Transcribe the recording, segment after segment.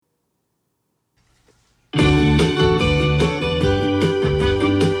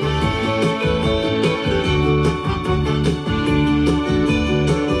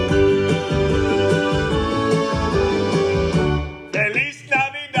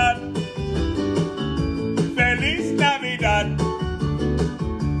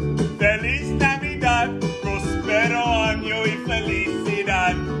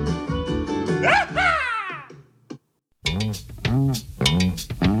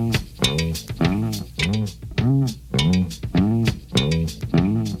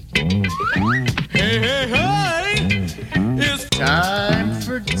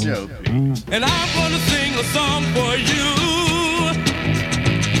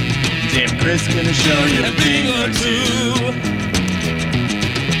and Chris gonna show you a thing or two.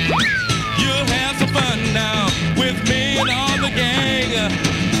 You'll have some fun now with me and all the gang,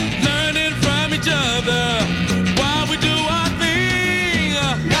 learning from each other while we do our thing. Na,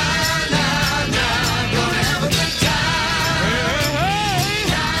 na, na, gonna have a good time. Hey, hey.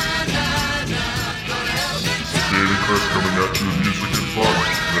 Na, na, na, gonna have a good time. Dave and Chris coming at you with music and fun.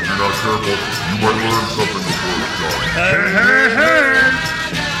 And if you're not careful, you might learn something before it's done. Hey, hey, hey!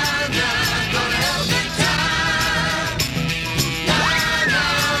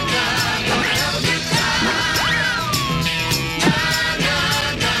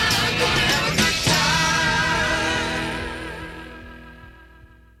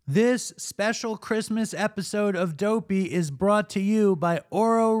 This special Christmas episode of Dopey is brought to you by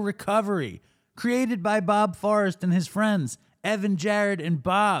Oro Recovery, created by Bob Forrest and his friends, Evan, Jared, and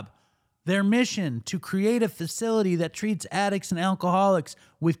Bob. Their mission to create a facility that treats addicts and alcoholics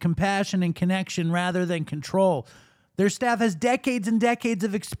with compassion and connection rather than control. Their staff has decades and decades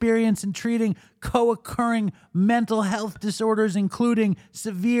of experience in treating co-occurring mental health disorders, including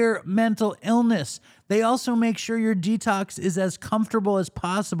severe mental illness. They also make sure your detox is as comfortable as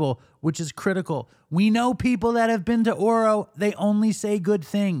possible, which is critical. We know people that have been to Oro, they only say good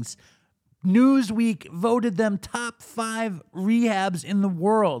things. Newsweek voted them top 5 rehabs in the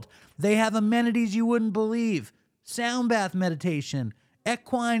world. They have amenities you wouldn't believe. Sound bath meditation,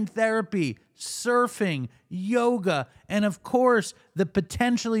 equine therapy, surfing, yoga, and of course, the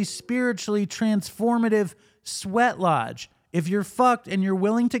potentially spiritually transformative Sweat Lodge. If you're fucked and you're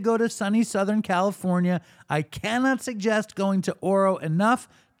willing to go to sunny Southern California, I cannot suggest going to Oro enough.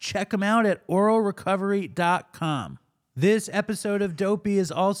 Check them out at ororecovery.com. This episode of Dopey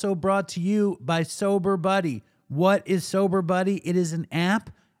is also brought to you by Sober Buddy. What is Sober Buddy? It is an app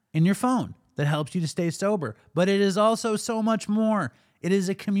in your phone that helps you to stay sober, but it is also so much more. It is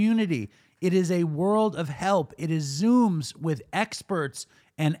a community. It is a world of help. It is Zooms with experts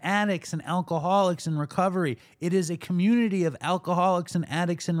and addicts and alcoholics in recovery. It is a community of alcoholics and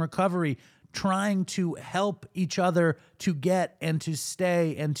addicts in recovery trying to help each other to get and to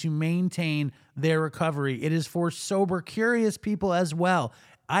stay and to maintain their recovery. It is for sober, curious people as well.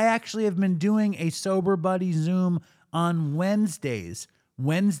 I actually have been doing a Sober Buddy Zoom on Wednesday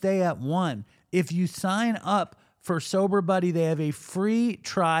at 1. If you sign up for Sober Buddy, they have a free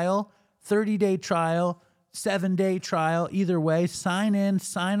trial, 30-day trial, 7-day trial. Either way, sign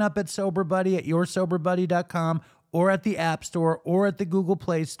up at Sober Buddy at yoursoberbuddy.com or at the App Store or at the Google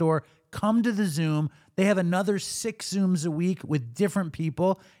Play Store. Come to the Zoom. They have another 6 Zooms a week with different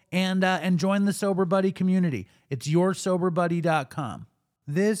people, and join the Sober Buddy community. It's yoursoberbuddy.com.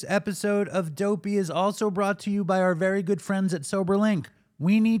 This episode of Dopey is also brought to you by our very good friends at SoberLink.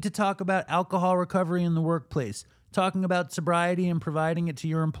 We need to talk about alcohol recovery in the workplace. Talking about sobriety and providing it to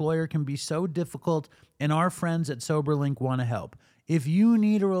your employer can be so difficult, and our friends at SoberLink want to help. If you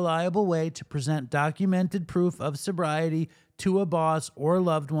need a reliable way to present documented proof of sobriety to a boss or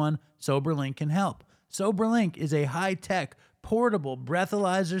loved one, SoberLink can help. SoberLink is a high-tech, portable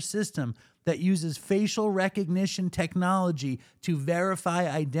breathalyzer system that uses facial recognition technology to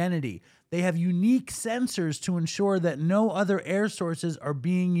verify identity. They have unique sensors to ensure that no other air sources are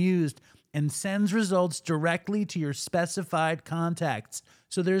being used and sends results directly to your specified contacts.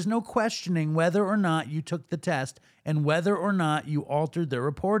 So there's no questioning whether or not you took the test and whether or not you altered the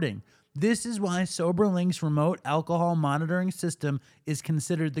reporting. This is why SoberLink's remote alcohol monitoring system is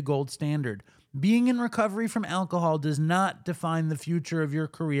considered the gold standard. Being in recovery from alcohol does not define the future of your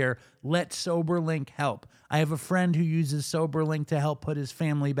career. Let SoberLink help. I have a friend who uses SoberLink to help put his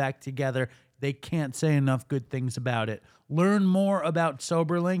family back together. They can't say enough good things about it. Learn more about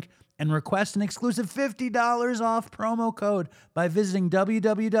SoberLink and request an exclusive $50 off promo code by visiting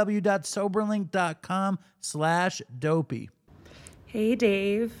www.soberlink.com/dopey. Hey,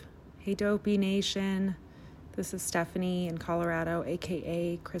 Dave. Hey, Dopey Nation. This is Stephanie in Colorado,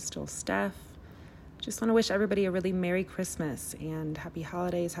 a.k.a. Crystal Steph. Just want to wish everybody a really Merry Christmas and Happy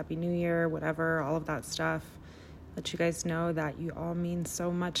Holidays, Happy New Year, whatever, all of that stuff. Let you guys know that you all mean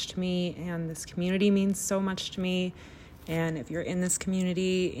so much to me and this community means so much to me. And if you're in this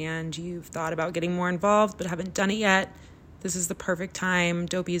community and you've thought about getting more involved but haven't done it yet, this is the perfect time.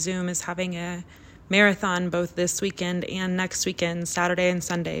 Dopey Zoom is having a marathon both this weekend and next weekend, Saturday and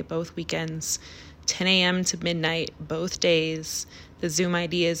Sunday, both weekends, 10 a.m. to midnight, both days. The Zoom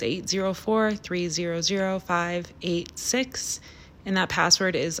ID is 804-300-586, and that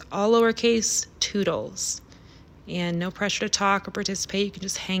password is all lowercase, Toodles. And no pressure to talk or participate. You can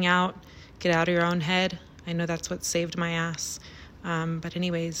just hang out, get out of your own head. I know that's what saved my ass. But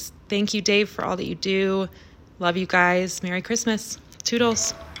anyways, thank you, Dave, for all that you do. Love you guys. Merry Christmas.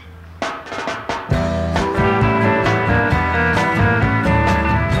 Toodles.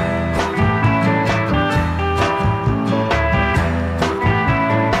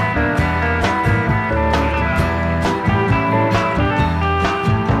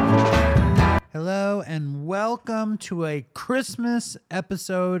 welcome to a Christmas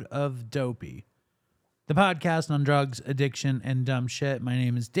episode of Dopey, the podcast on drugs, addiction, and dumb shit. My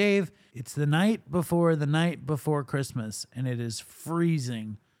name is Dave. It's the night before Christmas, and it is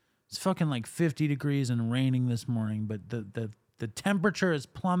freezing. It's fucking like 50 degrees and raining this morning, but the temperature is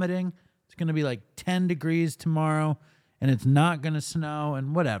plummeting. It's going to be like 10 degrees tomorrow, and it's not going to snow,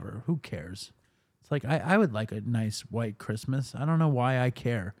 and whatever. Who cares? It's like, I would like a nice white Christmas. I don't know why I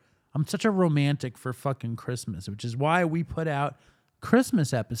care. I'm such a romantic for fucking Christmas, which is why we put out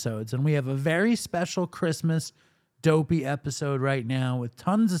Christmas episodes, and we have a very special Christmas Dopey episode right now with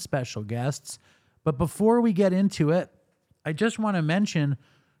tons of special guests. But before we get into it, I just want to mention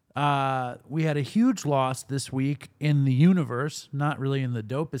we had a huge loss this week in the universe, not really in the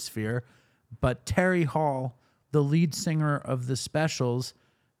doposphere, but Terry Hall, the lead singer of the Specials,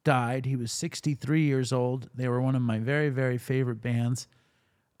 died. He was 63 years old. They were one of my very, very favorite bands.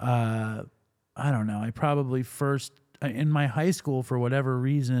 I don't know. I probably first in my high school, for whatever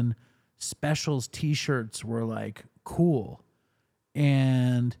reason, Specials t-shirts were like cool,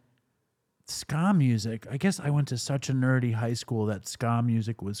 and ska music. I guess I went to such a nerdy high school that ska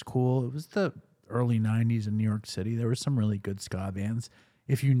music was cool. It was the early 90s in New York City. There were some really good ska bands.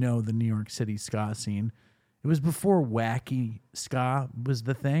 If you know the New York City ska scene, it was before wacky ska was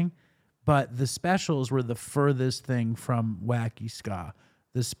the thing, but the Specials were the furthest thing from wacky ska.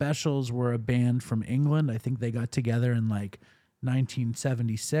 The Specials were a band from England. I think they got together in like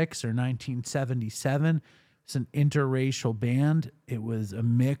 1976 or 1977. It's an interracial band. It was a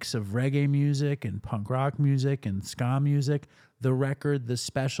mix of reggae music and punk rock music and ska music. The record, The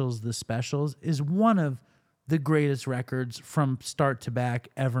Specials, is one of the greatest records from start to back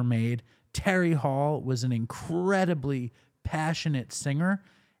ever made. Terry Hall was an incredibly passionate singer,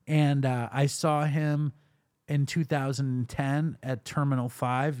 and I saw him in 2010 at Terminal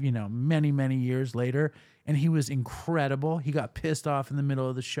 5, many, many years later, and he was incredible. He got pissed off in the middle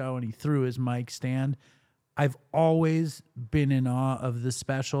of the show, and he threw his mic stand. I've always been in awe of the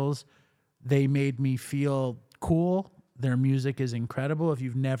Specials. They made me feel cool. Their music is incredible. If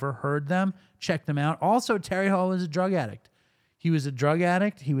you've never heard them, check them out. Also, Terry Hall was a drug addict. He was a drug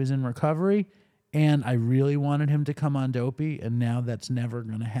addict. He was in recovery, and I really wanted him to come on Dopey, and now that's never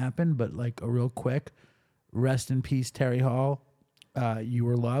going to happen, but like a real quick, rest in peace, Terry Hall. You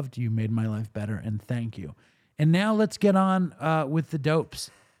were loved. You made my life better, and thank you. And now let's get on with the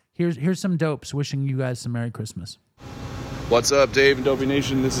dopes. Here's some dopes wishing you guys some Merry Christmas. What's up, Dave and Dopey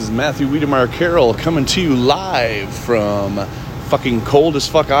Nation? This is Matthew Wiedemeyer Carroll coming to you live from fucking cold as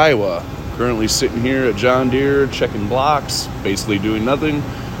fuck Iowa. Currently sitting here at John Deere, checking blocks, basically doing nothing,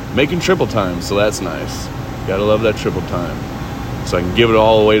 making triple time, so that's nice. Gotta love that triple time. So I can give it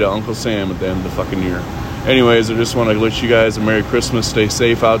all away to Uncle Sam at the end of the fucking year. Anyways, I just want to wish you guys a Merry Christmas. Stay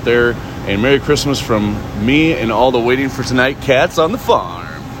safe out there. And Merry Christmas from me and all the waiting for tonight cats on the farm.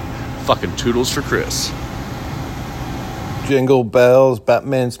 Fucking toodles for Chris. Jingle bells,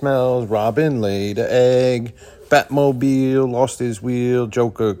 Batman smells, Robin laid an egg, Batmobile lost his wheel,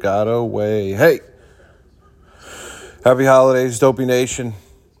 Joker got away. Hey! Happy holidays, Dopey Nation.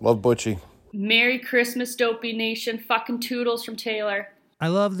 Love Butchie. Merry Christmas, Dopey Nation. Fucking toodles from Taylor. I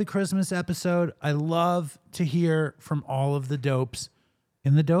love the Christmas episode. I love to hear from all of the dopes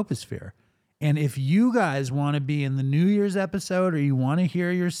in the doposphere. And if you guys want to be in the New Year's episode or you want to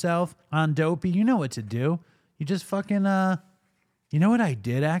hear yourself on Dopey, you know what to do. You just fucking, you know what I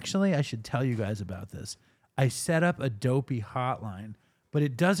did actually? I should tell you guys about this. I set up a Dopey hotline, but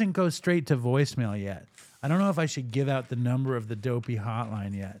it doesn't go straight to voicemail yet. I don't know if I should give out the number of the Dopey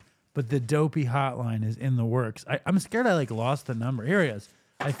hotline yet, but the Dopey hotline is in the works. I'm scared I lost the number. Here it is.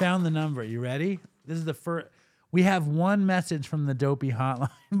 I found the number. You ready? This is the first. We have one message from the Dopey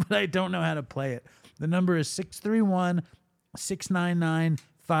hotline, but I don't know how to play it. The number is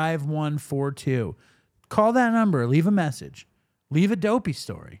 631-699-5142. Call that number. Leave a message. Leave a Dopey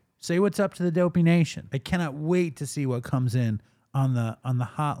story. Say what's up to the Dopey Nation. I cannot wait to see what comes in on the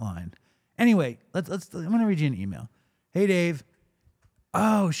hotline. Anyway, I'm going to read you an email. Hey, Dave.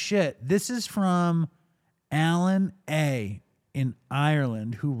 Oh, shit. This is from Alan A. in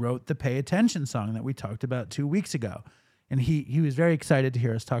Ireland, who wrote the Pay Attention song that we talked about 2 weeks ago. And he was very excited to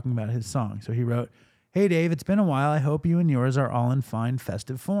hear us talking about his song. So he wrote, "Hey, Dave, it's been a while. I hope you and yours are all in fine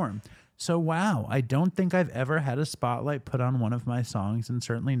festive form. So, wow, I don't think I've ever had a spotlight put on one of my songs, and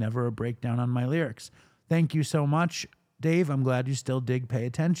certainly never a breakdown on my lyrics. Thank you so much, Dave. I'm glad you still dig Pay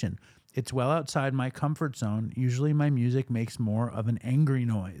Attention. It's well outside my comfort zone. Usually my music makes more of an angry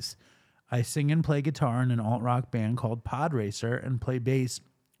noise. I sing and play guitar in an alt-rock band called Pod Racer and play bass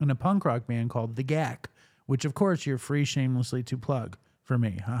in a punk rock band called The Gack, which, of course, you're free shamelessly to plug. for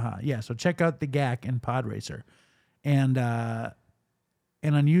me. Haha. Yeah, so check out the GAC and Pod Racer. And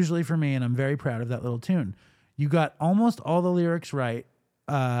unusually for me, and I'm very proud of that little tune. You got almost all the lyrics right.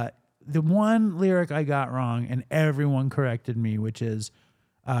 The one lyric I got wrong, and everyone corrected me, which is,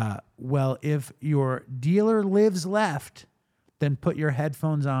 well, if your dealer lives left, then put your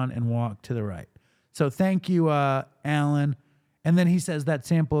headphones on and walk to the right. So thank you, Alan. And then he says that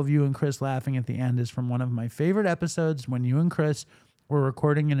sample of you and Chris laughing at the end is from one of my favorite episodes when you and Chris were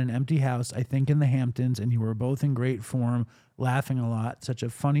recording in an empty house, I think in the Hamptons, and you were both in great form, laughing a lot. Such a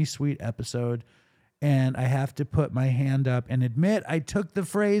funny, sweet episode. And I have to put my hand up and admit I took the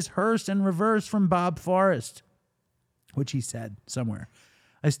phrase hearse in reverse from Bob Forrest, which he said somewhere.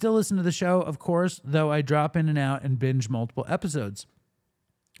 I still listen to the show, of course, though I drop in and out and binge multiple episodes.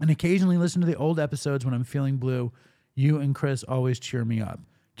 And occasionally listen to the old episodes when I'm feeling blue. You and Chris always cheer me up.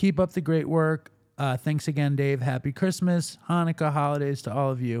 Keep up the great work. Thanks again, Dave. Happy Christmas, Hanukkah, holidays to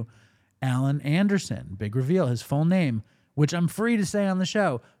all of you. Alan Anderson, big reveal, his full name, which I'm free to say on the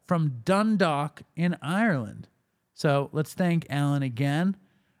show, from Dundalk in Ireland. So let's thank Alan again.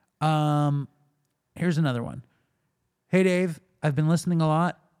 Here's another one. Hey, Dave, I've been listening a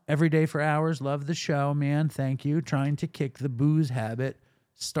lot, every day for hours. Love the show, man. Thank you. Trying to kick the booze habit.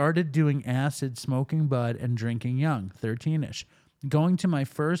 Started doing acid, smoking bud, and drinking young, 13-ish. Going to my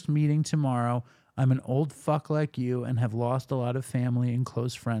first meeting tomorrow. I'm an old fuck like you and have lost a lot of family and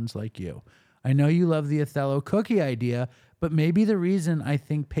close friends like you. I know you love the Othello cookie idea, but maybe the reason I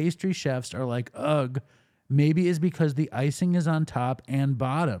think pastry chefs are like, ugh, maybe is because the icing is on top and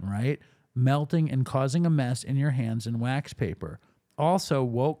bottom, right? Melting and causing a mess in your hands and wax paper. Also,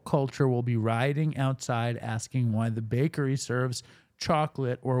 woke culture will be rioting outside asking why the bakery serves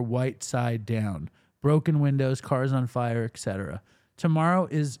chocolate or white side down. Broken windows, cars on fire, etc. Tomorrow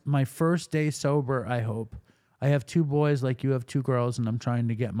is my first day sober, I hope. I have 2 boys like you have 2 girls, and I'm trying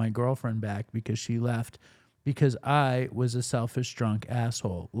to get my girlfriend back because she left because I was a selfish drunk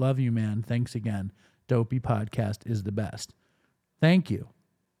asshole. Love you, man. Thanks again. Dopey Podcast is the best. Thank you.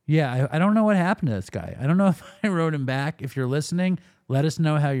 Yeah, I don't know what happened to this guy. I don't know if I wrote him back. If you're listening, let us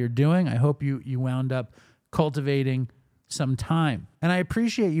know how you're doing. I hope you wound up cultivating some time. And I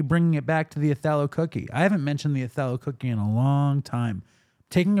appreciate you bringing it back to the Othello cookie. I haven't mentioned the Othello cookie in a long time.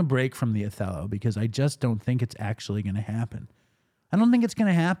 Taking a break from the Othello because I just don't think it's actually going to happen. I don't think it's going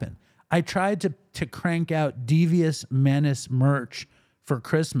to happen. I tried to crank out Devious Menace merch for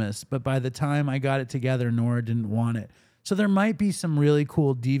Christmas, but by the time I got it together, Nora didn't want it. So there might be some really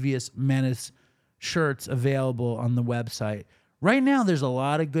cool Devious Menace shirts available on the website. Right now, there's a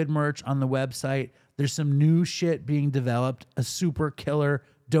lot of good merch on the website. There's some new shit being developed. A super killer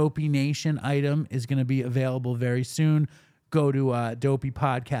Dopey Nation item is going to be available very soon. Go to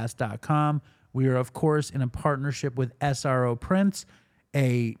dopeypodcast.com. We are, of course, in a partnership with SRO Prints,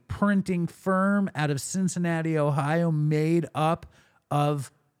 a printing firm out of Cincinnati, Ohio, made up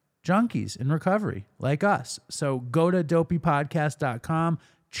of junkies in recovery like us. So go to dopeypodcast.com,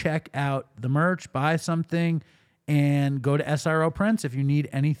 check out the merch, buy something, and go to SRO Prints if you need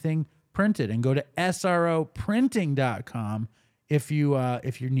anything printed, and go to sroprinting.com if you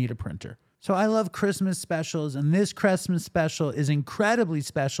need a printer. So I love Christmas specials, and this Christmas special is incredibly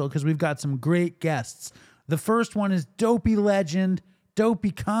special because we've got some great guests. The first one is Dopey legend, Dopey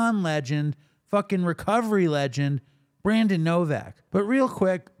Con legend, fucking recovery legend, Brandon Novak. But real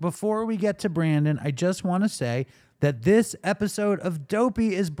quick, before we get to Brandon, I just want to say that this episode of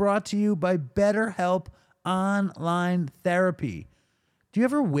Dopey is brought to you by BetterHelp Online Therapy. Do you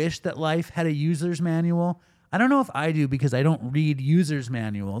ever wish that life had a user's manual? I don't know if I do because I don't read user's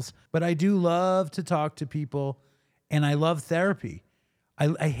manuals, but I do love to talk to people, and I love therapy.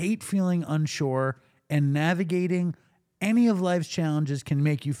 I hate feeling unsure, and navigating any of life's challenges can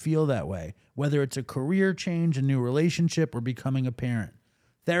make you feel that way, whether it's a career change, a new relationship, or becoming a parent.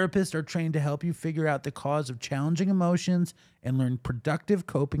 Therapists are trained to help you figure out the cause of challenging emotions and learn productive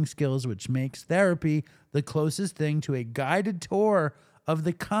coping skills, which makes therapy the closest thing to a guided tour of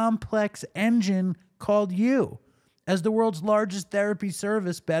the complex engine called you. As the world's largest therapy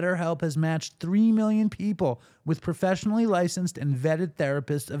service, BetterHelp has matched 3 million people with professionally licensed and vetted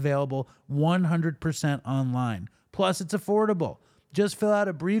therapists available 100% online. Plus, it's affordable. Just fill out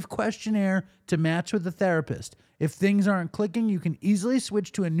a brief questionnaire to match with a therapist. If things aren't clicking, you can easily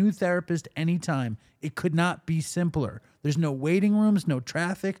switch to a new therapist anytime. It could not be simpler. There's no waiting rooms, no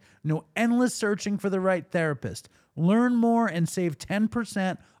traffic, no endless searching for the right therapist. Learn more and save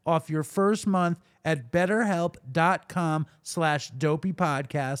 10% off your first month at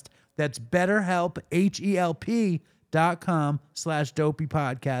betterhelp.com/dopeypodcast. That's betterhelp,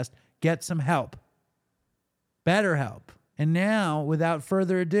 HELP.com/dopeypodcast. Get some help. BetterHelp. And now, without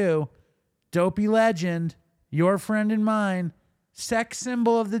further ado, Dopey legend, your friend and mine, sex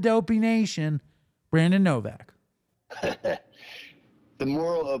symbol of the Dopey Nation, Brandon Novak. The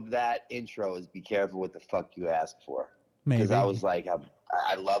moral of that intro is be careful what the fuck you ask for. Maybe. Because I was like,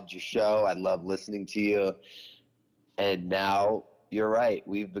 I loved your show. I love listening to you. And now you're right.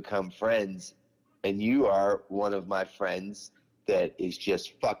 We've become friends. And you are one of my friends that is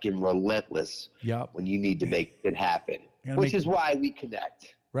just fucking relentless when you need to make it happen, which is why we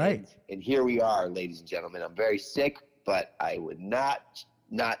connect. Right. And here we are, ladies and gentlemen. I'm very sick, but I would not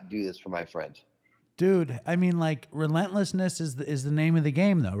do this for my friend. Dude, I mean, like, relentlessness is the name of the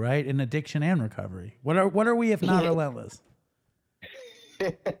game, though, right? In addiction and recovery. What are we if not relentless?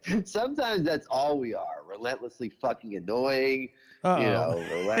 Sometimes that's all we are. Relentlessly fucking annoying. Uh-oh. You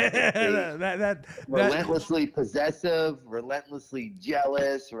know, relentlessly possessive, relentlessly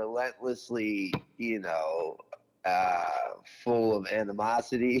jealous, relentlessly, full of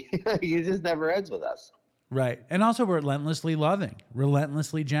animosity. It just never ends with us. Right. And also relentlessly loving,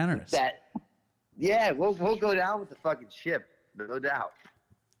 relentlessly generous. We'll go down with the fucking ship, no doubt.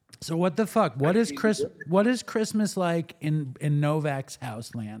 So what the fuck? What is Christmas like in Novak's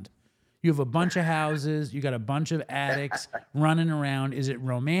house land? You have a bunch of houses. You got a bunch of addicts running around. Is it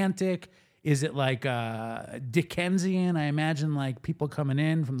romantic? Is it like Dickensian? I imagine like people coming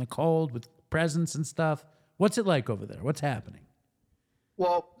in from the cold with presents and stuff. What's it like over there? What's happening?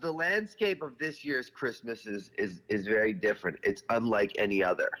 Well, the landscape of this year's Christmas is very different. It's unlike any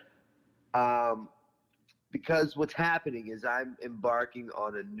other. Because what's happening is I'm embarking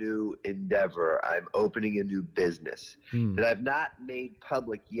on a new endeavor. I'm opening a new business that I've not made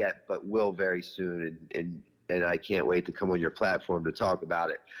public yet, but will very soon. And I can't wait to come on your platform to talk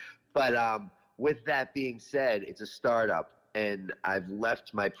about it. But with that being said, it's a startup, and I've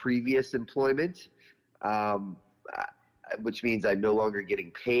left my previous employment, which means I'm no longer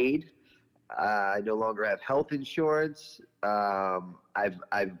getting paid. I no longer have health insurance.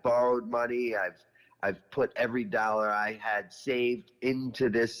 I've borrowed money. I've put every dollar I had saved into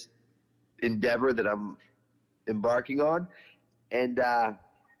this endeavor that I'm embarking on. And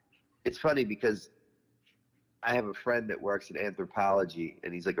it's funny because I have a friend that works in anthropology,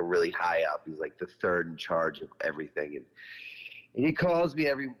 and he's like a really high up. He's like the third in charge of everything. And he calls me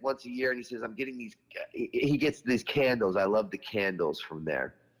every once a year, and he says, I'm getting these, he gets these candles. I love the candles from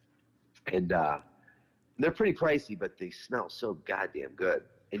there. And they're pretty pricey, but they smell so goddamn good.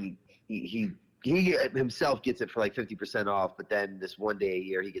 And he himself gets it for like 50% off, but then this one day a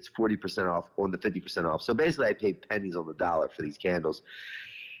year he gets 40% off on the 50% off. So basically I pay pennies on the dollar for these candles.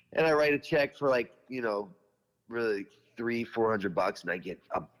 And I write a check for like, really $300-400, and I get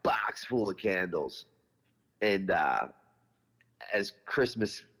a box full of candles. And as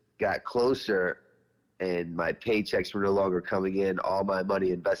Christmas got closer and my paychecks were no longer coming in, all my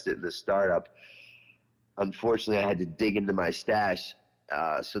money invested in this startup, unfortunately I had to dig into my stash.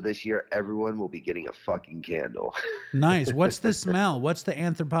 So this year, everyone will be getting a fucking candle. Nice. What's the smell? What's the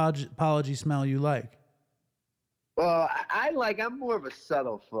anthropology smell you like? Well, I'm more of a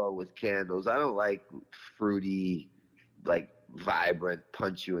subtle foe with candles. I don't like fruity, like vibrant,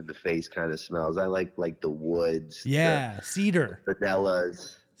 punch you in the face kind of smells. I like the woods. Yeah, cedar. The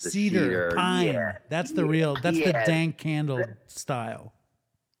vanillas. Cedar, pine. Yeah. That's the real, that's the dank candle style.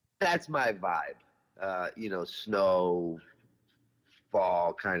 That's my vibe. Snow,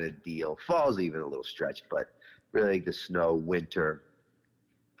 fall kind of deal. Fall's even a little stretch, but really like the snow, winter,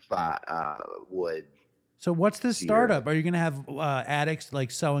 wood. So what's this startup? Are you going to have addicts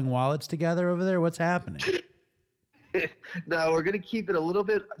like sewing wallets together over there? What's happening? No, we're going to keep it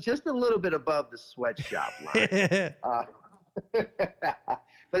just a little bit above the sweatshop line.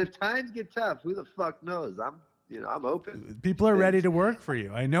 But if times get tough, who the fuck knows? I'm open. People are ready to work for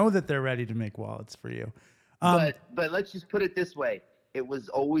you. I know that they're ready to make wallets for you. But let's just put it this way. It was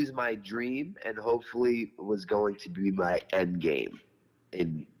always my dream, and hopefully was going to be my end game.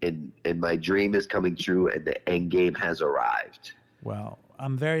 And my dream is coming true, and the end game has arrived. Well,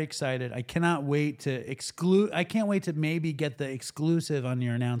 I'm very excited. I cannot wait to maybe get the exclusive on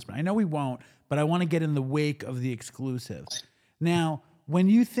your announcement. I know we won't, but I want to get in the wake of the exclusive. Now, when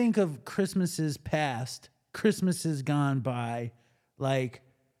you think of Christmases past, Christmases gone by, like,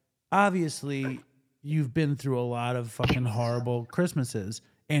 obviously you've been through a lot of fucking horrible Christmases,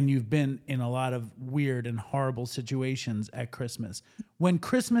 and you've been in a lot of weird and horrible situations at Christmas. When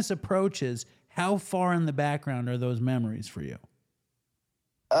Christmas approaches, how far in the background are those memories for you?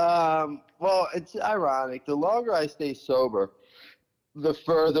 Well, it's ironic. The longer I stay sober, the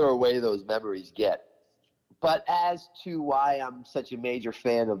further away those memories get. But as to why I'm such a major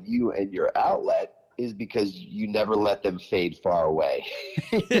fan of you and your outlet, is because you never let them fade far away.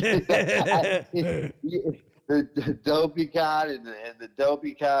 The Dopey Con and the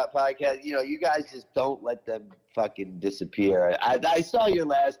Dopey Con podcast, you guys just don't let them fucking disappear. I saw your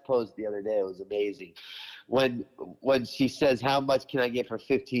last post the other day. It was amazing. When she says, how much can I get for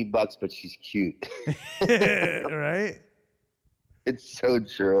 $15, but she's cute. Right? It's so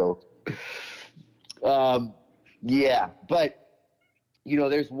true. Yeah, but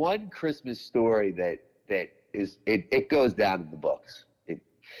there's one Christmas story that is it goes down in the books.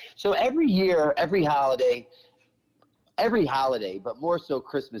 So every year, every holiday, but more so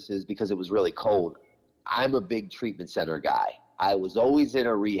Christmases because it was really cold. I'm a big treatment center guy. I was always in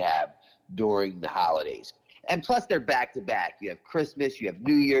a rehab during the holidays. And plus they're back to back. You have Christmas, you have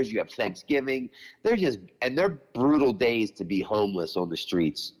New Year's, you have Thanksgiving. They're brutal days to be homeless on the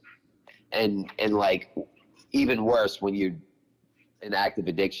streets. And like even worse when you're in active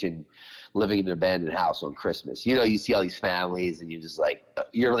addiction living in an abandoned house on Christmas. You see all these families and you're just like,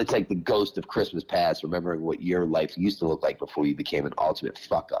 it's like the ghost of Christmas past, remembering what your life used to look like before you became an ultimate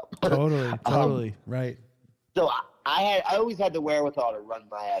fuck up. Totally. Right. So I always had the wherewithal to run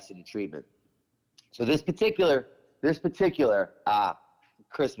my ass into treatment. So this particular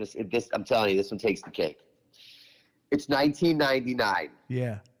Christmas, I'm telling you, this one takes the cake. It's 1999.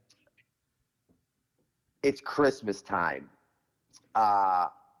 Yeah. It's Christmas time. I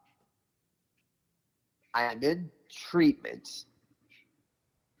am in treatment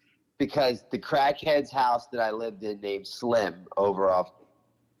because the crackhead's house that I lived in named Slim over off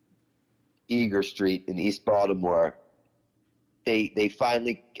Eager Street in East Baltimore, they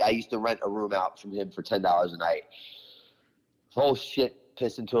finally, I used to rent a room out from him for $10 a night. Whole shit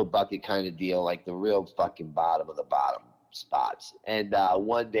piss into a bucket kind of deal, like the real fucking bottom of the bottom spots. And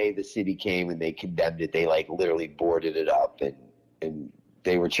one day the city came and they condemned it. They like literally boarded it up and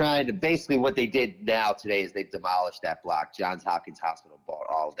they were trying to, basically what they did now today is they've demolished that block. Johns Hopkins Hospital bought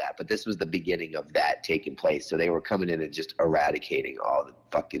all of that. But this was the beginning of that taking place. So they were coming in and just eradicating all the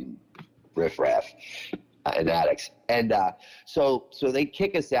fucking riffraff and addicts. And so they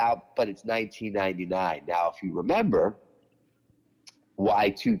kick us out, but it's 1999. Now, if you remember,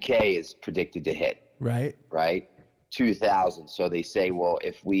 Y2K is predicted to hit. Right. 2000. So they say, well,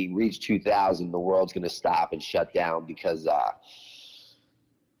 if we reach 2000, the world's going to stop and shut down because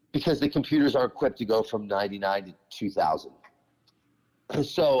the computers are equipped to go from 99 to 2000.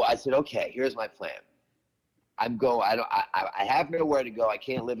 So I said, okay, here's my plan. I have nowhere to go. I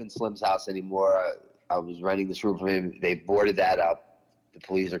can't live in Slim's house anymore. I was renting this room from him. They boarded that up. The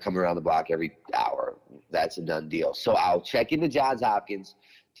police are coming around the block every hour. That's a done deal. So I'll check into Johns Hopkins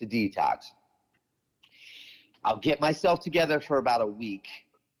to detox. I'll get myself together for about a week.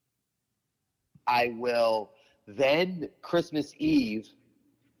 I will then, Christmas Eve,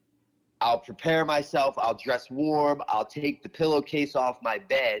 I'll prepare myself. I'll dress warm. I'll take the pillowcase off my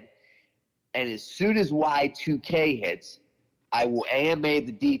bed. And as soon as Y2K hits, I will AMA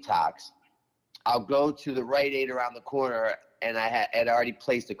the detox. I'll go to the Rite Aid around the corner, and I had already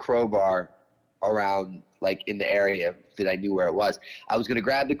placed a crowbar around, like, in the area that I knew where it was. I was going to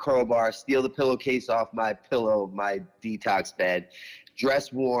grab the crowbar, steal the pillowcase off my pillow, my detox bed,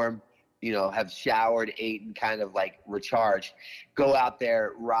 dress warm, have showered, ate, and kind of, like, recharged, go out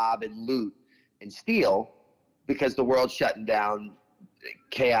there, rob and loot and steal because the world's shutting down.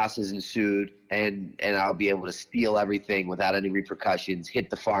 Chaos has ensued, and I'll be able to steal everything without any repercussions, hit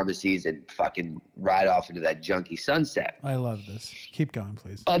the pharmacies, and fucking ride off into that junkie sunset. I love this. Keep going,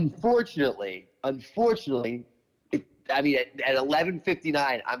 please. Unfortunately, at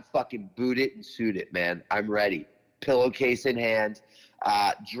 11:59, I'm fucking booted and suited, man. I'm ready. Pillowcase in hand,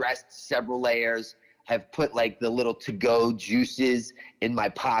 dressed several layers, have put like the little to-go juices in my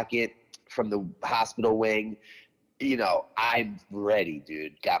pocket from the hospital wing. I'm ready,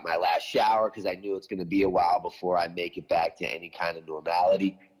 dude. Got my last shower because I knew it's going to be a while before I make it back to any kind of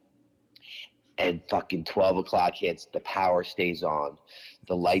normality. And fucking 12 o'clock hits. The power stays on.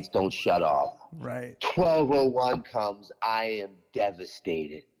 The lights don't shut off. Right. 12:01 comes. I am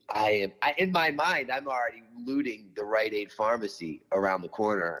devastated. In my mind, I'm already looting the Rite Aid pharmacy around the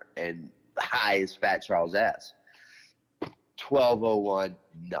corner and high as Fat Charles S. 12:01,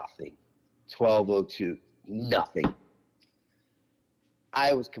 nothing. 12:02. Nothing.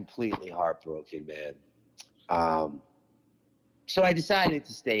 I was completely heartbroken, man. So I decided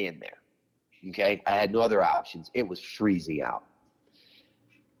to stay in there. Okay? I had no other options. It was freezing out.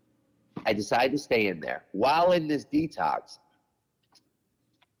 I decided to stay in there. While in this detox,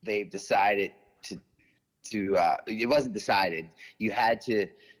 they've decided to it wasn't decided. You had to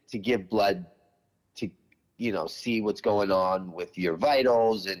give blood to, see what's going on with your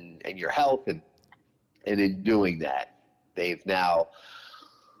vitals and your health. And And in doing that, they've now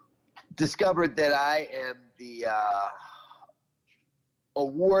discovered that I am the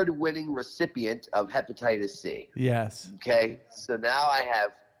award-winning recipient of hepatitis C. Yes. Okay, so now I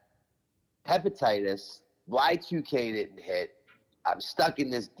have hepatitis. Y2K didn't hit. I'm stuck in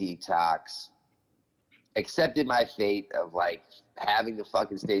this detox. Accepted my fate of like having to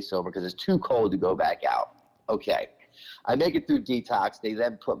fucking stay sober because it's too cold to go back out. Okay, I make it through detox. They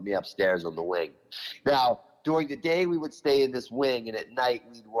then put me upstairs on the wing. Now, during the day, we would stay in this wing, and at night,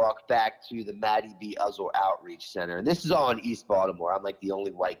 we'd walk back to the Maddie B. Uzzle Outreach Center. And this is all in East Baltimore. I'm like the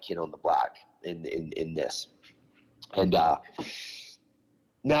only white kid on the block in this. And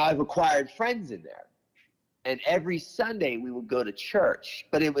now I've acquired friends in there. And every Sunday, we would go to church.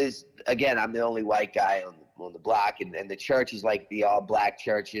 But it was, again, I'm the only white guy on the block. And the church is like the all-black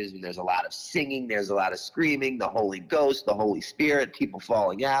churches. And there's a lot of singing. There's a lot of screaming. The Holy Ghost, the Holy Spirit, people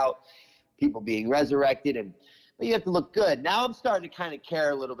falling out, people being resurrected. But you have to look good. Now I'm starting to kind of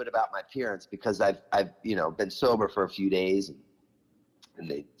care a little bit about my appearance because I've been sober for a few days.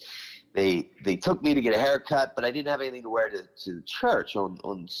 And they took me to get a haircut, but I didn't have anything to wear to church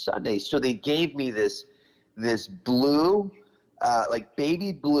on Sunday. So they gave me this blue, like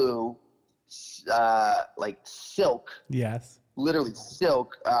baby blue, like silk. Yes. Literally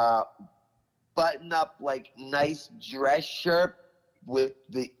silk, button up, like nice dress shirt with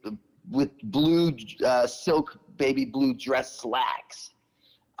blue silk baby blue dress slacks.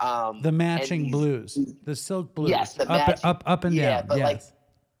 The matching blues, the silk blues. Yes, the up and down. But yes.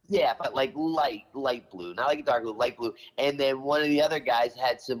 But like light blue, not like dark blue, light blue. And then one of the other guys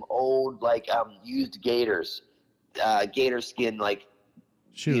had some old like used gaiters, gator skin like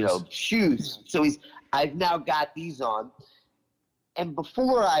Shoes. Shoes. So I've now got these on. And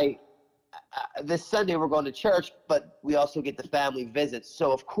before this Sunday we're going to church, but we also get the family visits.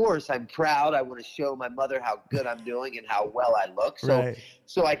 So of course I'm proud. I want to show my mother how good I'm doing and how well I look.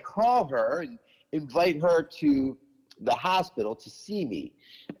 So I call her and invite her to the hospital to see me.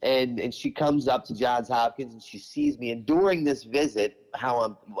 And she comes up to Johns Hopkins and she sees me. And during this visit,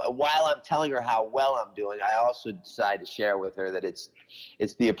 while I'm telling her how well I'm doing, I also decide to share with her that it's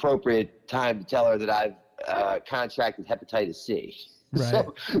the appropriate time to tell her that I've contracted hepatitis C. Right.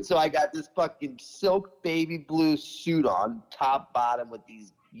 So I got this fucking silk baby blue suit on, top, bottom, with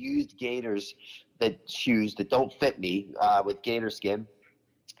these used gaiters, shoes that don't fit me, with gator skin.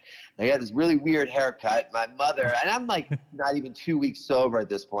 I got this really weird haircut. My mother, and I'm like not even 2 weeks sober at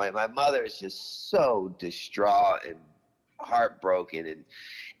this point. My mother is just so distraught and heartbroken,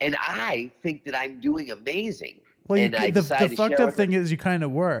 and I think that I'm doing amazing. Well, the fucked up thing is you kind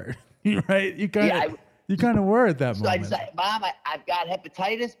of were, right? You kind of were at that moment. So I decided, Mom, I've got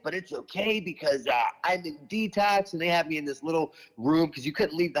hepatitis, but it's okay because I'm in detox, and they have me in this little room because you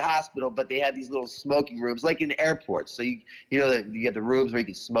couldn't leave the hospital, but they had these little smoking rooms, like in airports. So you get the rooms where you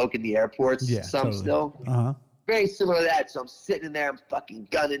can smoke in the airports. Yeah, some totally. still. Uh-huh. Very similar to that. So I'm sitting in there, I'm fucking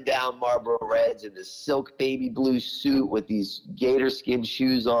gunning down Marlboro Reds in this silk baby blue suit with these gator skin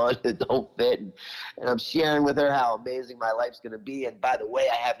shoes on that don't fit. And I'm sharing with her how amazing my life's going to be. And by the way,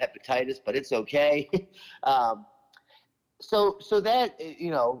 I have hepatitis, but it's okay. So that,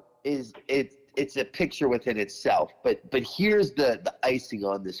 it's a picture within itself. But here's the icing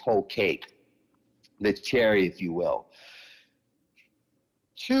on this whole cake, the cherry, if you will.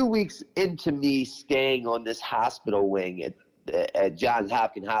 2 weeks into me staying on this hospital wing at Johns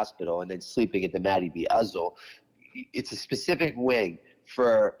Hopkins Hospital and then sleeping at the Maddie B. Uzzle, it's a specific wing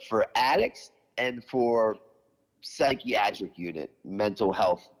for addicts and for psychiatric unit, mental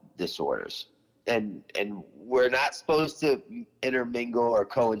health disorders. And we're not supposed to intermingle or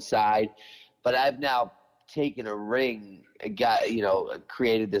coincide, but I've now taken a ring,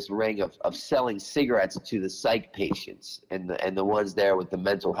 created this ring of selling cigarettes to the psych patients and the ones there with the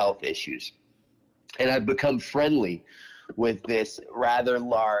mental health issues. And I've become friendly with this rather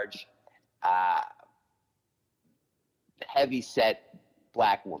large, heavy-set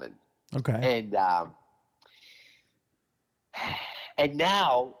black woman. Okay. And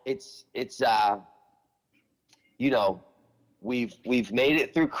now it's we've made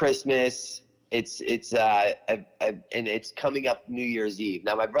it through Christmas. It's coming up New Year's Eve.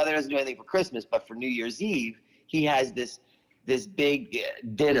 Now my brother doesn't do anything for Christmas, but for New Year's Eve, he has this big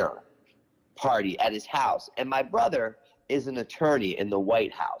dinner party at his house. And my brother is an attorney in the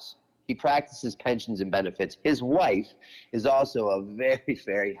White House. He practices pensions and benefits. His wife is also a very,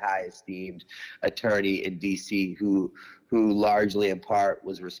 very high esteemed attorney in DC who largely in part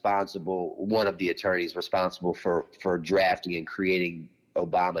was one of the attorneys responsible for drafting and creating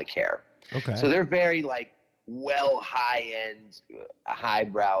Obamacare. Okay. So they're very high-end,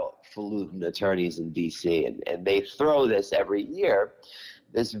 highbrow, falutin attorneys in D.C., and they throw this every year,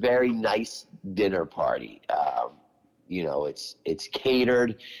 this very nice dinner party. It's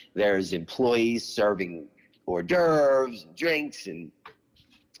catered. There's employees serving hors d'oeuvres and drinks and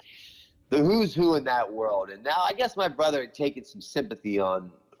the who's who in that world. And now I guess my brother had taken some sympathy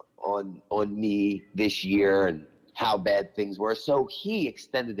on me this year and how bad things were. So he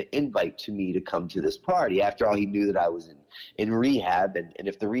extended the invite to me to come to this party. After all, he knew that I was in rehab. And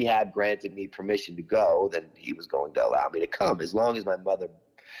if the rehab granted me permission to go, then he was going to allow me to come, as long as my mother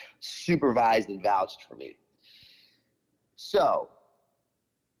supervised and vouched for me. So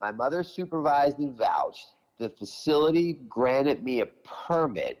my mother supervised and vouched. The facility granted me a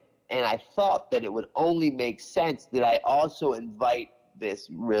permit, and I thought that it would only make sense that I also invite this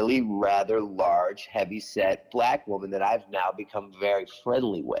really rather large, heavy-set black woman that I've now become very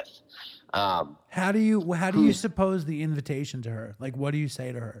friendly with. How do you suppose the invitation to her? Like, what do you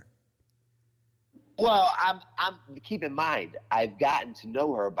say to her? Well, I'm keep in mind, I've gotten to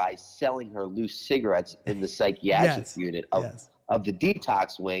know her by selling her loose cigarettes in the psychiatric unit of the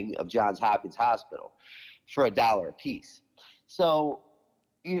detox wing of Johns Hopkins Hospital for $1 a piece. So,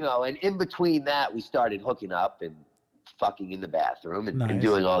 and in between that, we started hooking up and fucking in the bathroom and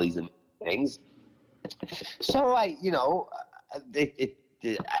doing all these things. So I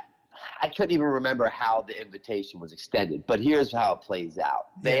couldn't even remember how the invitation was extended, but here's how it plays out.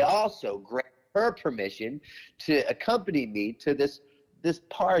 They also grant her permission to accompany me to this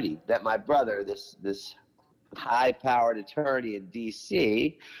party that my brother, this high-powered attorney in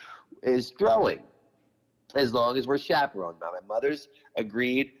D.C., is throwing, as long as we're chaperoned. Now, my mother's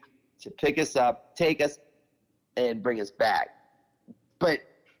agreed to pick us up, take us, and bring us back. But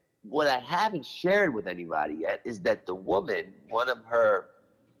what I haven't shared with anybody yet is that the woman, one of her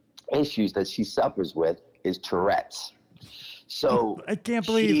issues that she suffers with is Tourette's. So I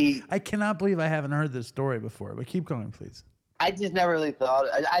cannot believe I haven't heard this story before, but keep going, please. I just never really thought.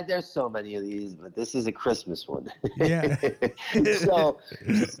 There's so many of these, but this is a Christmas one. Yeah. So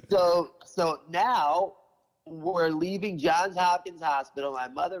now we're leaving Johns Hopkins Hospital. My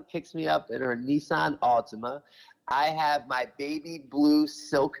mother picks me up in her Nissan Altima. I have my baby blue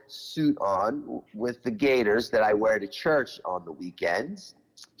silk suit on with the gaiters that I wear to church on the weekends.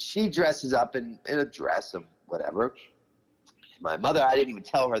 She dresses up in a dress of whatever. My mother, I didn't even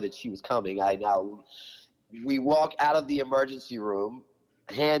tell her that she was coming. We walk out of the emergency room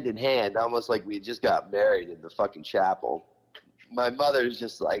hand in hand, almost like we just got married in the fucking chapel. My mother's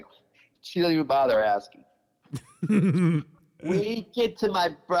just like, she doesn't even bother asking. We get to my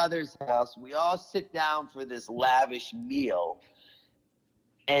brother's house. We all sit down for this lavish meal.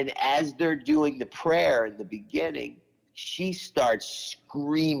 And as they're doing the prayer in the beginning, she starts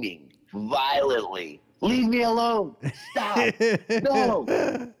screaming violently, "Leave me alone. Stop.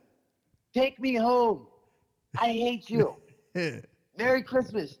 No. Take me home. I hate you. Merry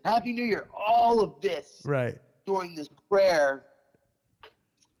Christmas. Happy New Year." All of this during this prayer.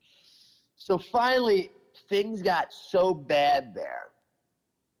 So finally, things got so bad there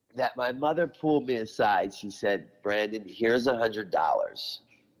that my mother pulled me aside. She said, "Brandon, here's $100.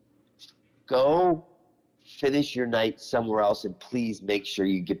 Go finish your night somewhere else, and please make sure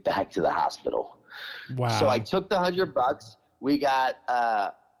you get back to the hospital." Wow. So I took the $100. We got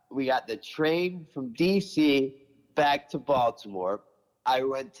the train from DC back to Baltimore. I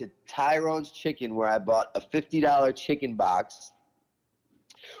went to Tyrone's Chicken, where I bought a $50 chicken box.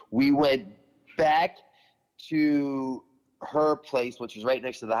 We went back to her place, which was right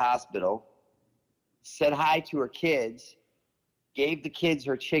next to the hospital, said hi to her kids, gave the kids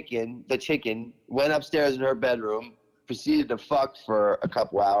the chicken, went upstairs in her bedroom, proceeded to fuck for a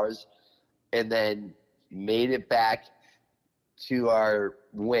couple hours, and then made it back to our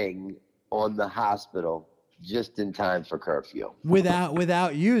wing on the hospital just in time for curfew.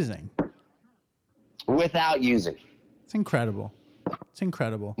 Without using. Without using. It's incredible. It's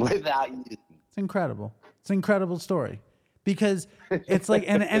incredible. Without using. It's incredible. It's an incredible story. Because it's like,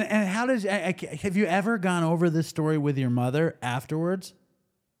 and how does, have you ever gone over this story with your mother afterwards?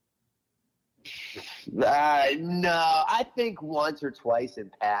 No, I think once or twice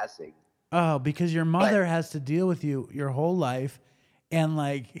in passing. Oh, because your mother has to deal with you your whole life, and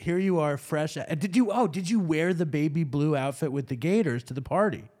like here you are, fresh. Did you wear the baby blue outfit with the gaiters to the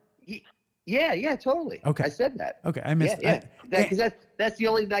party? Yeah, totally. Okay, I said that. Okay, I missed. Yeah, because that's the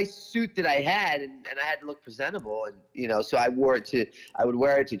only nice suit that I had, and I had to look presentable, and so I would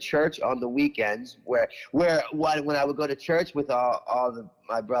wear it to church on the weekends, when I would go to church with all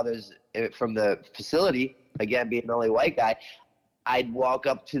my brothers from the facility, again being the only white guy. I'd walk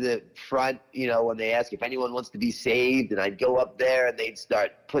up to the front, when they ask if anyone wants to be saved, and I'd go up there and they'd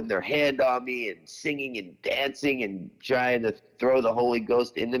start putting their hand on me and singing and dancing and trying to throw the Holy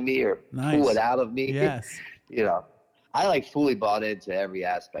Ghost into me or pull it out of me. Yes. I fully bought into every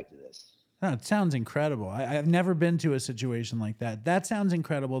aspect of this. Oh, it sounds incredible. I've never been to a situation like that. That sounds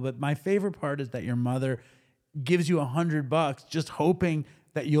incredible. But my favorite part is that your mother gives you $100 just hoping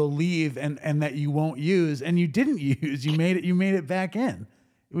that you'll leave and that you won't use, and you didn't use. You made it back in,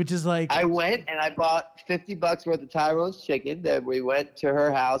 which is like, I went and I bought $50 worth of Tyrone's chicken. Then we went to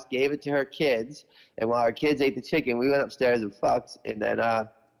her house, gave it to her kids, and while our kids ate the chicken, we went upstairs and fucked, and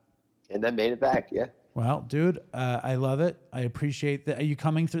then made it back. Yeah. Well, dude, I love it. I appreciate that. Are you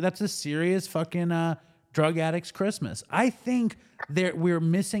coming through? That's a serious fucking drug addict's Christmas. I think we're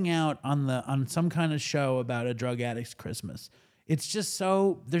missing out on some kind of show about a drug addict's Christmas. It's just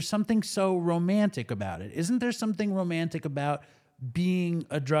there's something so romantic about it. Isn't there something romantic about being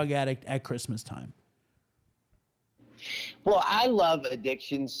a drug addict at Christmas time? Well, I love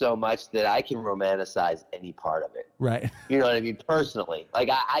addiction so much that I can romanticize any part of it. Right. You know what I mean? Personally. Like,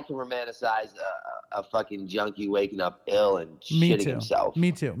 I can romanticize a fucking junkie waking up ill and shitting himself.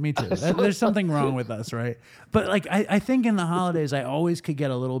 Me too. There's something wrong with us, right? But, like, I think in the holidays, I always could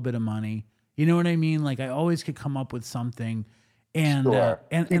get a little bit of money. You know what I mean? Like, I always could come up with something. And, sure.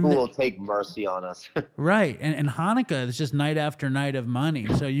 And people will take mercy on us. Right. And Hanukkah is just night after night of money.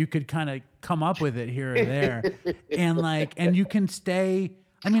 So you could kind of come up with it here or there. And you can stay.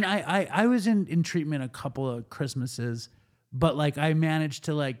 I mean, I was in treatment a couple of Christmases, but like I managed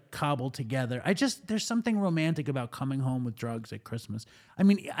to like cobble together. There's something romantic about coming home with drugs at Christmas. I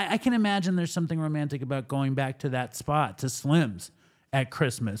mean, I can imagine there's something romantic about going back to that spot, to Slim's at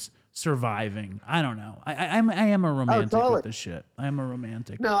Christmas. Surviving. I don't know. I am a romantic with this shit. I am a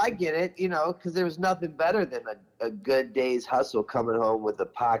romantic. No, I get it, because there was nothing better than a good day's hustle coming home with a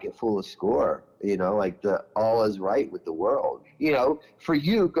pocket full of score, like the all is right with the world. For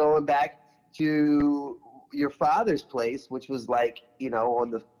you going back to your father's place, which was like, on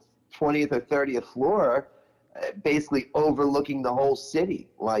the 20th or 30th floor, basically overlooking the whole city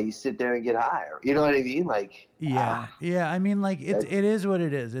while you sit there and get high. You know what I mean? Like, yeah. I mean, like it is what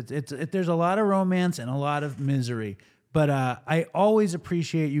it is. There's a lot of romance and a lot of misery, but I always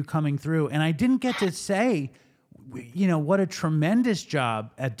appreciate you coming through. And I didn't get to say, what a tremendous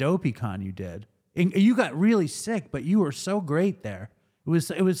job at DopeyCon you did. And you got really sick, but you were so great there.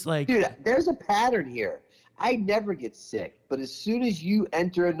 It was like, dude, there's a pattern here. I never get sick, but as soon as you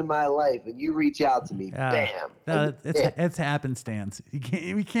enter into my life and you reach out to me, bam. It's happenstance.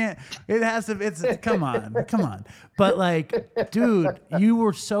 We can't. It has to. It's come on. But like, dude, you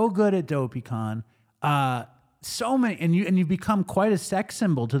were so good at DopeyCon. So many, and you've become quite a sex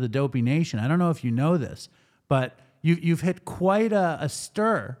symbol to the Dopey Nation. I don't know if you know this, but you've hit quite a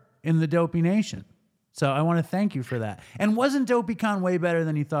stir in the Dopey Nation. So I want to thank you for that. And wasn't DopeyCon way better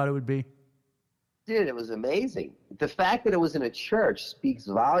than you thought it would be? Dude, it was amazing. The fact that it was in a church speaks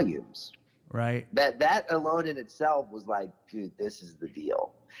volumes. Right. That alone in itself was like, dude, this is the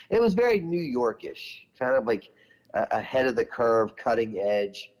deal. It was very New Yorkish, kind of like ahead of the curve, cutting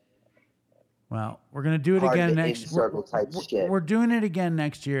edge. Well, we're gonna do it again next. Circle type shit. We're doing it again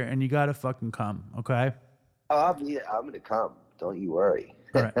next year, and you gotta fucking come, okay? Oh, I'm gonna come. Don't you worry.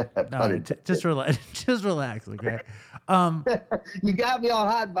 All right. Just relax. Just relax, okay? You got me all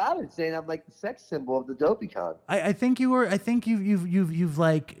hot and bothered saying I'm like the sex symbol of the DopeyCon. I think you were. I think you've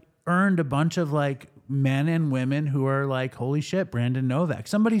like earned a bunch of like men and women who are like, holy shit, Brandon Novak.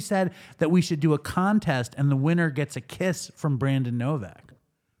 Somebody said that we should do a contest and the winner gets a kiss from Brandon Novak.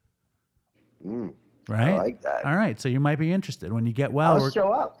 Right. I like that. All right. So you might be interested when you get well. I'll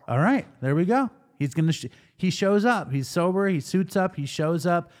show up. All right. There we go. He's gonna. He shows up. He's sober. He suits up. He shows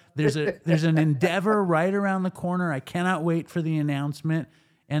up. There's an Endeavor right around the corner. I cannot wait for the announcement.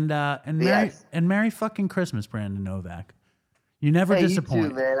 And Merry fucking Christmas, Brandon Novak. You never disappoint. You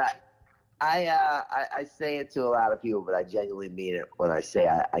too, man. I say it to a lot of people, but I genuinely mean it when I say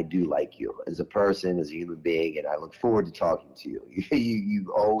I do like you as a person, as a human being, and I look forward to talking to you.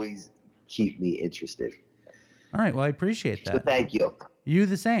 You always keep me interested. All right. Well, I appreciate that. So thank you. You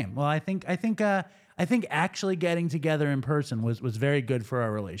the same. Well, I think actually getting together in person was very good for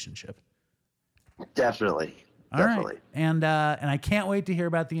our relationship. Definitely. All right. And I can't wait to hear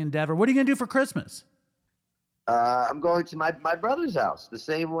about the Endeavor. What are you gonna do for Christmas? I'm going to my brother's house, the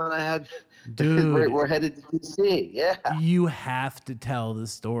same one I had. Dude, we're headed to DC. Yeah. You have to tell the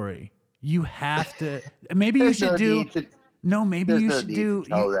story. You have to. Maybe you should do. No, maybe you should do.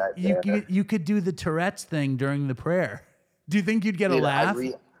 You could do the Tourette's thing during the prayer. Do you think you'd get a laugh?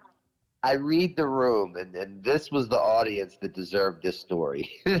 I read the room, and this was the audience that deserved this story.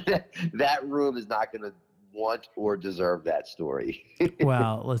 That room is not going to want or deserve that story.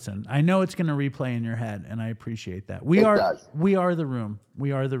 Well, listen, I know it's going to replay in your head, and I appreciate that. We It are does. we are the room.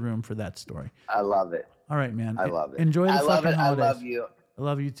 We are the room for that story. I love it. All right, man. I love it. Enjoy the I love fucking it. holidays. I love you. I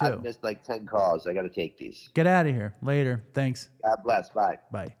love you too. I've missed like 10 calls. I got to take these. Get out of here. Later. Thanks. God bless. Bye.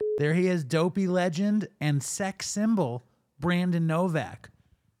 Bye. There he is, dopey legend and sex symbol, Brandon Novak.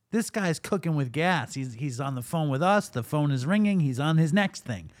 This guy's cooking with gas. He's on the phone with us. The phone is ringing. He's on his next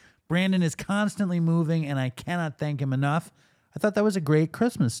thing. Brandon is constantly moving, and I cannot thank him enough. I thought that was a great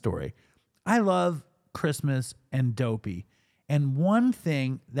Christmas story. I love Christmas and Dopey. And one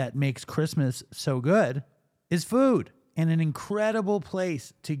thing that makes Christmas so good is food. And an incredible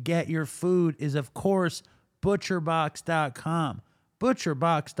place to get your food is, of course, ButcherBox.com.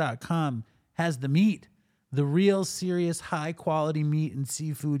 ButcherBox.com has the meat, the real serious high-quality meat and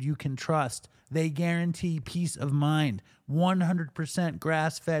seafood you can trust. They guarantee peace of mind, 100%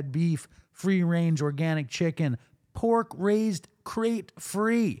 grass-fed beef, free-range organic chicken, pork raised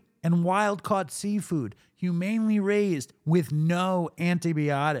crate-free, and wild-caught seafood, humanely raised with no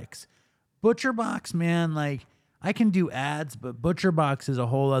antibiotics. ButcherBox, man, like, I can do ads, but ButcherBox is a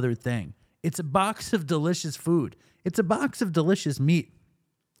whole other thing. It's a box of delicious food. It's a box of delicious meat.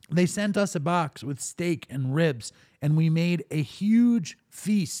 They sent us a box with steak and ribs, and we made a huge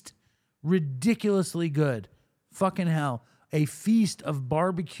feast. Ridiculously good. Fucking hell. A feast of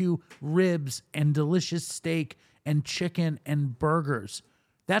barbecue ribs and delicious steak and chicken and burgers.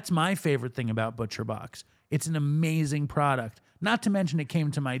 That's my favorite thing about ButcherBox. It's an amazing product. Not to mention it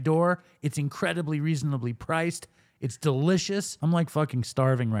came to my door. It's incredibly reasonably priced. It's delicious. I'm like fucking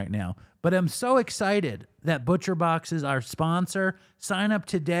starving right now. But I'm so excited that ButcherBox is our sponsor. Sign up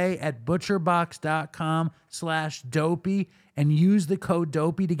today at butcherbox.com/dopey and use the code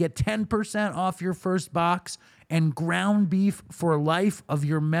dopey to get 10% off your first box and ground beef for life of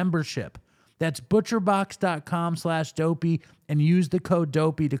your membership. That's butcherbox.com/dopey and use the code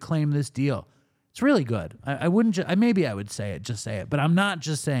dopey to claim this deal. It's really good. I wouldn't maybe I would say it, but I'm not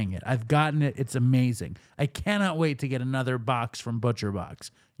just saying it. I've gotten it. It's amazing. I cannot wait to get another box from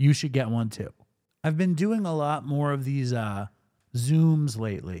ButcherBox. You should get one too. I've been doing a lot more of these Zooms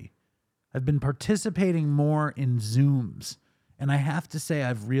lately. I've been participating more in Zooms, and I have to say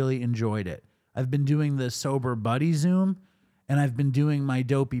I've really enjoyed it. I've been doing the Sober Buddy Zoom, and I've been doing my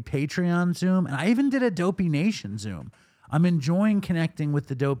Dopey Patreon Zoom, and I even did a Dopey Nation Zoom. I'm enjoying connecting with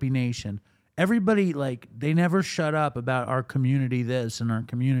the Dopey Nation. Everybody, like, they never shut up about our community this and our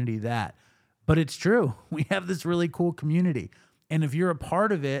community that. But it's true. We have this really cool community. And if you're a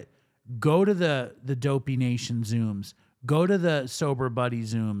part of it, go to the Dopey Nation Zooms. Go to the Sober Buddy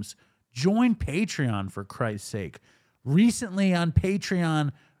Zooms. Join Patreon, for Christ's sake. Recently on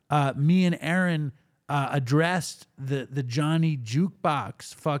Patreon, me and Aaron addressed the Johnny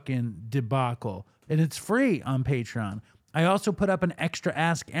Jukebox fucking debacle. And it's free on Patreon. I also put up an extra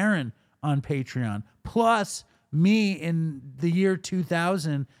Ask Aaron on Patreon, plus me in the year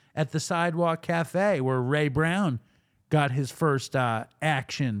 2000 at the Sidewalk Cafe, where Ray Brown got his first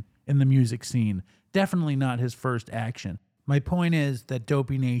action in the music scene. Definitely not his first action. My point is that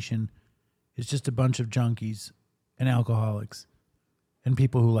Dopey Nation is just a bunch of junkies and alcoholics and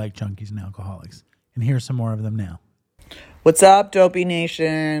people who like junkies and alcoholics. And here's some more of them now. What's up, Dopey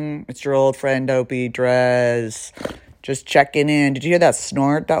Nation? It's your old friend, Dopey Drez. Just checking in. Did you hear that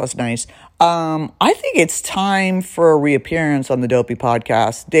snort? That was nice. I think it's time for a reappearance on the Dopey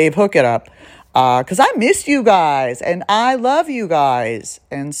podcast. Dave, hook it up. Because I miss you guys, and I love you guys.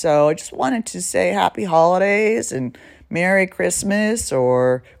 And so I just wanted to say happy holidays and Merry Christmas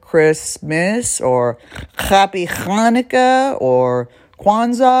or Happy Hanukkah or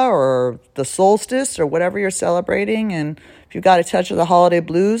Kwanzaa or the solstice or whatever you're celebrating. And if you got a touch of the holiday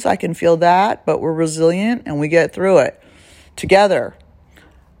blues, I can feel that, but we're resilient and we get through it together.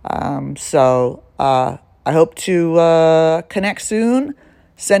 So I hope to connect soon.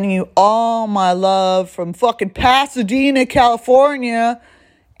 Sending you all my love from fucking Pasadena, California.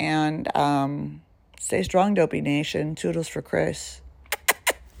 And stay strong, Dopey Nation. Toodles for Chris.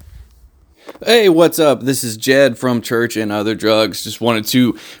 Hey, what's up? This is Jed from Church and Other Drugs. Just wanted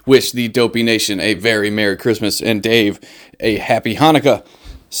to wish the Dopey Nation a very Merry Christmas and Dave a Happy Hanukkah.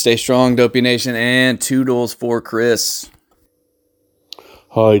 Stay strong, Dopey Nation, and toodles for Chris.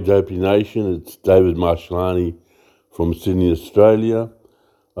 Hi, Dopey Nation. It's David Marshallani from Sydney, Australia.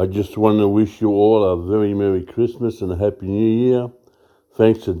 I just want to wish you all a very Merry Christmas and a Happy New Year.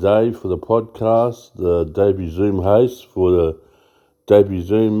 Thanks to Dave for the podcast, the Dopey Zoom host for the Dopey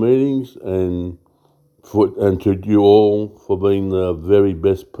Zoom meetings, and and to you all for being the very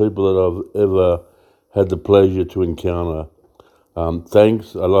best people that I've ever had the pleasure to encounter.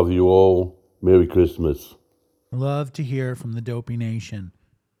 Thanks. I love you all. Merry Christmas. Love to hear from the Dopey Nation.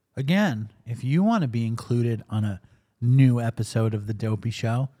 Again, if you want to be included on a new episode of The Dopey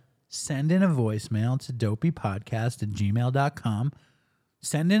Show, send in a voicemail to dopeypodcast@gmail.com.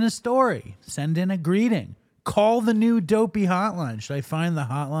 Send in a story. Send in a greeting. Call the new Dopey hotline. Should I find the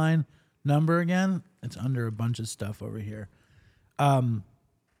hotline number again? It's under a bunch of stuff over here.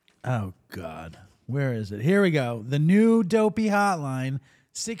 Oh, God. Where is it? Here we go. The new Dopey hotline,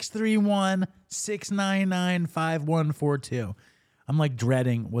 631-699-5142. I'm like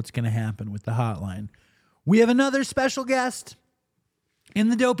dreading what's going to happen with the hotline. We have another special guest in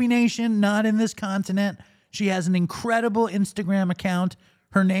the Dopey Nation, not in this continent. She has an incredible Instagram account.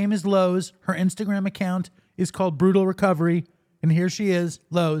 Her name is Lowe's. Her Instagram account is called Brutal Recovery. And here she is,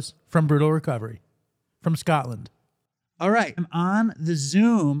 Lowe's from Brutal Recovery, from Scotland. All right, I'm on the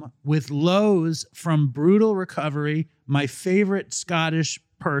Zoom with Lowe's from Brutal Recovery, my favorite Scottish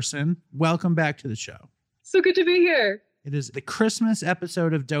person. Welcome back to the show. So good to be here. It is the Christmas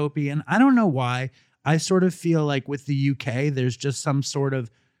episode of Dopey, and I don't know why. I sort of feel like with the UK, there's just some sort of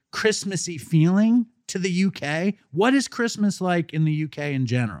Christmassy feeling to the UK. What is Christmas like in the UK in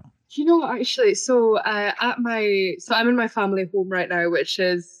general? You know, actually, so I'm in my family home right now, which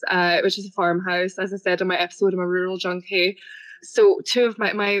is a farmhouse. As I said in my episode, I'm a rural junkie. So two of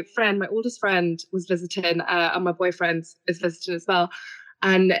my oldest friend was visiting, and my boyfriend is visiting as well.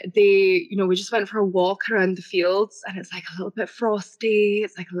 And they, we just went for a walk around the fields, and it's like a little bit frosty,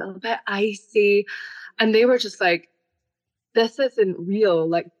 it's like a little bit icy, and they were just like, this isn't real.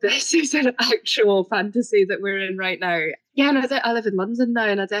 Like, this is an actual fantasy that we're in right now. Yeah, and I live in London now,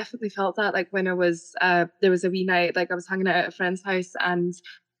 and I definitely felt that. Like when I was, there was a wee night, like I was hanging out at a friend's house, and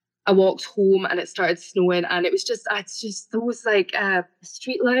I walked home, and it started snowing, and it's just those like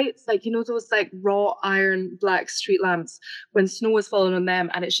street lights, like those like wrought iron black street lamps when snow was falling on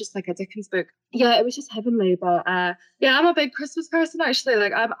them, and it's just like a Dickens book. Yeah, it was just heavenly. But yeah, I'm a big Christmas person actually.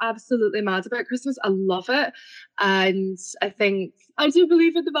 Like I'm absolutely mad about Christmas. I love it, and I think I do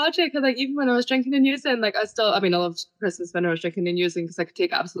believe in the magic. And like even when I was drinking and using, like I loved Christmas when I was drinking and using because I could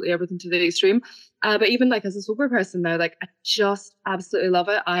take absolutely everything to the extreme. But even like as a sober person now, like I just absolutely love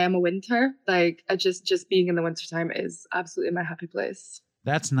it. I am a winter. Like I just being in the wintertime is absolutely my happy place.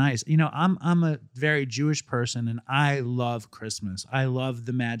 That's nice. I'm a very Jewish person, and I love Christmas. I love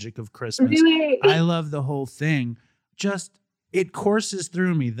the magic of Christmas. Really? I love the whole thing. Just, it courses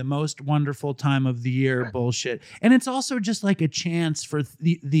through me, the most wonderful time of the year bullshit. And it's also just like a chance for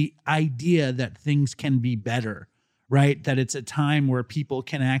the idea that things can be better, right? That it's a time where people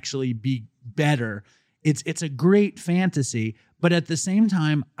can actually be better. It's a great fantasy, but at the same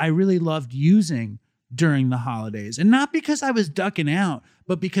time, I really loved using during the holidays. And not because I was ducking out,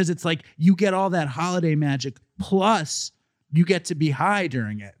 but because it's like you get all that holiday magic, plus you get to be high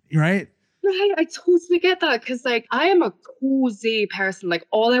during it, right? Right, I totally get that, because like I am a cozy person. Like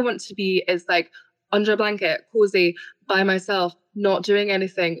all I want to be is like under a blanket, cozy, by myself, not doing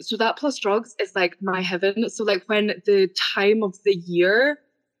anything. So that plus drugs is like my heaven. So like when the time of the year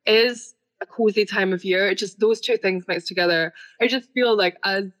is a cozy time of year, just those two things mixed together, I just feel like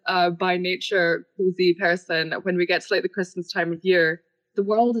as a by nature cozy person, when we get to like the Christmas time of year, the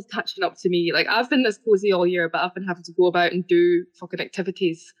world is catching up to me. Like I've been this cozy all year, but I've been having to go about and do fucking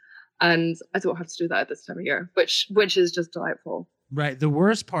activities, and I don't have to do that at this time of year, which is just delightful. Right. The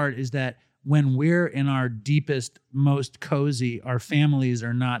worst part is that when we're in our deepest, most cozy, our families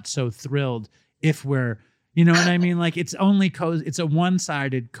are not so thrilled if we're, you know what I mean? Like it's only cozy. It's a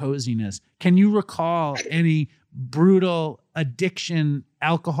one-sided coziness. Can you recall any brutal addiction,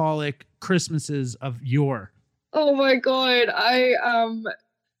 alcoholic Christmases of yore? Oh my God.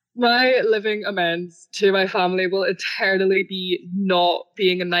 My living amends to my family will eternally be not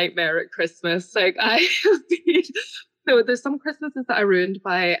being a nightmare at Christmas. Like I have been, so there's some Christmases that I ruined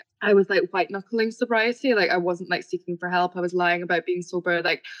by, I was like white knuckling sobriety. Like I wasn't like seeking for help. I was lying about being sober.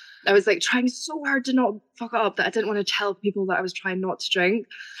 Like I was like trying so hard to not fuck up that I didn't want to tell people that I was trying not to drink.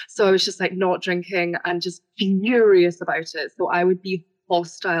 So I was just like not drinking and just furious about it. So I would be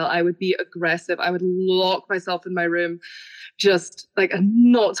hostile. I would be aggressive. I would lock myself in my room, just like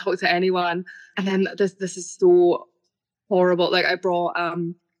not talk to anyone. And then this is so horrible. Like I brought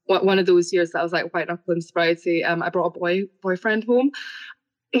one of those years that I was like white knuckling sobriety. I brought a boyfriend home.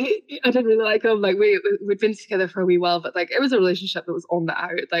 I didn't really like him. Like we'd been together for a wee while, but like it was a relationship that was on the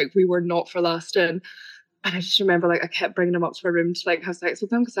out. Like we were not for lasting. And I just remember, like, I kept bringing him up to my room to, like, have sex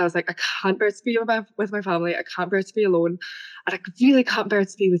with him because I was like, I can't bear to be with my family. I can't bear to be alone. And I really can't bear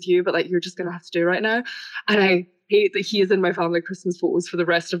to be with you, but, like, you're just going to have to do right now. And I hate that he is in my family Christmas photos for the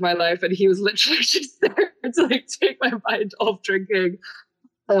rest of my life. And he was literally just there to, like, take my mind off drinking.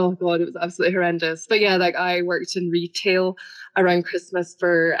 Oh, God, it was absolutely horrendous. But yeah, like, I worked in retail around Christmas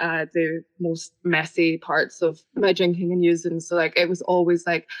for the most messy parts of my drinking and using. So, like, it was always,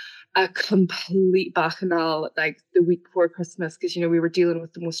 like, a complete bacchanal, like, the week before Christmas, because, you know, we were dealing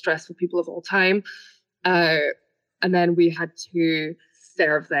with the most stressful people of all time. And then we had to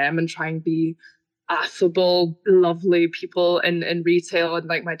serve them and try and be affable, lovely people in retail. And,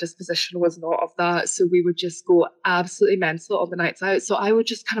 like, my disposition was not of that. So we would just go absolutely mental on the nights out. So I would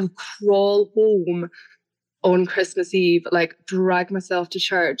just kind of crawl home on Christmas Eve, like, drag myself to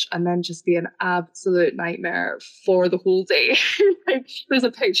church and then just be an absolute nightmare for the whole day. Like, there's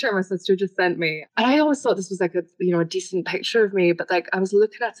a picture my sister just sent me. And I always thought this was, like, a decent picture of me, but, like, I was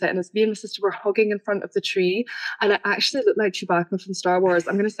looking at it and it's me and my sister were hugging in front of the tree. And I actually looked like Chewbacca from Star Wars.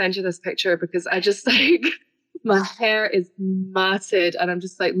 I'm going to send you this picture because I just, like, my hair is matted and I'm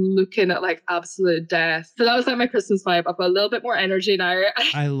just, like, looking at, like, absolute death. So that was, like, my Christmas vibe. I've got a little bit more energy now.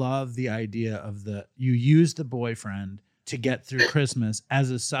 I love the idea of you use the boyfriend to get through Christmas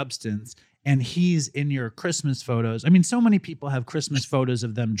as a substance, and he's in your Christmas photos. I mean, so many people have Christmas photos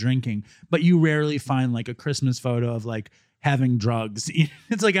of them drinking, but you rarely find, like, a Christmas photo of, like, having drugs.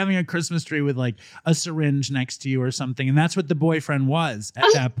 It's like having a Christmas tree with, like, a syringe next to you or something. And that's what the boyfriend was at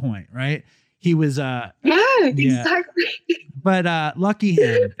that point, right? He was, exactly. But lucky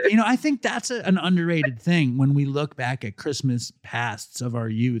him. You know, I think that's an underrated thing when we look back at Christmas pasts of our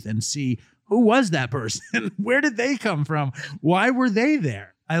youth and see who was that person? Where did they come from? Why were they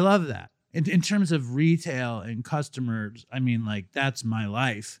there? I love that. In terms of retail and customers, I mean, like, that's my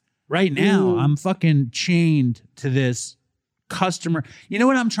life. Right now, I'm fucking chained to this customer. You know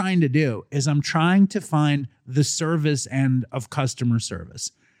what I'm trying to do is I'm trying to find the service end of customer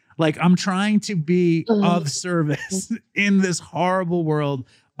service. Like, I'm trying to be of service in this horrible world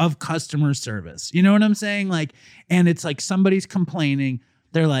of customer service. You know what I'm saying? Like, and it's like somebody's complaining.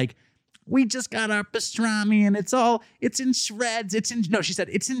 They're like, we just got our pastrami and it's in shreds. She said,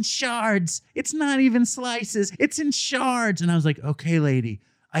 it's in shards. It's not even slices. It's in shards. And I was like, okay, lady,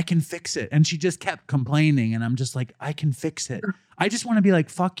 I can fix it. And she just kept complaining. And I'm just like, I can fix it. I just want to be like,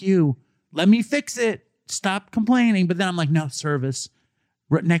 fuck you. Let me fix it. Stop complaining. But then I'm like, no, service.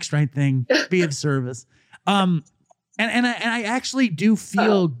 Next right thing, be of service. And I actually do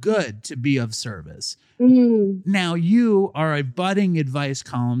feel good to be of service. Now, you are a budding advice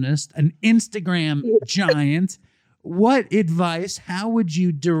columnist, an Instagram giant. What advice, how would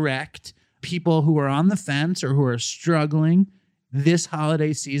you direct people who are on the fence or who are struggling this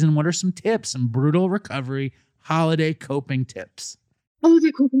holiday season? What are some tips, some brutal recovery holiday coping tips?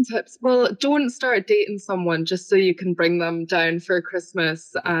 Holiday coping tips. Well, don't start dating someone just so you can bring them down for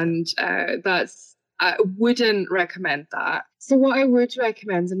Christmas. And I wouldn't recommend that. So what I would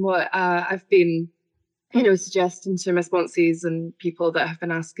recommend, and what I've been, suggesting to my sponsees and people that have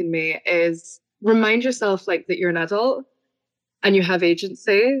been asking me, is remind yourself, like, that you're an adult and you have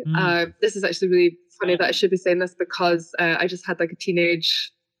agency. This is actually really funny that I should be saying this because I just had, like, a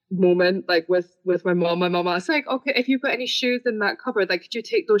teenage moment, like, with my mom. My mom asked, like, okay, if you've got any shoes in that cupboard, like, could you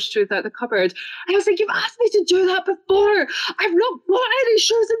take those shoes out of the cupboard? And I was like, you've asked me to do that before. I've not got any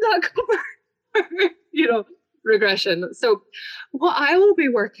shoes in that cupboard. Regression. So what I will be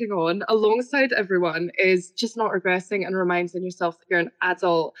working on alongside everyone is just not regressing and reminding yourself that you're an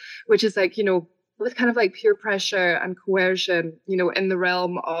adult, which is, like, with kind of, like, peer pressure and coercion, in the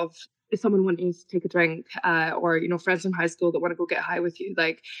realm of someone wanting to take a drink, or, friends from high school that want to go get high with you.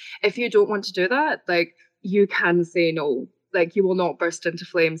 Like, if you don't want to do that, like, you can say no. Like, you will not burst into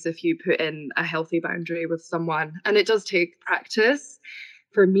flames if you put in a healthy boundary with someone. And it does take practice.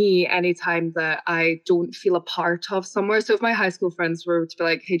 For me, anytime that I don't feel a part of somewhere. So if my high school friends were to be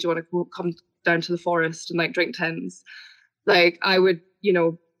like, hey, do you want to come down to the forest and, like, drink tins? Like, I would,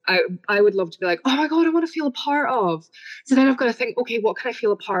 I would love to be like, oh my God, I want to feel a part of. So then I've got to think, okay, what can I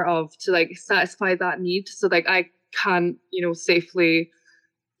feel a part of to, like, satisfy that need? So, like, I can, safely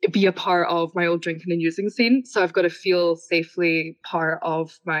be a part of my old drinking and using scene. So I've got to feel safely part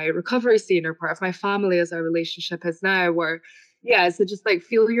of my recovery scene or part of my family as our relationship is now, where, so just, like,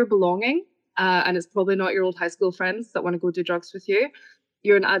 feel your belonging. And it's probably not your old high school friends that want to go do drugs with you.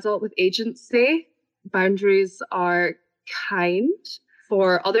 You're an adult with agency. Boundaries are kind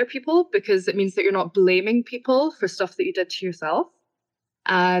for other people because it means that you're not blaming people for stuff that you did to yourself.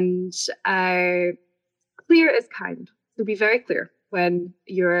 And clear is kind. So be very clear. when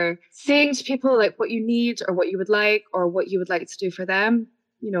you're saying to people like what you need or what you would like to do for them.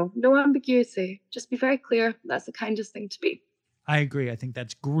 No ambiguity. Just be very clear. That's the kindest thing to be. I agree. I think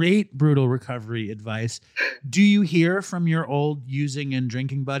that's great brutal recovery advice. Do you hear from your old using and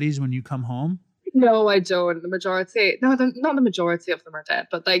drinking buddies when you come home? No, I don't. Not the majority of them are dead,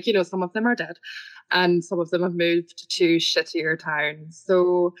 but some of them are dead and some of them have moved to shittier towns.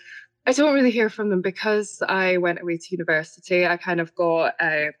 So I don't really hear from them because I went away to university. I kind of got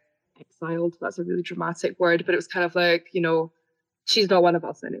exiled. That's a really dramatic word, but it was kind of like, she's not one of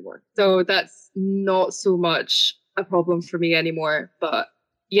us anymore. So that's not so much a problem for me anymore. But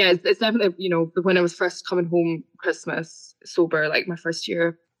yeah, it's definitely, when I was first coming home Christmas sober, like my first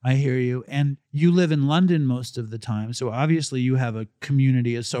year. I hear you. And you live in London most of the time. So obviously you have a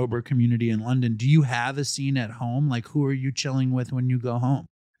sober community in London. Do you have a scene at home? Like, who are you chilling with when you go home?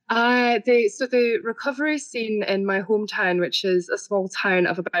 The recovery scene in my hometown, which is a small town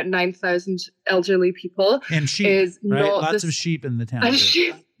of about 9,000 elderly people, and sheep, is right? not Lots of sheep in the town.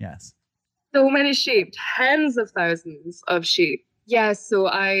 Yes, so many sheep, tens of thousands of sheep. Yeah, so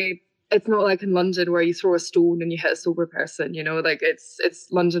it's not like in London where you throw a stone and you hit a sober person. It's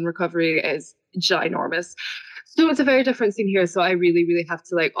London recovery is ginormous. So it's a very different scene here. So I really, really have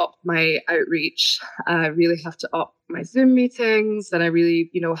to up my outreach. I really have to up my Zoom meetings. And I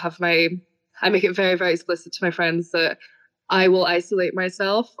really, I make it very, very explicit to my friends that I will isolate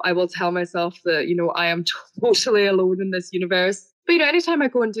myself. I will tell myself that, I am totally alone in this universe. But, anytime I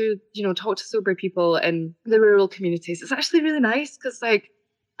go and do, talk to sober people in the rural communities, it's actually really nice because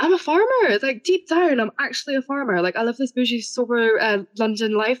I'm a farmer. Deep down, I'm actually a farmer. I live this bougie, sober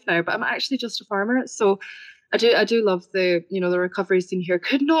London life now, but I'm actually just a farmer. So I do love the recovery scene here.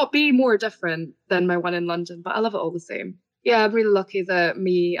 Could not be more different than my one in London, but I love it all the same. Yeah, I'm really lucky that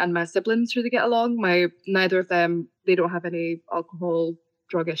me and my siblings really get along. Neither of them, they don't have any alcohol,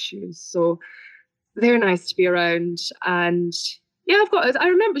 drug issues. So they're nice to be around. And yeah, I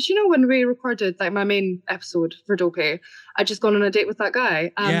remember, when we recorded my main episode for Dopey, I'd just gone on a date with that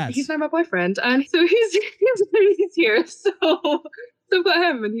guy. Yes. He's now my boyfriend. And so he's here. So I've got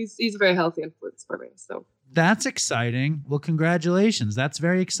him and he's a very healthy influence for me. So that's exciting. Well, congratulations. That's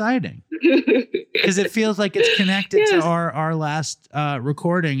very exciting. Because it feels like it's connected to our last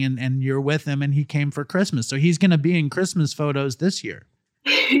recording and you're with him and he came for Christmas. So he's going to be in Christmas photos this year.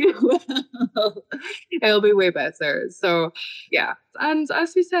 Well, it'll be way better. So yeah. And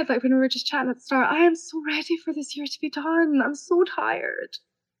as we said, when we were just chatting at the start, I am so ready for this year to be done. I'm so tired.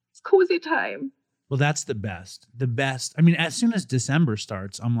 It's cozy time. Well, that's the best. The best. I mean, as soon as December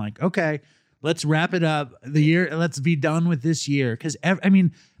starts, I'm like, okay, let's wrap it up. The year, let's be done with this year. Because,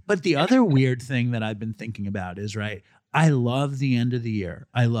 but the other weird thing that I've been thinking about is, I love the end of the year.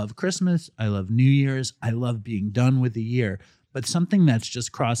 I love Christmas. I love New Year's. I love being done with the year. But something that's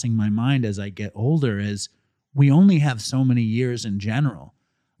just crossing my mind as I get older is we only have so many years in general.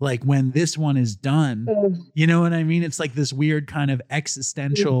 When this one is done, you know what I mean? It's like this weird kind of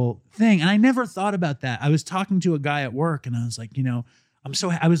existential thing. And I never thought about that. I was talking to a guy at work and I was like, I'm so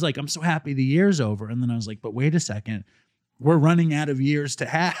happy the year's over. And then I was like, but wait a second, we're running out of years to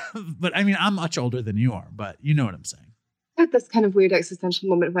have. But I'm much older than you are, but you know what I'm saying. I had this kind of weird existential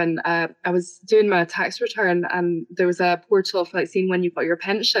moment when I was doing my tax return and there was a portal for seeing when you got your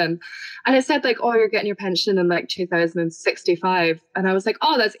pension. And it said you're getting your pension in 2065. And I was like,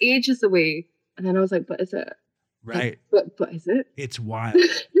 oh, that's ages away. And then I was like, but is it? Right. But is it? It's wild.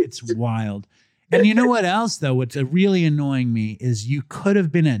 It's wild. And you know what else, though? What's really annoying me is you could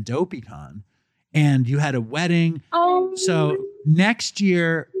have been at DopeyCon and you had a wedding. Oh. So next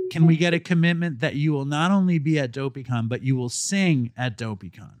year, can we get a commitment that you will not only be at DopeyCon, but you will sing at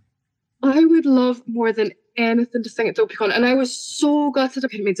DopeyCon? I would love more than anything to sing at DopeyCon. And I was so gutted I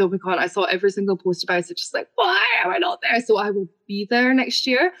couldn't make DopeyCon. I saw every single post about it, just why am I not there? So I will be there next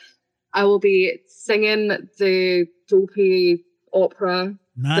year. I will be singing the Dopey opera.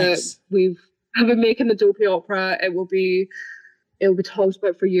 Nice. That I've been making the Dopey opera. It will be talked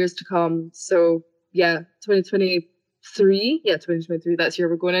about for years to come. So yeah, 2023. Yeah, 2023. That's the year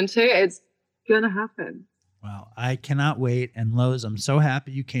we're going into. It's gonna happen. Wow, I cannot wait. And Lowe's, I'm so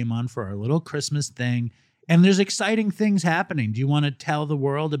happy you came on for our little Christmas thing. And there's exciting things happening. Do you want to tell the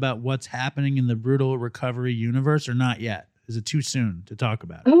world about what's happening in the brutal recovery universe or not yet? Is it too soon to talk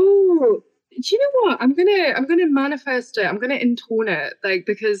about it? Oh, do you know what? I'm gonna manifest it. I'm gonna intone it,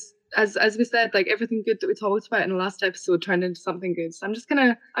 because as we said, everything good that we talked about in the last episode turned into something good. So I'm just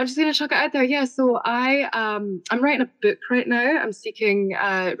gonna chuck it out there. Yeah. So I'm writing a book right now. I'm seeking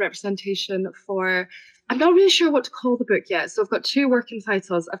representation for. I'm not really sure what to call the book yet. So I've got two working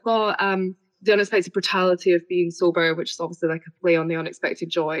titles. I've got the unexpected brutality of being sober, which is obviously like a play on the unexpected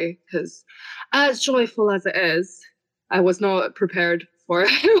joy, because as joyful as it is, I was not prepared for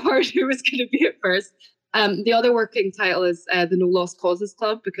how hard it was going to be at first. The other working title is the No Lost Causes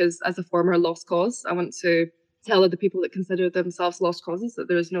Club, because as a former lost cause, I want to tell other people that consider themselves lost causes that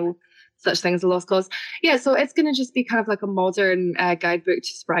there is no such thing as a lost cause. Yeah, so it's going to just be kind of like a modern guidebook to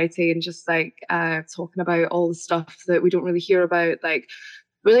sobriety, and just like talking about all the stuff that we don't really hear about, like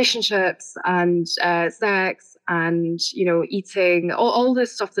relationships and sex and, you know, eating, all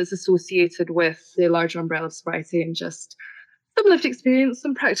this stuff that's associated with the larger umbrella of sobriety, and just some lived experience,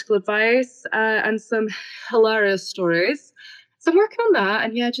 some practical advice, and some hilarious stories. So I'm working on that,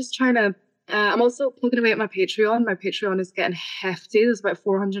 and yeah, just trying to. I'm also plugging away at my Patreon. My Patreon is getting hefty. There's about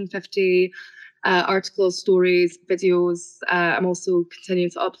 450 articles, stories, videos. I'm also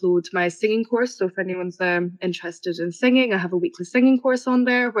continuing to upload my singing course. So if anyone's interested in singing, I have a weekly singing course on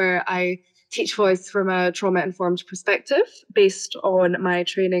there where I teach voice from a trauma-informed perspective based on my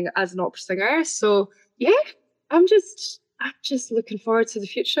training as an opera singer. So yeah, I'm just looking forward to the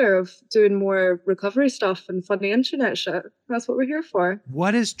future of doing more recovery stuff and funny internet shit. That's what we're here for.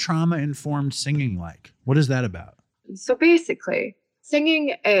 What is trauma-informed singing like? What is that about? So basically,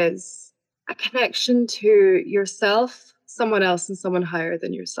 singing is a connection to yourself, someone else, and someone higher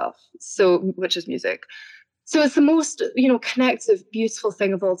than yourself. So, which is music. So it's the most, you know, connective, beautiful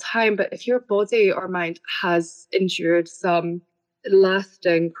thing of all time. But if your body or mind has endured some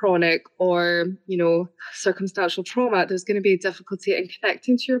lasting, chronic, or, you know, circumstantial trauma, there's going to be difficulty in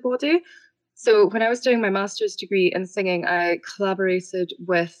connecting to your body. So when I was doing my master's degree in singing, I collaborated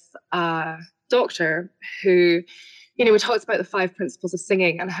with a doctor who, you know, we talked about the 5 principles of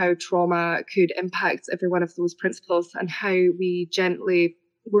singing and how trauma could impact every one of those principles and how we gently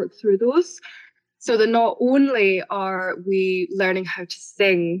work through those. So that not only are we learning how to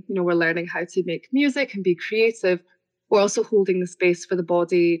sing, you know, we're learning how to make music and be creative, we're also holding the space for the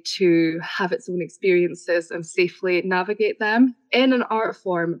body to have its own experiences and safely navigate them in an art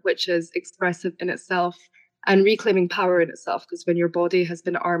form which is expressive in itself and reclaiming power in itself. Because when your body has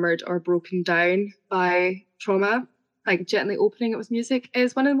been armored or broken down by trauma, like gently opening it with music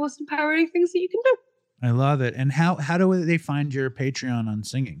is one of the most empowering things that you can do. I love it. And how do they find your Patreon on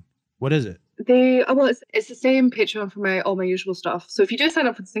singing? What is it? It's the same Patreon for all my usual stuff. So if you do sign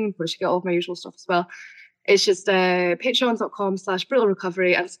up for the singing course, you get all of my usual stuff as well. It's just patreon.com/brutal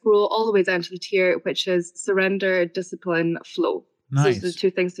recovery, and scroll all the way down to the tier, which is surrender, discipline, flow. Nice. So those are the 2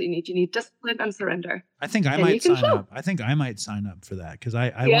 things that you need. You need discipline and surrender. I think I might sign up. I think I might sign up for that because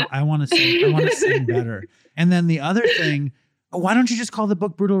I want to sing. I want to sing better. And then the other thing, why don't you just call the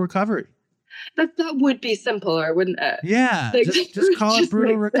book Brutal Recovery? That would be simpler, wouldn't it? Yeah, like, just call it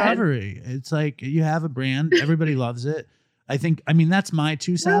Brutal Recovery. It's like you have a brand, everybody loves it. I mean, that's my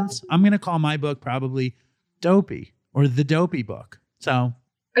 2 cents. I'm gonna call my book probably Dopey or the Dopey book. So,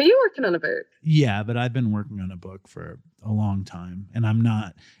 are you working on a book? Yeah, but I've been working on a book for a long time, and I'm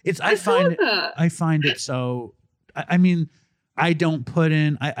not. I find it so. I mean, I don't put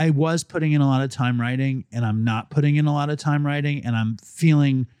in. I was putting in a lot of time writing, and I'm not putting in a lot of time writing, and I'm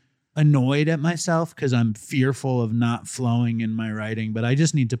feeling annoyed at myself because I'm fearful of not flowing in my writing, but I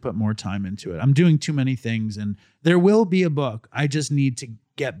just need to put more time into it. I'm doing too many things, and there will be a book. I just need to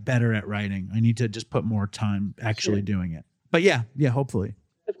get better at writing. I need to just put more time actually doing it. But yeah, Of hopefully.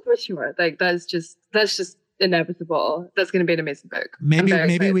 course you are. Like that's just inevitable. That's going to be an amazing book.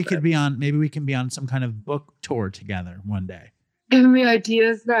 Maybe we can be on some kind of book tour together one day. Giving me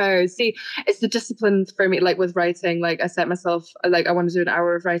ideas now. See, it's the discipline for me, like with writing. Like I set myself, like I want to do an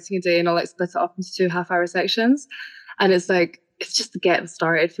hour of writing a day, and I'll like split it up into 2 half-hour sections. And it's just getting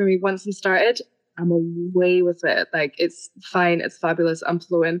started for me. Once I'm started, I'm away with it. Like it's fine, it's fabulous, I'm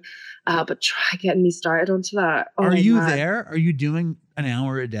flowing. But try getting me started onto that. Are you there? Are you doing an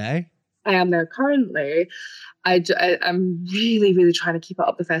hour a day? I am there currently. I'm really, really trying to keep it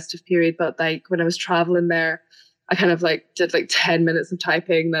up the festive period. But like when I was traveling there, I kind of like did like 10 minutes of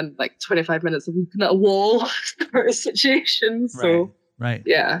typing, then like 25 minutes of looking at a wall for a situation. So right.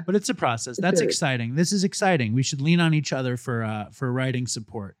 Yeah. But it's a process. That's exciting. This is exciting. We should lean on each other for writing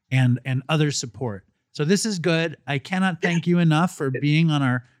support and other support. So this is good. I cannot thank you enough for being on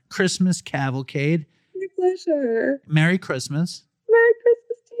our Christmas cavalcade. My pleasure. Merry Christmas. Merry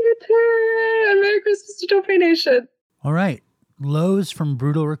Christmas to you too. And Merry Christmas to Dopey Nation. All right. Lowe's from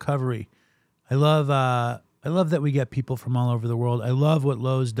Brutal Recovery. I love that we get people from all over the world. I love what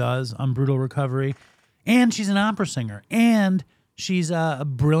Lowe's does on Brutal Recovery. And she's an opera singer. And she's a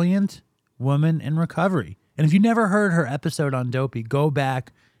brilliant woman in recovery. And if you never heard her episode on Dopey, go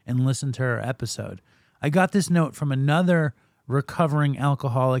back and listen to her episode. I got this note from another recovering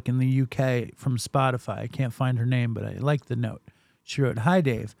alcoholic in the UK from Spotify. I can't find her name, but I like the note. She wrote, "Hi,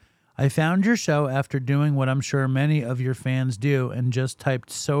 Dave. I found your show after doing what I'm sure many of your fans do and just typed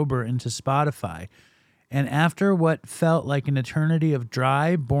sober into Spotify. And after what felt like an eternity of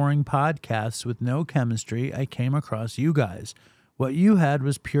dry, boring podcasts with no chemistry, I came across you guys. What you had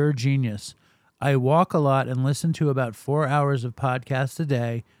was pure genius. I walk a lot and listen to about 4 hours of podcasts a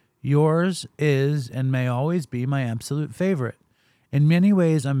day. Yours is and may always be my absolute favorite. In many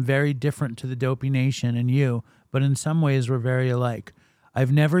ways, I'm very different to the Dopey Nation and you, but in some ways we're very alike.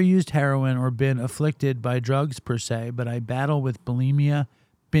 I've never used heroin or been afflicted by drugs per se, but I battle with bulimia,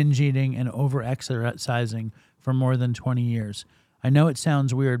 binge eating, and over-exercising for more than 20 years. I know it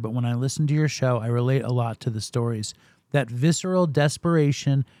sounds weird, but when I listen to your show, I relate a lot to the stories. That visceral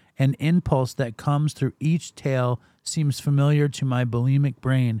desperation and impulse that comes through each tale seems familiar to my bulimic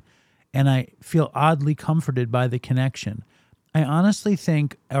brain, and I feel oddly comforted by the connection. I honestly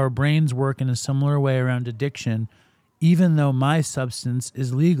think our brains work in a similar way around addiction, even though my substance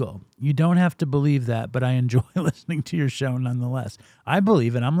is legal. You don't have to believe that, but I enjoy listening to your show nonetheless. I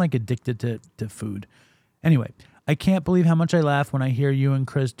believe it. I'm like addicted to food. Anyway, I can't believe how much I laugh when I hear you and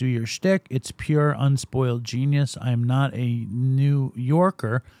Chris do your shtick. It's pure, unspoiled genius. I am not a New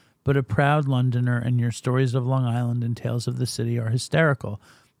Yorker, but a proud Londoner, and your stories of Long Island and tales of the city are hysterical.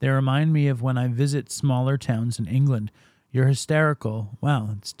 They remind me of when I visit smaller towns in England. You're hysterical. Wow,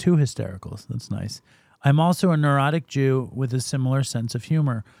 it's two hystericals. That's nice. I'm also a neurotic Jew with a similar sense of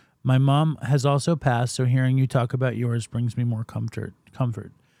humor. My mom has also passed, so hearing you talk about yours brings me more comfort.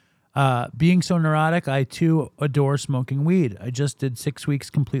 Being so neurotic, I too adore smoking weed. I just did 6 weeks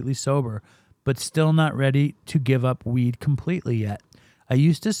completely sober, but still not ready to give up weed completely yet. I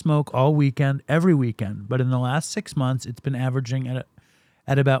used to smoke all weekend, every weekend, but in the last 6 months, it's been averaging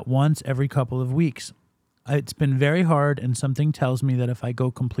at about once every couple of weeks. It's been very hard, and something tells me that if I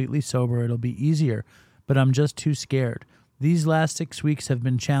go completely sober, it'll be easier, but I'm just too scared. These last 6 weeks have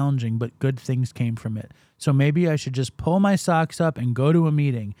been challenging, but good things came from it. So maybe I should just pull my socks up and go to a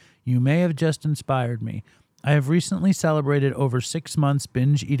meeting. You may have just inspired me. I have recently celebrated over 6 months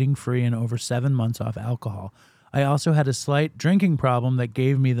binge eating free and over 7 months off alcohol. I also had a slight drinking problem that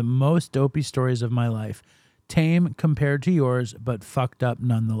gave me the most dopey stories of my life. Tame compared to yours, but fucked up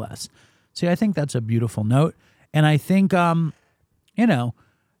nonetheless. See, I think that's a beautiful note. And I think,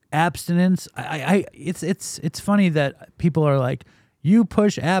 abstinence, it's funny that people are like, you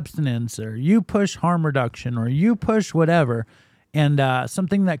push abstinence or you push harm reduction or you push whatever. And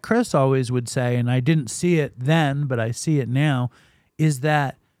something that Chris always would say, and I didn't see it then, but I see it now, is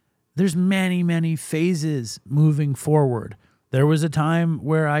that there's many, many phases moving forward. There was a time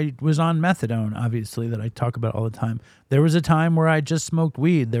where I was on methadone, obviously, that I talk about all the time. There was a time where I just smoked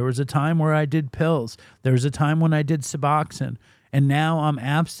weed. There was a time where I did pills. There was a time when I did Suboxone. And now I'm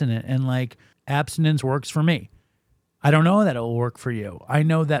abstinent, and like abstinence works for me. I don't know that it will work for you. I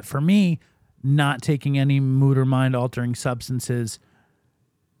know that for me, not taking any mood or mind altering substances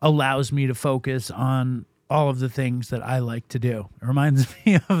allows me to focus on all of the things that I like to do. It reminds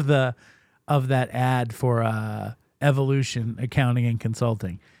me of that ad for Evolution Accounting and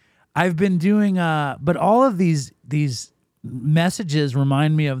Consulting. I've been doing but all of these messages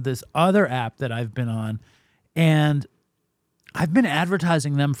remind me of this other app that I've been on, and I've been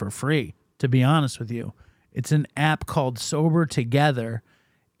advertising them for free, to be honest with you. It's an app called Sober Together,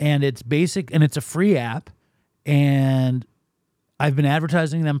 and it's basic, and it's a free app, and I've been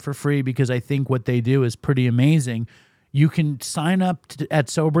advertising them for free because I think what they do is pretty amazing. You can sign up at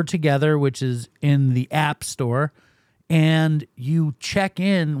Sober Together, which is in the App Store, and you check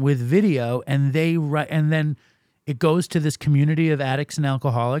in with video, and and then it goes to this community of addicts and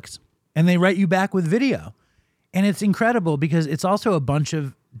alcoholics, and they write you back with video. And it's incredible because it's also a bunch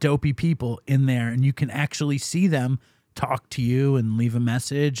of dopey people in there, and you can actually see them talk to you and leave a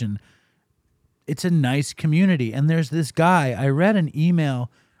message, and it's a nice community. And there's this guy, I read an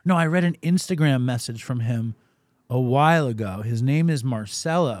Instagram message from him a while ago. His name is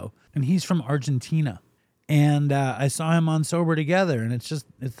Marcelo, and he's from Argentina. And I saw him on Sober Together, and it's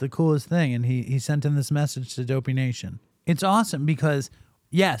the coolest thing. And he sent in this message to Dopey Nation. It's awesome because,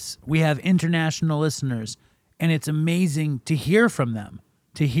 yes, we have international listeners, and it's amazing to hear from them,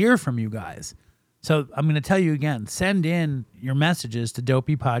 to hear from you guys. So I'm going to tell you again, send in your messages to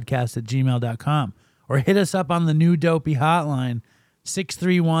dopeypodcast@gmail.com or hit us up on the new Dopey hotline,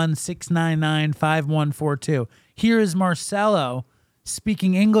 631-699-5142. Here is Marcelo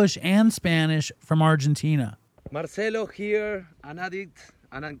speaking English and Spanish from Argentina. Marcelo here, an addict,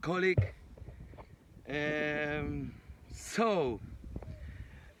 an alcoholic.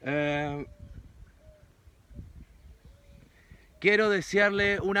 quiero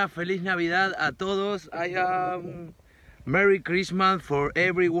desearle una feliz Navidad a todos. Merry Christmas for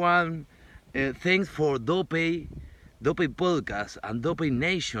everyone. Thanks for Dopey Podcast and Dopey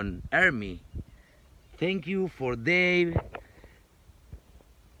Nation Army. Thank you for Dave.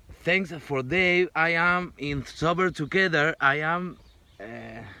 Thanks for Dave. I am in Sober Together.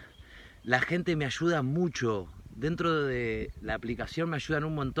 La gente me ayuda mucho. Dentro de la aplicación me ayudan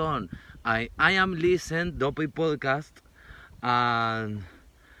un montón. I am listen Dopey Podcast. And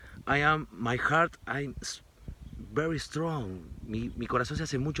my heart, I'm very strong. Mi corazón se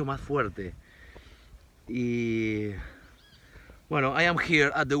hace mucho más fuerte. Y bueno, I am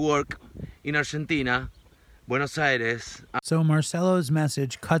here at the work in Argentina, Buenos Aires. So Marcelo's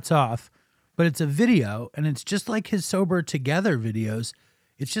message cuts off, but it's a video, and it's just like his Sober Together videos.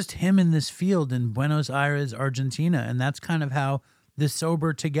 It's just him in this field in Buenos Aires, Argentina, and that's kind of how this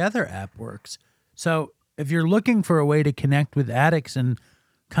Sober Together app works. So if you're looking for a way to connect with addicts and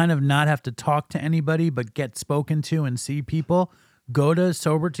kind of not have to talk to anybody but get spoken to and see people, go to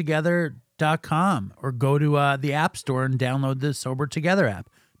sobertogether.com or go to the App Store and download the Sober Together app.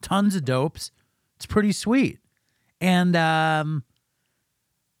 Tons of dopes. It's pretty sweet. And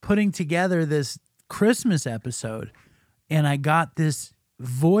putting together this Christmas episode, and I got this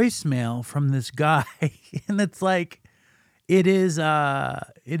voicemail from this guy, and it's like, it is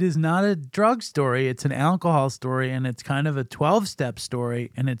not a drug story. It's an alcohol story, and it's kind of a 12-step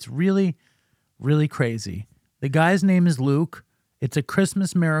story, and it's really, really crazy. The guy's name is Luke. It's a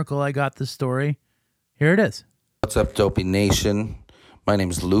Christmas miracle I got the story. Here it is. What's up, Dopey Nation? My name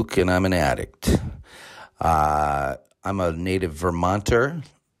is Luke, and I'm an addict. I'm a native Vermonter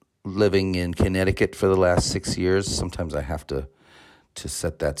living in Connecticut for the last 6 years. Sometimes I have to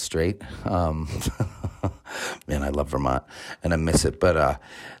set that straight. Man, I love Vermont, and I miss it, but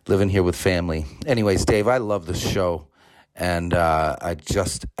living here with family. Anyways, Dave, I love the show, and I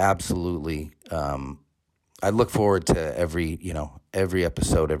just absolutely, I look forward to every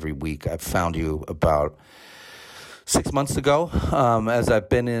episode every week. I've found you about 6 months ago, as I've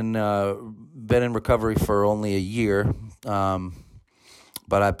been in recovery for only a year,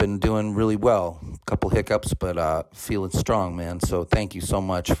 but I've been doing really well. A couple hiccups, but feeling strong, man. So thank you so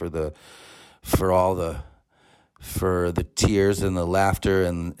much for the tears and the laughter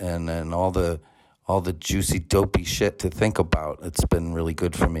and all the juicy dopey shit to think about. It's been really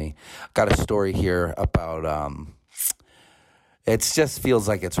good for me. Got a story here about it just feels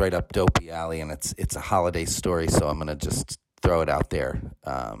like it's right up Dopey alley, and it's a holiday story, so I'm gonna just throw it out there.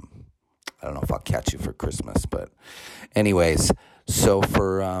 I don't know if I'll catch you for Christmas, but anyways. So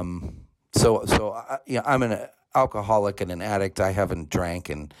I'm an alcoholic and an addict. I haven't drank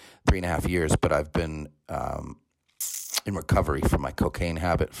in 3.5 years, but I've been in recovery from my cocaine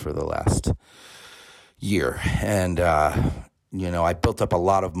habit for the last year. And, I built up a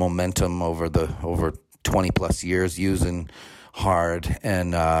lot of momentum over 20 plus years using hard.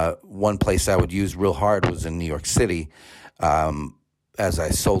 And one place I would use real hard was in New York City. As I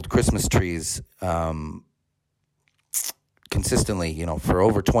sold Christmas trees, consistently, for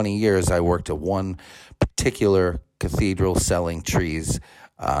over 20 years, I worked at one particular cathedral selling trees,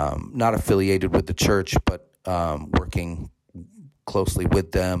 not affiliated with the church, but working closely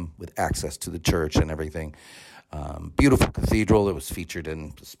with them, with access to the church and everything. Beautiful cathedral. It was featured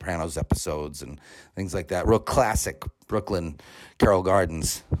in The Sopranos episodes and things like that. Real classic Brooklyn Carroll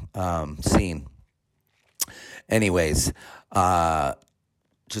Gardens scene. Anyways, to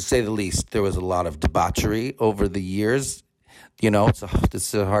say the least, there was a lot of debauchery over the years.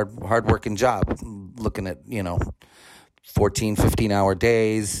 It's a hard-working job, looking at, 14, 15-hour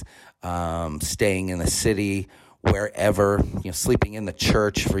days, staying in the city, wherever, sleeping in the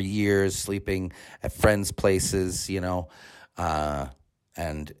church for years, sleeping at friends' places,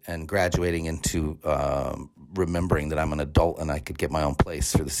 and graduating into remembering that I'm an adult and I could get my own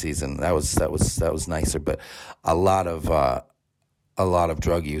place for the season. That was nicer, but a lot of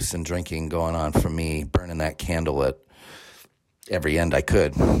drug use and drinking going on for me, burning that candle at every end I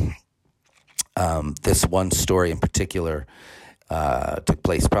could. This one story in particular took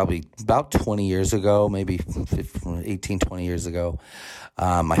place probably about 20 years ago, maybe 18, 20 years ago.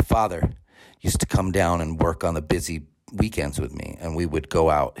 My father used to come down and work on the busy weekends with me, and we would go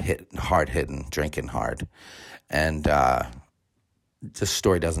out hard-hitting, drinking hard. And this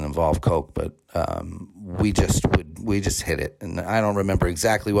story doesn't involve coke, but we just hit it. And I don't remember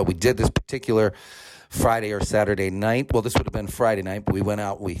exactly what we did this particular Friday or Saturday night. Well, this would have been Friday night, but we went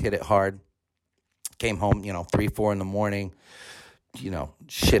out, we hit it hard, came home, 3, 4 in the morning,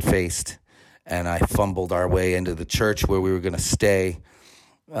 shit-faced, and I fumbled our way into the church where we were going to stay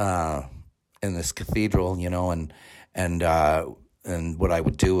in this cathedral, And what I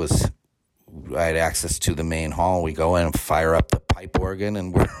would do was I had access to the main hall. We go in and fire up the pipe organ,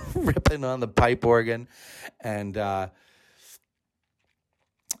 and we're ripping on the pipe organ. And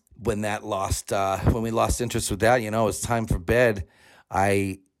when we lost interest with that, it was time for bed.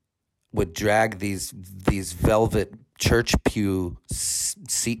 I would drag these velvet church pew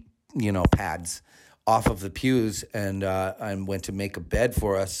seat, pads off of the pews, and I went to make a bed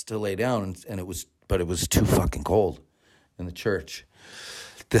for us to lay down, and it was too fucking cold in the church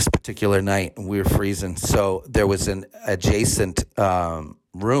this particular night, and we were freezing. So there was an adjacent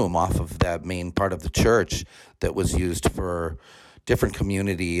room off of that main part of the church that was used for different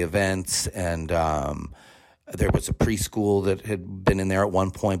community events, and there was a preschool that had been in there at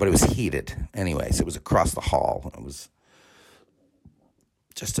one point, but it was heated. Anyways, it was across the hall. It was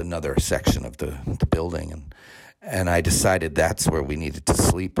just another section of the building, and I decided that's where we needed to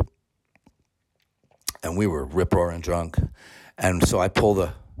sleep. And we were rip-roaring drunk, and so I pulled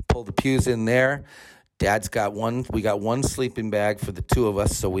the pews in there. Dad's got one. We got one sleeping bag for the two of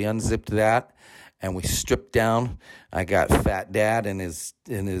us, so we unzipped that, and we stripped down. I got Fat Dad in his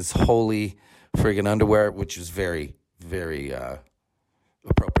holy friggin' underwear, which was very, very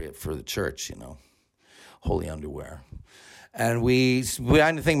appropriate for the church, holy underwear. And we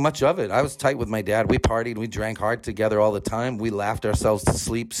didn't think much of it. I was tight with my dad. We partied. We drank hard together all the time. We laughed ourselves to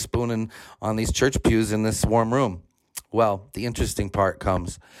sleep, spooning on these church pews in this warm room. Well, the interesting part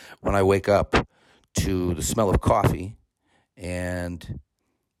comes when I wake up to the smell of coffee, and,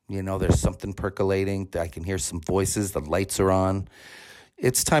 there's something percolating. I can hear some voices. The lights are on.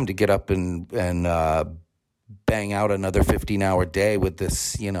 It's time to get up and bang out another 15-hour day with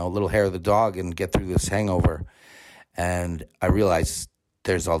this, little hair of the dog and get through this hangover. And I realized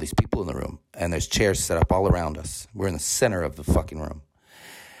there's all these people in the room, and there's chairs set up all around us. We're in the center of the fucking room.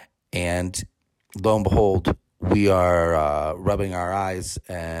 And lo and behold, we are rubbing our eyes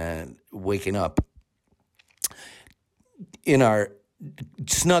and waking up in our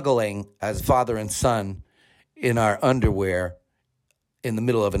snuggling as father and son in our underwear in the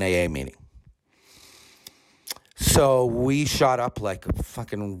middle of an AA meeting. So we shot up like a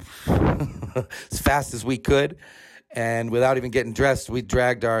fucking as fast as we could. And without even getting dressed, we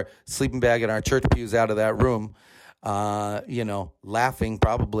dragged our sleeping bag and our church pews out of that room, laughing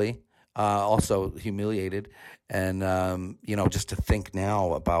probably, also humiliated. And, just to think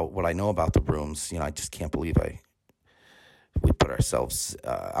now about what I know about the rooms, I just can't believe we put ourselves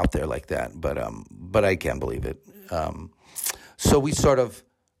out there like that. But I can believe it. So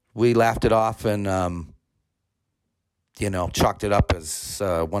we laughed it off and, chalked it up as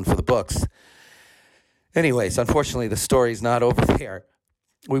one for the books. Anyways, unfortunately, the story's not over there.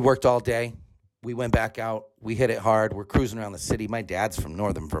 We worked all day. We went back out. We hit it hard. We're cruising around the city. My dad's from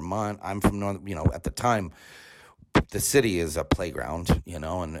northern Vermont. I'm from at the time, the city is a playground,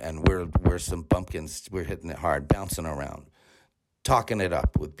 and we're some bumpkins. We're hitting it hard, bouncing around, talking it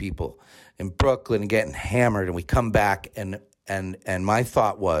up with people in Brooklyn, getting hammered. And we come back, and my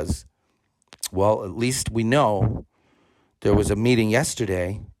thought was, well, at least we know there was a meeting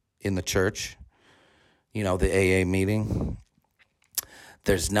yesterday in the church, the AA meeting.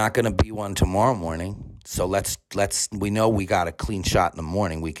 There's not going to be one tomorrow morning. So we know we got a clean shot in the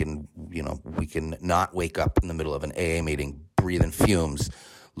morning. We can not wake up in the middle of an AA meeting, breathing fumes,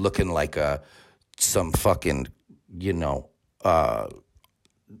 looking like some fucking,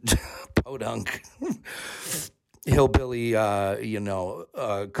 podunk hillbilly,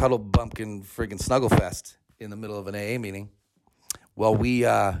 cuddle bumpkin friggin' snugglefest in the middle of an AA meeting. Well, we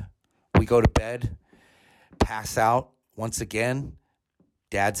go to bed, pass out once again.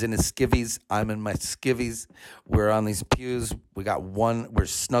 Dad's in his skivvies. I'm in my skivvies. We're on these pews. We're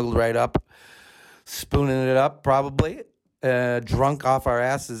snuggled right up, spooning it up probably, drunk off our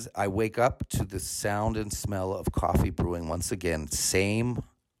asses. I wake up to the sound and smell of coffee brewing once again. Same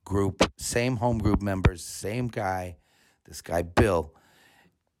group, same home group members, same guy. This guy, Bill,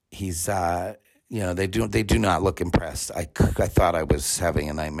 he's, they do not look impressed. I thought I was having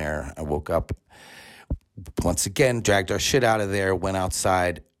a nightmare. I woke up. Once again, dragged our shit out of there, went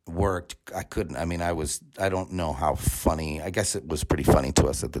outside, worked. I don't know how funny. I guess it was pretty funny to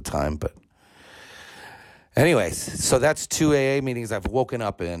us at the time. But anyways, so that's 2 AA meetings I've woken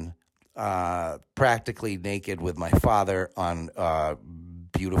up in, practically naked with my father on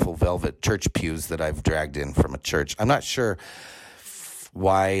beautiful velvet church pews that I've dragged in from a church. I'm not sure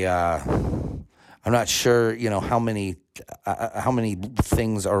why... I'm not sure, how many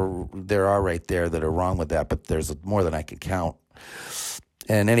things there are right there that are wrong with that, but there's more than I can count.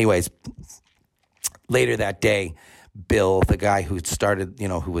 And anyways, later that day, Bill, the guy who started,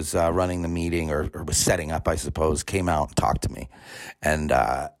 who was running the meeting or was setting up, I suppose, came out and talked to me and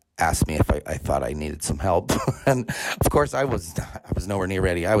asked me if I thought I needed some help. And of course, I was nowhere near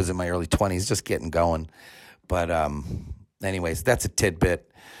ready. I was in my early 20s, just getting going. But anyways, that's a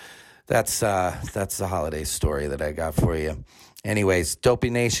tidbit. That's the holiday story that I got for you. Anyways, Dopey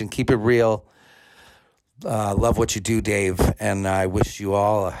Nation, keep it real. Love what you do, Dave, and I wish you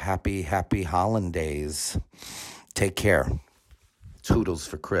all a happy holidays. Take care. Toodles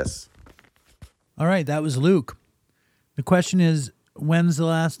for Chris. All right, that was Luke. The question is, when's the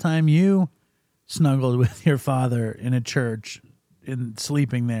last time you snuggled with your father in a church and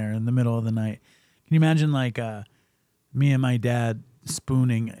sleeping there in the middle of the night? Can you imagine like me and my dad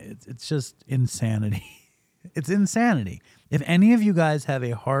spooning? It's just insanity. It's insanity. If any of you guys have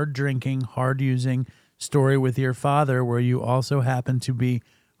a hard drinking, hard using story with your father where you also happen to be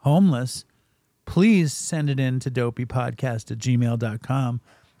homeless, please send it in to dopeypodcast@gmail.com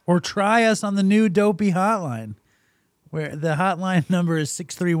or try us on the new Dopey hotline, where the hotline number is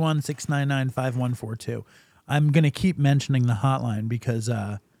 631-699-5142. I'm going to keep mentioning the hotline because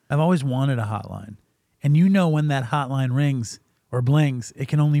I've always wanted a hotline. And when that hotline rings or blings, it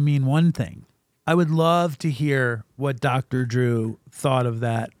can only mean one thing. I would love to hear what Dr. Drew thought of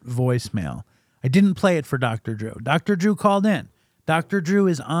that voicemail. I didn't play it for Dr. Drew. Dr. Drew called in. Dr. Drew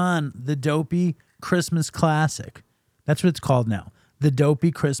is on the Dopey Christmas Classic. That's what it's called now, the Dopey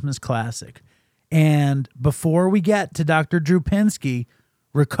Christmas Classic. And before we get to Dr. Drew Pinsky,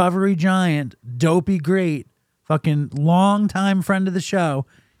 recovery giant, dopey great, fucking long-time friend of the show,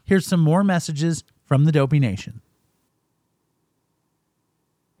 here's some more messages from the Dopey Nation.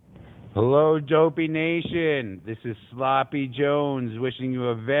 Hello, Dopey Nation. This is Sloppy Jones wishing you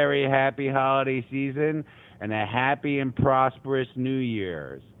a very happy holiday season and a happy and prosperous New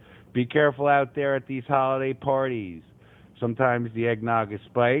Year's. Be careful out there at these holiday parties. Sometimes the eggnog is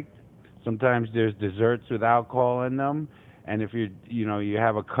spiked. Sometimes there's desserts with alcohol in them. And if you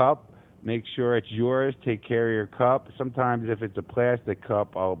have a cup, make sure it's yours. Take care of your cup. Sometimes if it's a plastic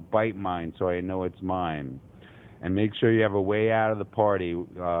cup, I'll bite mine so I know it's mine. And make sure you have a way out of the party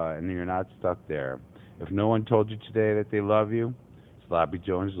and you're not stuck there. If no one told you today that they love you, Sloppy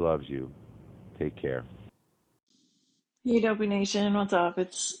Jones loves you. Take care. Hey, Dopey Nation, what's up?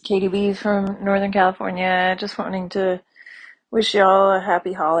 It's Katie B from Northern California. Just wanting to wish y'all a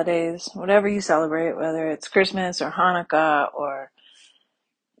happy holidays, whatever you celebrate, whether it's Christmas or Hanukkah or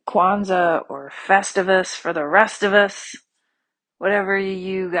Kwanzaa or Festivus for the rest of us. Whatever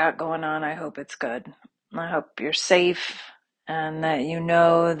you got going on, I hope it's good. I hope you're safe and that you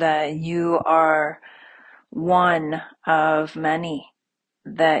know that you are one of many,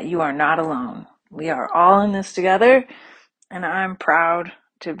 that you are not alone. We are all in this together, and I'm proud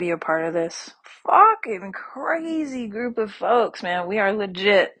to be a part of this fucking crazy group of folks, man. We are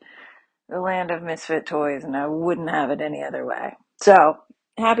legit the land of misfit toys, and I wouldn't have it any other way. So,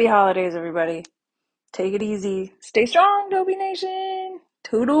 happy holidays, everybody. Take it easy. Stay strong, Dopey Nation.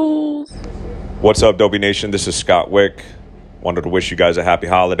 Toodles. What's up, Dopey Nation? This is Scott Wick. Wanted to wish you guys a happy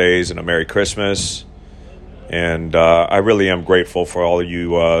holidays and a Merry Christmas. And I really am grateful for all of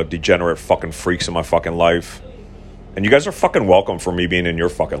you degenerate fucking freaks in my fucking life. And you guys are fucking welcome for me being in your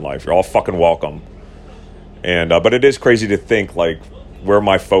fucking life. You're all fucking welcome. And but it is crazy to think like where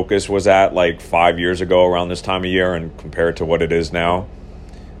my focus was at like 5 years ago around this time of year and compare it to what it is now.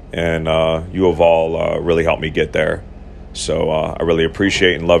 And you have all really helped me get there. So I really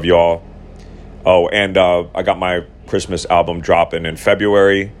appreciate and love y'all. Oh, and I got my Christmas album dropping in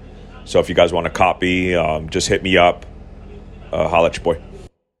February. So if you guys want a copy, just hit me up. Holla at your boy.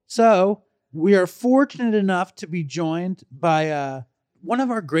 So we are fortunate enough to be joined by one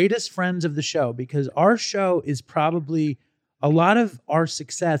of our greatest friends of the show, because our show is probably a lot of our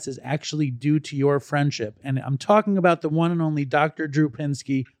success is actually due to your friendship. And I'm talking about the one and only Dr. Drew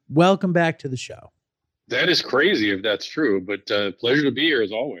Pinsky. Welcome back to the show. That is crazy if that's true, but pleasure to be here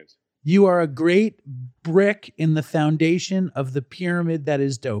as always. You are a great brick in the foundation of the pyramid that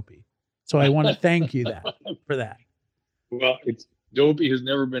is Dopey. So I want to thank you for that. Well, Dopey has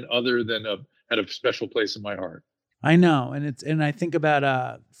never been other than had a special place in my heart. I know. And I think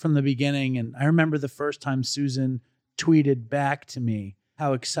about from the beginning, and I remember the first time Susan tweeted back to me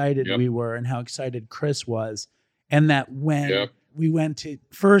how excited we were and how excited Chris was. And that when we went to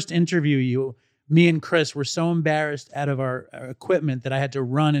first interview you, me and Chris were so embarrassed out of our equipment that I had to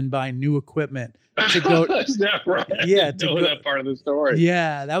run and buy new equipment to go. Is that right? Yeah. I didn't know that part of the story.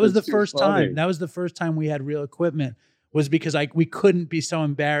 Yeah. That was That's the first funny. time. That was the first time we had real equipment, was because we couldn't be so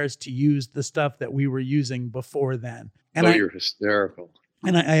embarrassed to use the stuff that we were using before then. And you're hysterical.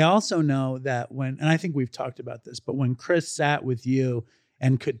 And I also know that and I think we've talked about this, but when Chris sat with you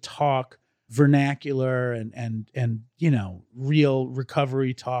and could talk vernacular and real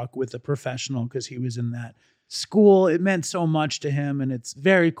recovery talk with a professional, because he was in that school, it meant so much to him, and it's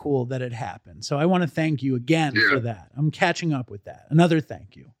very cool that it happened. So I want to thank you again for that. I'm catching up with that. Another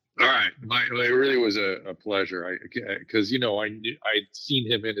thank you. All right. It really was a pleasure. Because, I'd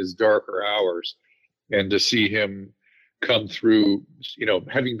seen him in his darker hours, and to see him come through,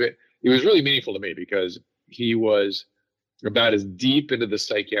 it was really meaningful to me, because he was about as deep into the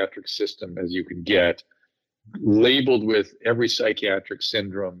psychiatric system as you can get, labeled with every psychiatric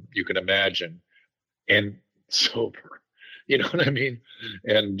syndrome you can imagine, and sober. You know what I mean?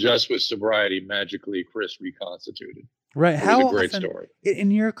 And just with sobriety, magically, Chris reconstituted. Right. It How was a great often, story.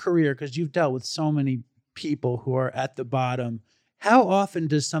 in your career, because you've dealt with so many people who are at the bottom, how often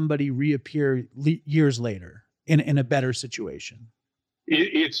does somebody reappear years later in a better situation?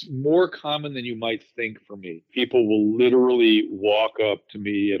 It's more common than you might think for me. People will literally walk up to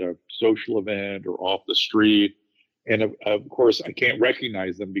me at a social event or off the street. And of course, I can't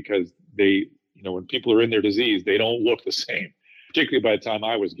recognize them, because they, when people are in their disease, they don't look the same, particularly by the time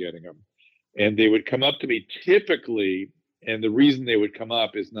I was getting them. And they would come up to me typically. And the reason they would come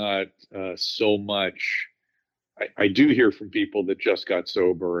up is not so much. I do hear from people that just got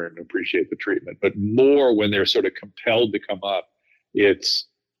sober and appreciate the treatment, but more when they're sort of compelled to come up. It's,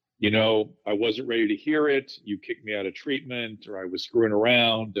 I wasn't ready to hear it. You kicked me out of treatment, or I was screwing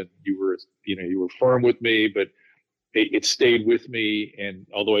around, and you were firm with me, but it stayed with me. And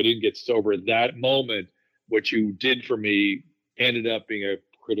although I didn't get sober at that moment, what you did for me ended up being a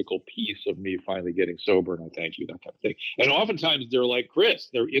critical piece of me finally getting sober. And I thank you, that kind of thing. And oftentimes they're like Chris,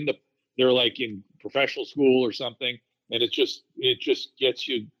 they're like in professional school or something. And it just gets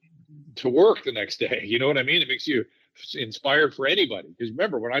you to work the next day. You know what I mean? It makes you inspired for anybody. Because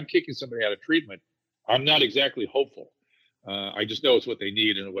remember, when I'm kicking somebody out of treatment, I'm not exactly hopeful. I just know it's what they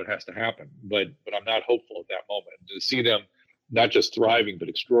need and what has to happen. But I'm not hopeful at that moment. To see them not just thriving, but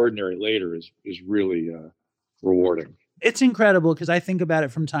extraordinary later is really rewarding. It's incredible, because I think about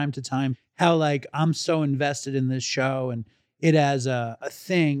it from time to time, how I'm so invested in this show and it as a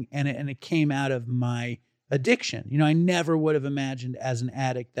thing, and it came out of my addiction. I never would have imagined as an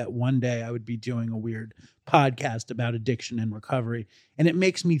addict that one day I would be doing a weird podcast about addiction and recovery. And it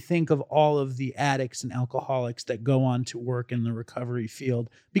makes me think of all of the addicts and alcoholics that go on to work in the recovery field,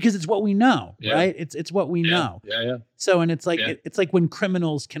 because it's what we know, right? It's what we know. Yeah. So, and it's like, it's like when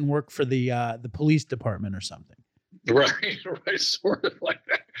criminals can work for the police department or something. Right, sort of like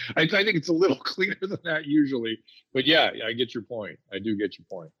that. I think it's a little cleaner than that usually, but yeah, I get your point. I do get your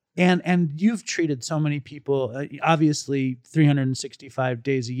point. And you've treated so many people, obviously 365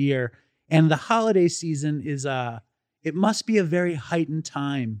 days a year, and the holiday season is it must be a very heightened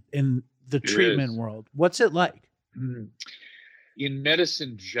time in the treatment world. What's it like? In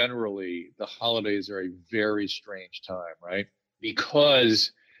medicine generally, the holidays are a very strange time, right?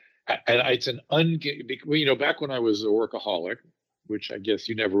 Because it's back when I was a workaholic, which I guess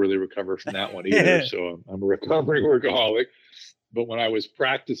you never really recover from that one either. So I'm a recovering workaholic. But when I was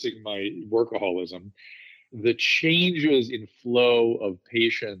practicing my workaholism, the changes in flow of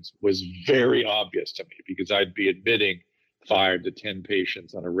patients was very obvious to me, because I'd be admitting 5 to 10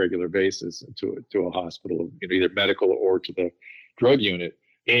 patients on a regular basis to a hospital, either medical or to the drug unit.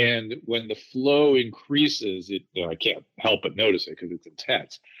 And when the flow increases, I can't help but notice it, because it's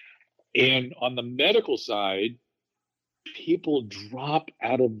intense. And on the medical side, people drop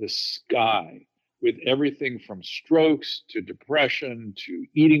out of the sky with everything from strokes to depression to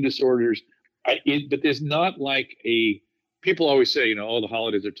eating disorders. But there's not like people always say, the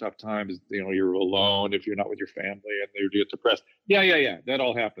holidays are tough times. You're alone if you're not with your family, and they get depressed. Yeah. That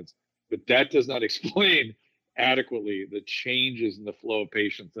all happens. But that does not explain adequately the changes in the flow of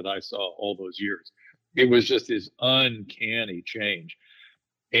patients that I saw all those years. It was just this uncanny change.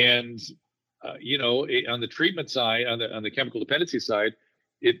 And, on the treatment side, on the chemical dependency side,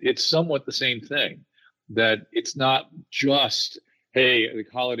 it's somewhat the same thing, that it's not just, hey, the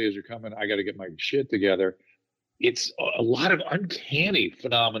holidays are coming, I got to get my shit together. It's a lot of uncanny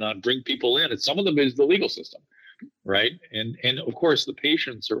phenomenon bring people in. And some of them is the legal system, right? And of course, the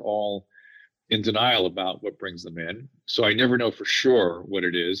patients are all in denial about what brings them in. So I never know for sure what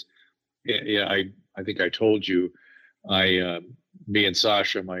it is. Yeah, I think I told you, me and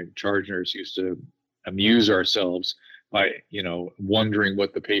Sasha, my charge nurse, used to amuse ourselves by, wondering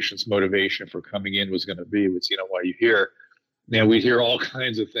what the patient's motivation for coming in was going to be. Which, why you hear, we'd hear all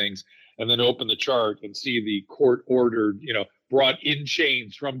kinds of things, and then open the chart and see the court ordered, brought in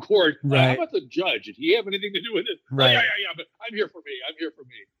chains from court. Right. How about the judge? Did he have anything to do with it? Right. Yeah, but I'm here for me.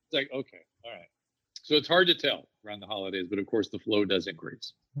 It's like, okay, all right. So it's hard to tell around the holidays, but of course the flow does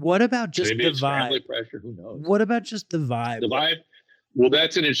increase. What about just Maybe the it's vibe? family pressure. Who knows? What about just the vibe? The vibe. Well,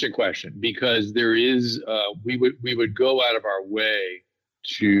 that's an interesting question because there is. We would go out of our way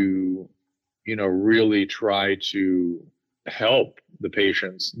to, really try to help the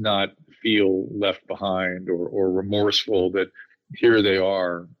patients not feel left behind or remorseful that here they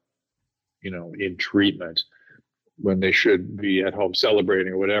are, in treatment when they should be at home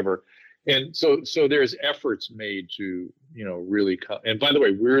celebrating or whatever. And so there's efforts made to, really come. And by the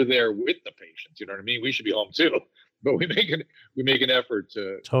way, we're there with the patients. You know what I mean? We should be home too, but we make an effort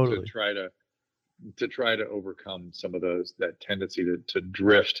to try to overcome some of that tendency to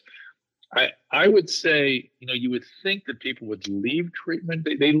drift. I would say, you would think that people would leave treatment.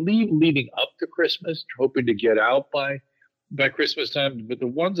 They leave leading up to Christmas, hoping to get out by Christmas time. But the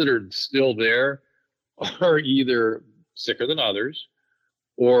ones that are still there are either sicker than others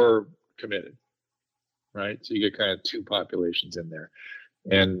or committed, right? So you get kind of two populations in there.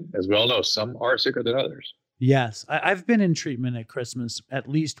 And as we all know, some are sicker than others. Yes. I've been in treatment at Christmas at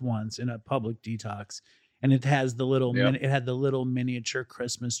least once in a public detox, and it has the little, it had the little miniature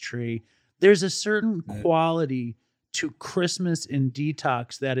Christmas tree. There's a certain quality to Christmas in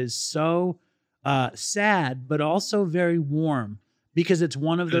detox that is so sad, but also very warm, because it's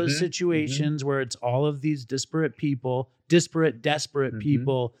one of those situations where it's all of these desperate people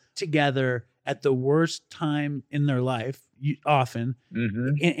together at the worst time in their life, often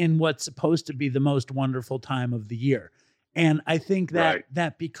in what's supposed to be the most wonderful time of the year. And I think that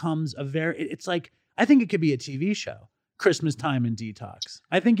that becomes it's like, I think it could be a TV show. Christmas time in detox.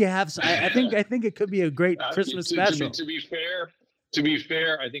 I think you have. I think it could be a great Christmas special. To be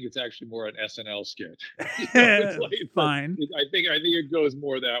fair, I think it's actually more an SNL skit. Fine. I think it goes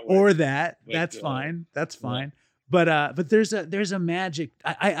more that way. Or that. That's fine. That's fine. But there's a magic.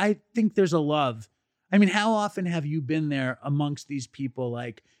 I think there's a love. I mean, how often have you been there amongst these people?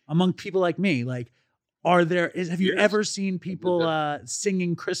 Like among people like me, like. Have you ever seen people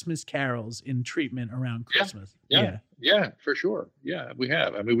singing Christmas carols in treatment around Christmas? Yeah, for sure. Yeah, we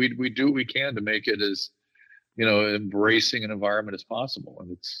have. I mean, we do what we can to make it as, embracing an environment as possible.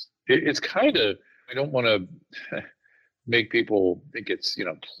 And it's kind of, I don't want to make people think it's,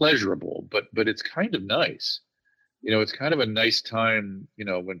 pleasurable, but it's kind of nice. It's kind of a nice time,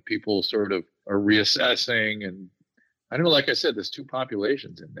 when people sort of are reassessing. And I don't know, like I said, there's two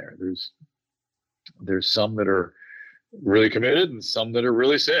populations in there. There's some that are really committed and some that are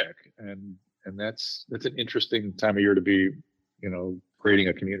really sick. And that's an interesting time of year to be, creating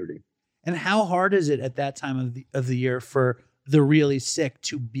a community. And how hard is it at that time of the year for the really sick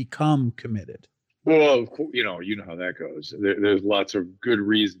to become committed? Well, you know how that goes. There's lots of good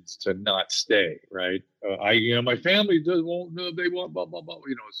reasons to not stay, right? My family won't know, they want blah, blah, blah.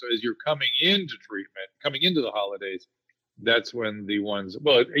 So as you're coming into treatment, coming into the holidays, that's when the ones,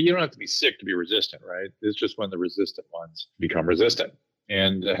 well, you don't have to be sick to be resistant, right? It's just when the resistant ones become resistant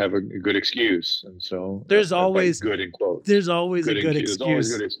and have a good excuse. And so there's always good in quotes. There's always a good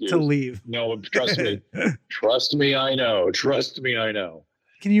excuse to leave. No, trust me. Trust me, I know.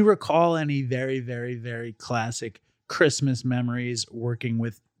 Can you recall any very, very, very classic Christmas memories working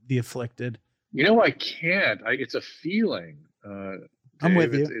with the afflicted? I can't. It's a feeling. I'm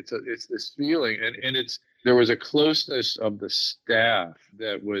with you. It's this feeling, and there was a closeness of the staff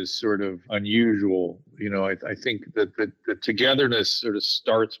that was sort of unusual. I think that the togetherness sort of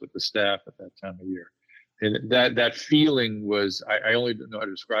starts with the staff at that time of year, and that feeling was, I only know how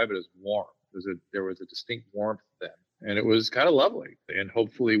to describe it as warm. There was a distinct warmth then, and it was kind of lovely. And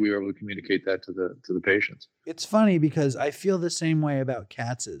hopefully we were able to communicate that to the patients. It's funny because I feel the same way about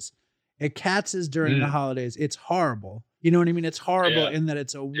Katz's. At Katz's during the holidays, it's horrible. You know what I mean? It's horrible in that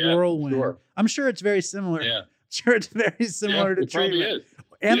it's a whirlwind. Sure. I'm sure it's very similar. Yeah. Sure, it's very similar to it treatment. Probably is.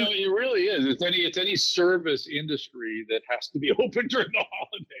 And it really is. It's any service industry that has to be open during the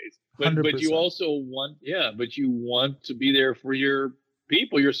holidays. But you also want, you want to be there for your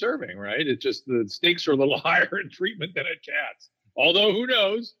people you're serving, right? It's just the stakes are a little higher in treatment than at Katz. Although who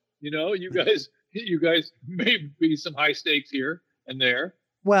knows? You guys may be some high stakes here and there.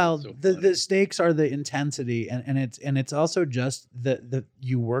 Well, the stakes are the intensity, and it's also just the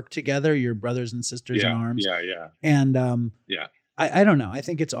you work together, your brothers and sisters in arms. Yeah. And I don't know. I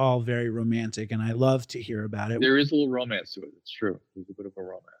think it's all very romantic, and I love to hear about it. There is a little romance to it. It's true. There's a bit of a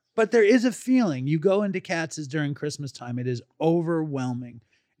romance. But there is a feeling. You go into Katz's during Christmas time, it is overwhelming.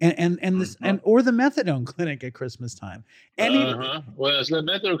 And or the methadone clinic at Christmas time. Well, so the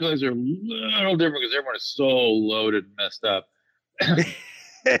methadone clinics are a little different because everyone is so loaded and messed up.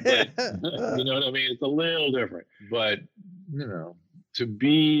 But, you know what I mean? It's a little different. But, to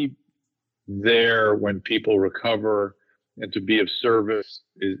be there when people recover and to be of service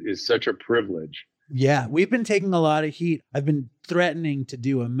is such a privilege. Yeah, we've been taking a lot of heat. I've been threatening to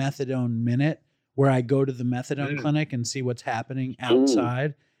do a methadone minute where I go to the methadone clinic and see what's happening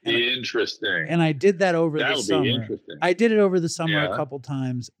outside. Interesting. And I did that over the summer. Be interesting. I did it over the summer a couple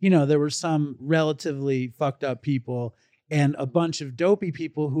times. There were some relatively fucked up people and a bunch of dopey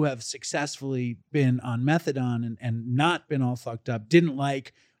people who have successfully been on methadone and not been all fucked up, didn't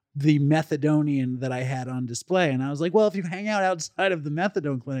like the methadonian that I had on display. And I was like, well, if you hang out outside of the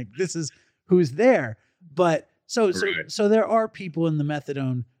methadone clinic, this is who's there. But so there are people in the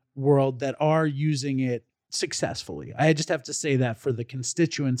methadone world that are using it successfully. I just have to say that for the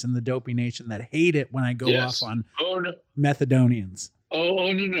constituents in the Dopey Nation that hate it when I go off on methadonians.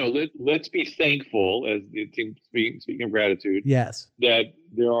 No. Let's be thankful, as speaking of gratitude. Yes. That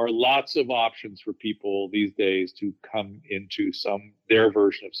there are lots of options for people these days to come into their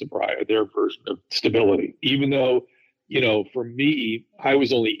version of sobriety, their version of stability. Even though, for me, I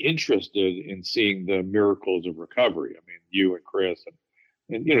was only interested in seeing the miracles of recovery. I mean, you and Chris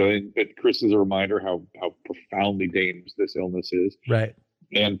but Chris is a reminder how profoundly dangerous this illness is. Right.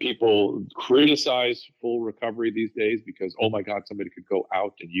 And people criticize full recovery these days because, oh my God, somebody could go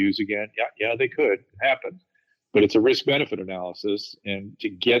out and use again. Yeah, they could. It happens. But it's a risk-benefit analysis. And to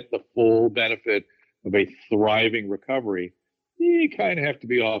get the full benefit of a thriving recovery, you kind of have to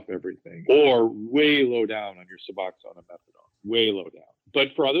be off everything or way low down on your Suboxone and methadone, way low down. But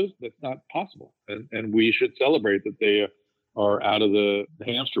for others, that's not possible. And we should celebrate that they are out of the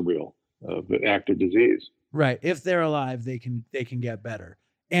hamster wheel of active disease. Right. If they're alive, they can get better.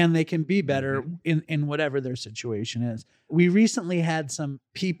 And they can be better in whatever their situation is. We recently had some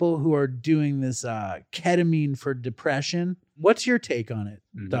people who are doing this ketamine for depression. What's your take on it,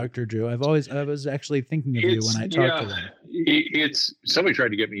 Dr. Drew? I was actually thinking of you when I talked to them. It's somebody tried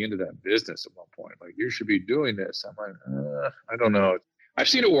to get me into that business at one point. Like, you should be doing this. I'm like, I don't know. I've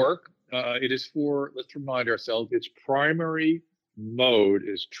seen it work. It is for, let's remind ourselves, its primary mode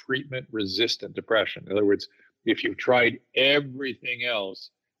is treatment-resistant depression. In other words, if you've tried everything else,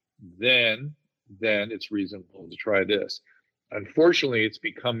 then it's reasonable to try this. Unfortunately, it's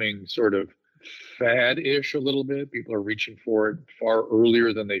becoming sort of fad-ish a little bit. People are reaching for it far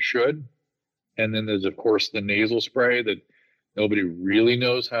earlier than they should. And then there's, of course, the nasal spray that nobody really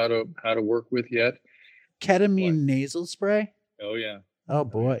knows how to work with yet. Ketamine nasal spray? Oh, yeah. Oh,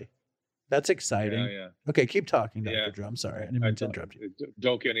 boy. That's exciting. Yeah. Okay, keep talking, Dr. Drew. I'm sorry. I didn't mean to interrupt you.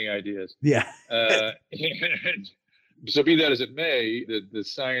 Don't get any ideas. Yeah. So be that as it may, the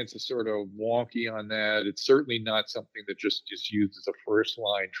science is sort of wonky on that. It's certainly not something that just is used as a first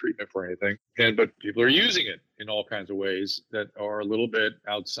line treatment for anything. But people are using it in all kinds of ways that are a little bit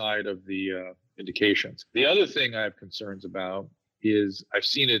outside of the indications. The other thing I have concerns about is I've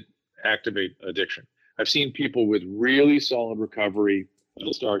seen it activate addiction. I've seen people with really solid recovery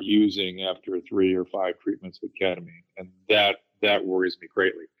start using after 3 or 5 treatments with ketamine. And that worries me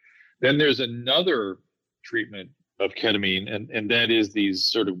greatly. Then there's another treatment of ketamine, and that is these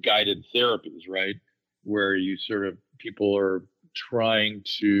sort of guided therapies, right? Where people are trying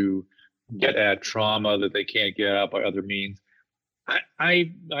to get at trauma that they can't get out by other means.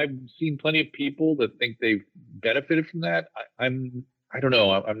 I've seen plenty of people that think they've benefited from that. I don't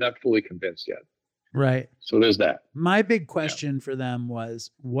know. I'm not fully convinced yet. Right. So there's that. My big question for them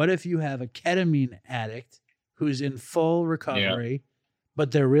was, what if you have a ketamine addict who's in full recovery, but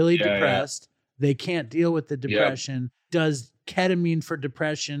they're really depressed? They can't deal with the depression. Does ketamine for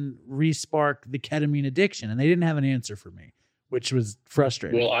depression re-spark the ketamine addiction? And they didn't have an answer for me, which was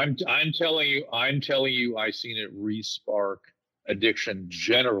frustrating. Well, I'm telling you, I've seen it re-spark addiction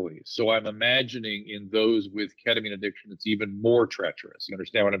generally. So I'm imagining in those with ketamine addiction, it's even more treacherous. You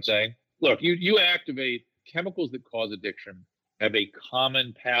understand what I'm saying? Look, you activate chemicals that cause addiction, have a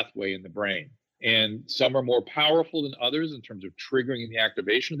common pathway in the brain. And some are more powerful than others in terms of triggering the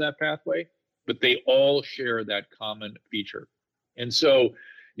activation of that pathway, but they all share that common feature. And so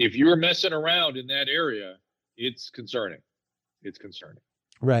if you're messing around in that area, it's concerning. It's concerning.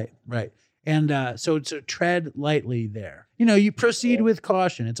 Right. And so tread lightly there. You proceed with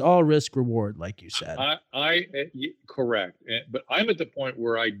caution. It's all risk reward, like you said. Correct. But I'm at the point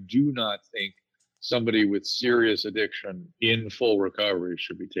where I do not think somebody with serious addiction in full recovery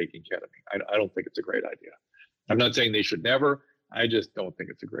should be taking ketamine. I don't think it's a great idea. I'm not saying they should never. I just don't think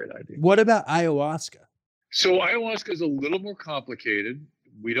it's a great idea. What about ayahuasca? So ayahuasca is a little more complicated.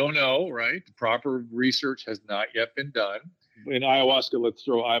 We don't know, right? The proper research has not yet been done. In ayahuasca, let's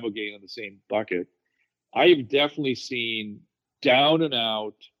throw ibogaine in the same bucket. I've definitely seen down and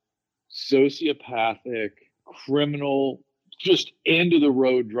out, sociopathic, criminal, just end of the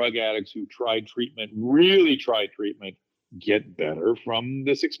road drug addicts who really tried treatment, get better from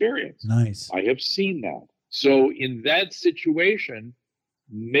this experience. Nice. I have seen that. So in that situation,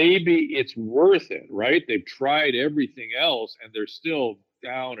 maybe it's worth it, right? They've tried everything else and they're still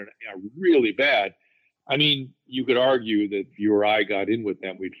down and really bad. I mean, you could argue that if you or I got in with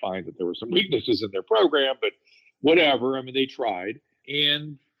them, we'd find that there were some weaknesses in their program, but whatever. I mean, they tried.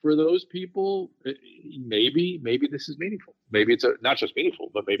 And for those people, maybe this is meaningful. Maybe it's not just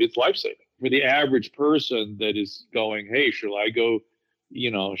meaningful, but maybe it's life-saving. For the average person that is going, hey, shall I go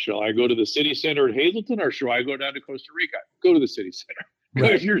to the city center at Hazleton or shall I go down to Costa Rica? Go to the city center.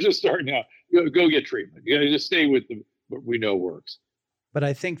 Right. If you're just starting out, go get treatment. You just stay with what we know works. But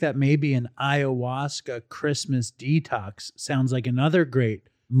I think that maybe an ayahuasca Christmas detox sounds like another great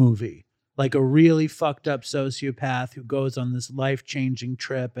movie. Like a really fucked up sociopath who goes on this life-changing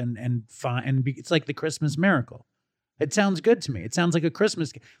trip and it's like the Christmas Miracle. It sounds good to me. It sounds like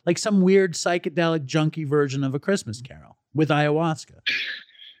like some weird psychedelic junkie version of A Christmas Carol with ayahuasca.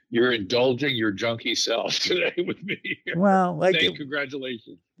 You're indulging your junkie self today with me. Well,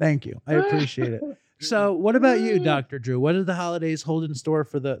 congratulations. Thank you. I appreciate it. So what about you, Dr. Drew? What do the holidays hold in store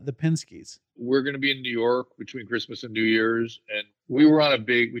for the Pinskys? We're going to be in New York between Christmas and New Year's. And we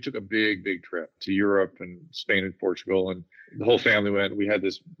took a big trip to Europe and Spain and Portugal. And the whole family went. We had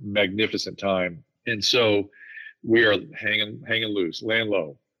this magnificent time. And so we are hanging loose, laying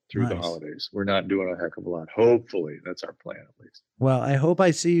low through the holidays. We're not doing a heck of a lot. Hopefully, that's our plan at least. Well, I hope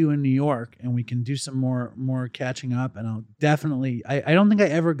I see you in New York and we can do some more catching up. And I'll definitely, I don't think I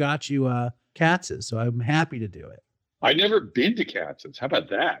ever got you Katz's, so I'm happy to do it. I've never been to Katz's. How about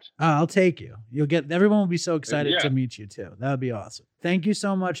that? I'll take you. Everyone will be so excited to meet you too. That would be awesome. Thank you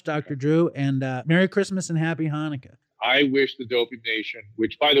so much, Dr. Drew, and Merry Christmas and Happy Hanukkah. I wish the Dopey Nation,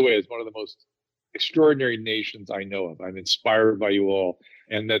 which by the way is one of the most extraordinary nations I know of. I'm inspired by you all,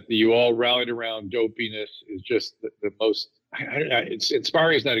 and that you all rallied around dopiness is just the most. It's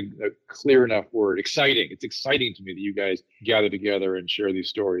inspiring is not a clear enough word. Exciting. It's exciting to me that you guys gather together and share these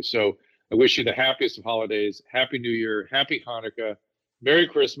stories. So I wish you the happiest of holidays. Happy New Year. Happy Hanukkah. Merry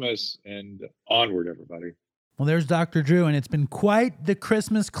Christmas, and onward, everybody. Well, there's Dr. Drew, and it's been quite the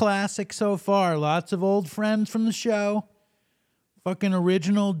Christmas classic so far. Lots of old friends from the show. Fucking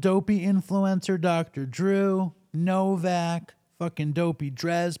original dopey influencer Dr. Drew, Novak, fucking Dopey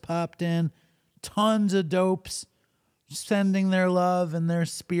Drez popped in. Tons of dopes sending their love and their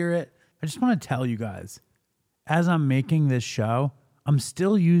spirit. I just want to tell you guys, as I'm making this show, I'm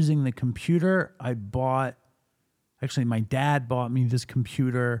still using the computer I bought. Actually, my dad bought me this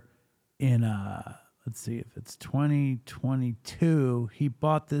computer in, let's see if it's 2022. He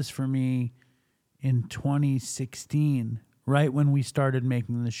bought this for me in 2016, right when we started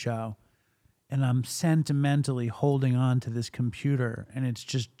making the show. And I'm sentimentally holding on to this computer, and it's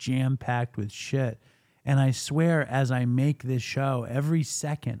just jam-packed with shit. And I swear, as I make this show, every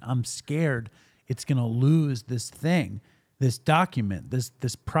second, I'm scared it's going to lose this thing, this document,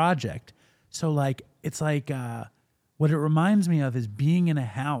 this project. So, like, it's like what it reminds me of is being in a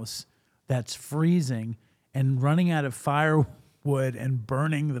house that's freezing and running out of firewood and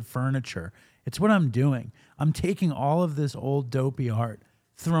burning the furniture. It's what I'm doing. I'm taking all of this old dopey art,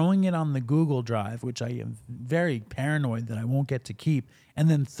 throwing it on the Google Drive, which I am very paranoid that I won't get to keep, and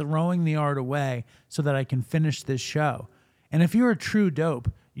then throwing the art away so that I can finish this show. And if you're a true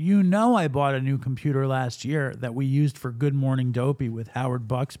dope, you know I bought a new computer last year that we used for Good Morning Dopey with Howard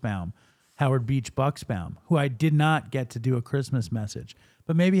Beach Bucksbaum, who I did not get to do a Christmas message.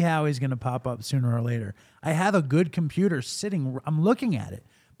 But maybe Howie's going to pop up sooner or later. I have a good computer sitting, I'm looking at it,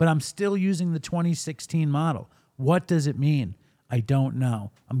 but I'm still using the 2016 model. What does it mean? I don't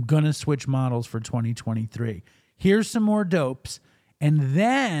know. I'm going to switch models for 2023. Here's some more dopes. And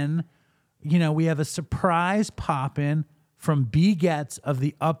then, we have a surprise pop-in from B Getz of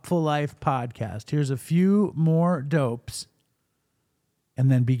the Upful Life podcast. Here's a few more dopes. And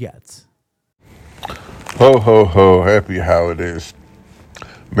then B Getz. Ho, ho, ho. Happy holidays.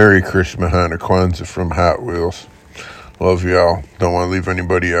 Merry Christmas, Hanukkah, Kwanzaa from Hot Wheels. Love y'all. Don't want to leave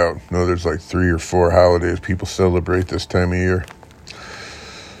anybody out. No, there's like 3 or 4 holidays people celebrate this time of year.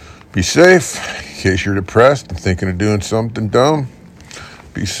 Be safe in case you're depressed and thinking of doing something dumb.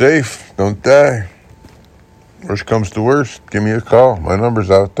 Be safe. Don't die. Worst comes to worst, give me a call. My number's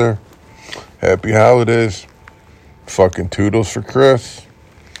out there. Happy holidays. Fucking toodles for Chris.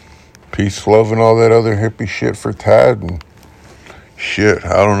 Peace, love, and all that other hippie shit for Tad. And shit,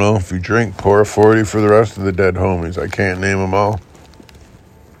 I don't know. If you drink, pour a 40 for the rest of the dead homies. I can't name them all.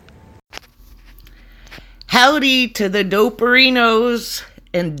 Howdy to the Doperinos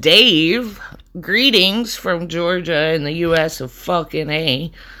and Dave. Greetings from Georgia and the U.S. of fucking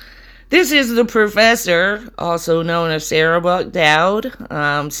A. This is the professor, also known as Sarah Buck Dowd,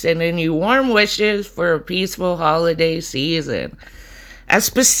 sending you warm wishes for a peaceful holiday season. I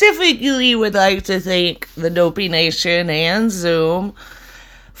specifically would like to thank the Dopey Nation and Zoom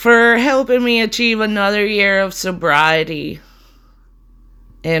for helping me achieve another year of sobriety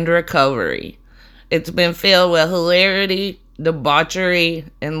and recovery. It's been filled with hilarity, debauchery,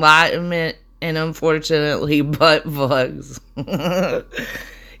 enlightenment, and unfortunately butt plugs.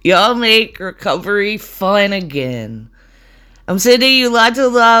 Y'all make recovery fun again. I'm sending you lots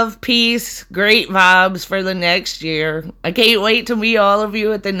of love, peace, great vibes for the next year. I can't wait to meet all of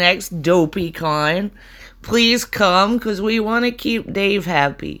you at the next DopeyCon. Please come, because we want to keep Dave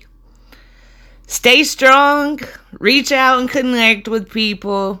happy. Stay strong, reach out and connect with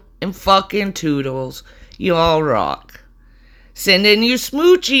people, and fucking toodles. Y'all rock. Sending you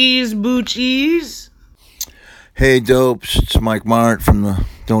smoochies, boochies. Hey, dopes. It's Mike Mart from the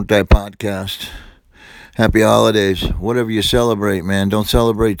Don't Die podcast. Happy holidays. Whatever you celebrate, man, don't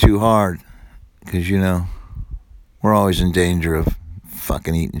celebrate too hard. Because, you know, we're always in danger of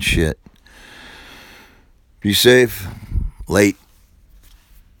fucking eating shit. Be safe. Late.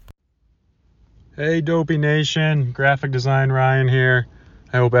 Hey, Dopey Nation. Graphic design Ryan here.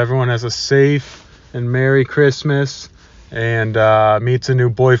 I hope everyone has a safe and Merry Christmas and meets a new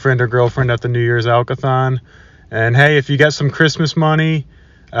boyfriend or girlfriend at the New Year's Alcathon. And hey, if you get some Christmas money,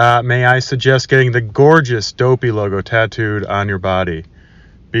 may I suggest getting the gorgeous Dopey logo tattooed on your body.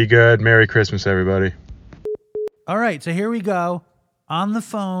 Be good. Merry Christmas, everybody. All right, so here we go. On the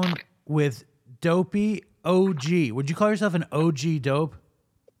phone with Dopey OG. Would you call yourself an OG dope?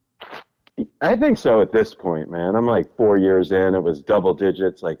 I think so at this point, man. I'm like 4 years in. It was double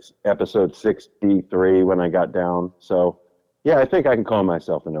digits, like episode 63 when I got down. So, yeah, I think I can call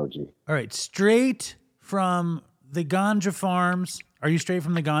myself an OG. All right, straight from the ganja farms. Are you straight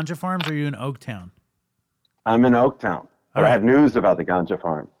from the ganja farms, or are you in Oaktown? I'm in Oaktown, but I have news about the ganja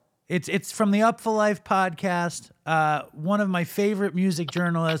farm. It's from the Up for Life podcast. One of my favorite music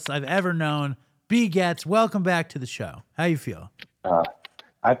journalists I've ever known, B. Getz. Welcome back to the show. How you feel?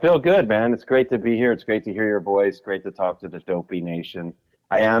 I feel good, man. It's great to be here. It's great to hear your voice. Great to talk to the Dopey Nation.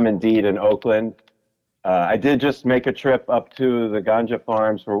 I am indeed in Oakland. I did just make a trip up to the ganja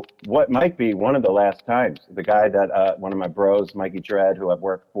farms for what might be one of the last times. The guy that, one of my bros, Mikey Dredd, who I've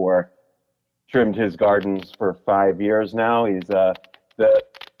worked for, trimmed his gardens for 5 years now. He's the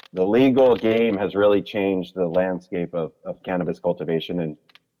legal game has really changed the landscape of cannabis cultivation. And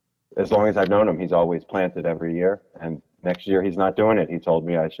as long as I've known him, he's always planted every year. And next year he's not doing it. He told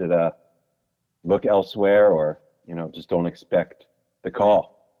me I should look elsewhere, or, you know, just don't expect the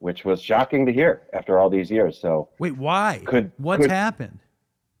call, which was shocking to hear after all these years. So wait, why? What's happened?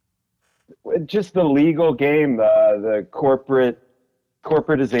 Just the legal game, the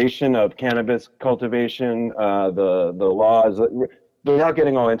corporatization of cannabis cultivation, the laws. Without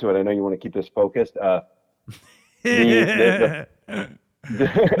getting all into it, I know you want to keep this focused. No, I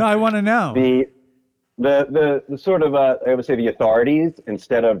want to know. The sort of, I would say the authorities,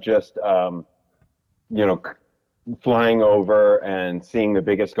 instead of just, flying over and seeing the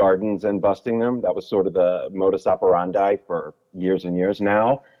biggest gardens and busting them. That was sort of the modus operandi for years and years.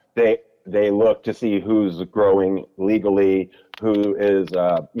 Now they look to see who's growing legally, who is,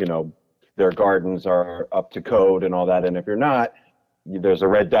 their gardens are up to code and all that. And if you're not, there's a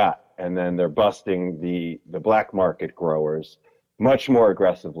red dot. And then they're busting the black market growers much more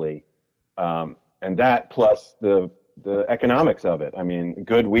aggressively. And that plus the economics of it. I mean,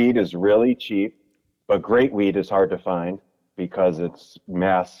 good weed is really cheap, but great weed is hard to find because it's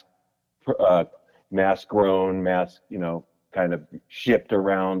mass grown, kind of shipped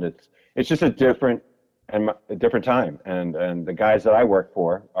around. It's just a different time. And the guys that I work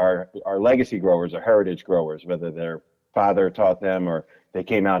for are legacy growers or heritage growers, whether their father taught them or they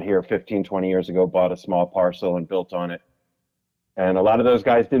came out here 15, 20 years ago, bought a small parcel and built on it. And a lot of those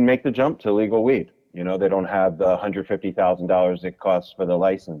guys didn't make the jump to legal weed. You know, they don't have the $150,000 it costs for the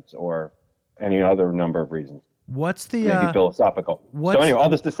license or any other number of reasons. What's the maybe philosophical? So anyway, all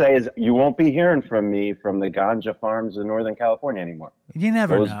this to say is you won't be hearing from me from the ganja farms in Northern California anymore. You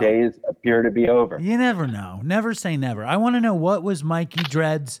never know. Those days appear to be over. You never know. Never say never. I want to know, what was Mikey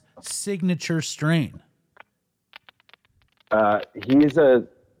Dredd's signature strain? He's an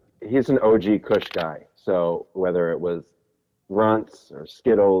OG Kush guy. So whether it was Runts or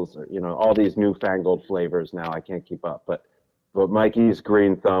Skittles or, all these newfangled flavors now, I can't keep up. But Mikey's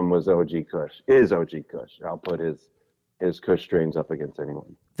green thumb was OG Kush, is OG Kush. I'll put his his Kush strains up against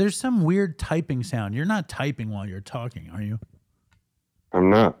anyone. There's some weird typing sound. You're not typing while you're talking, are you? I'm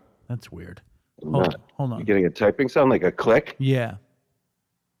not. That's weird. I'm Hold not. on. You getting a typing sound like a click? Yeah.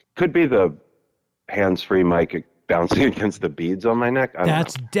 Could be the hands-free mic bouncing against the beads on my neck. I don't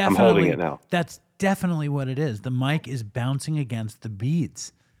That's know. definitely. I'm holding it now. That's definitely what it is. The mic is bouncing against the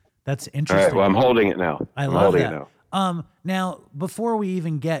beads. That's All interesting. right. Well, I'm holding it now. I'm holding that. it now. Now, before we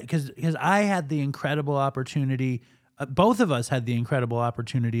even get, because I had the incredible opportunity, both of us had the incredible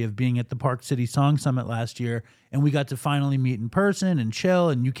opportunity of being at the Park City Song Summit last year, and we got to finally meet in person and chill,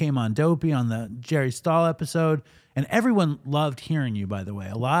 and you came on Dopey on the Jerry Stahl episode, and everyone loved hearing you, by the way.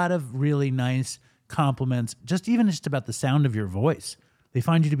 A lot of really nice compliments, even just about the sound of your voice. They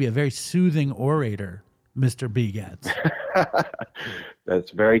find you to be a very soothing orator, Mr. B. Getz.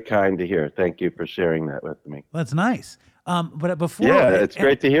 That's very kind to hear. Thank you for sharing that with me. That's nice. But before, it's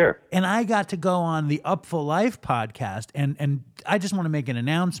great to hear. And I got to go on the Upful Life podcast, and I just want to make an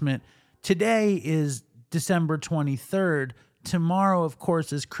announcement. Today is December 23rd. Tomorrow, of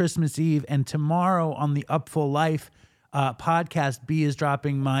course, is Christmas Eve, and tomorrow on the Upful Life podcast, B is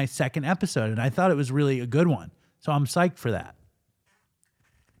dropping my second episode, and I thought it was really a good one. So I'm psyched for that.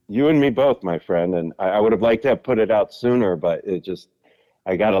 You and me both, my friend. And I would have liked to have put it out sooner, but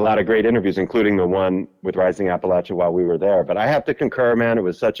I got a lot of great interviews, including the one with Rising Appalachia while we were there. But I have to concur, man. It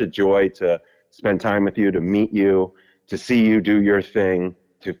was such a joy to spend time with you, to meet you, to see you do your thing,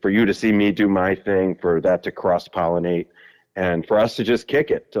 for you to see me do my thing, for that to cross-pollinate, and for us to just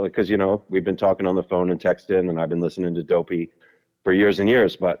kick it. Because, we've been talking on the phone and texting, and I've been listening to Dopey for years and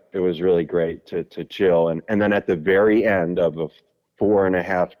years, but it was really great to chill. And then at the very end of a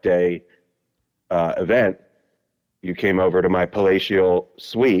 4.5-day event, you came over to my palatial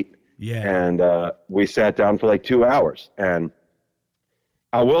suite, and we sat down for like 2 hours. And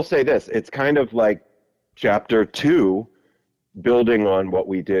I will say this, it's kind of like chapter 2, building on what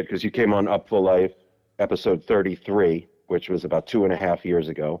we did, because you came on Upful Life episode 33, which was about 2.5 years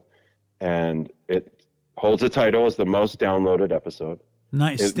ago, and it holds the title as the most downloaded episode.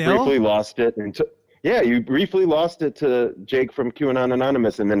 Nice. It briefly lost it, you briefly lost it to Jake from QAnon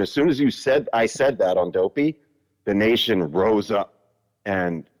Anonymous, and then as soon as I said that on Dopey, the nation rose up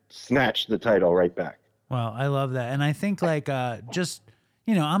and snatched the title right back. Well, I love that. And I think I'm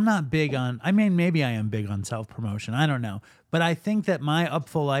not big on, maybe I am big on self-promotion. I don't know. But I think that my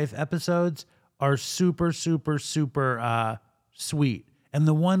Upful Life episodes are super, super, super sweet. And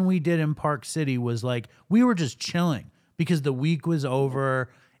the one we did in Park City was like, we were just chilling because the week was over.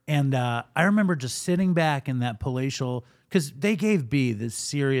 And I remember just sitting back in that palatial, because they gave B this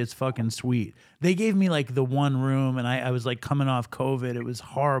serious fucking suite. They gave me like the one room, and I was like coming off COVID. It was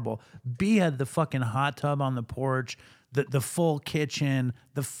horrible. B had the fucking hot tub on the porch, the full kitchen,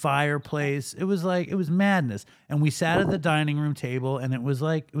 the fireplace. It was madness. And we sat at the dining room table, and it was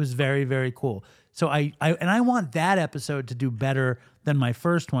very, very cool. So I want that episode to do better than my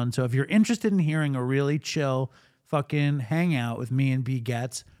first one. So if you're interested in hearing a really chill fucking hangout with me and B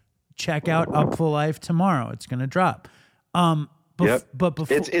Getz, check out Upful Life tomorrow. It's gonna drop. But before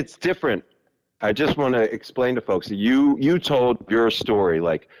it's different. I just want to explain to folks that you told your story,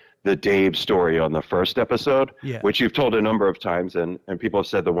 like the Dave story on the first episode, which you've told a number of times, and people have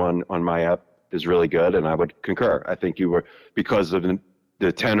said the one on my app is really good, and I would concur. I think you were, because of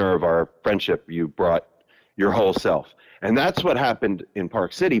the tenor of our friendship, you brought your whole self. And that's what happened in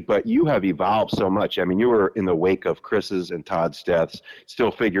Park City, but you have evolved so much. I mean, you were in the wake of Chris's and Todd's deaths,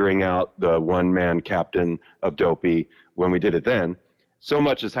 still figuring out the one-man captain of Dopey when we did it then. So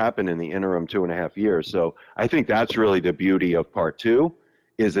much has happened in the interim 2.5 years. So I think that's really the beauty of part 2,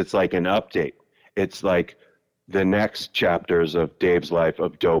 is it's like an update. It's like the next chapters of Dave's life,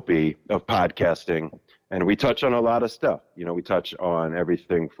 of Dopey, of podcasting. And we touch on a lot of stuff. We touch on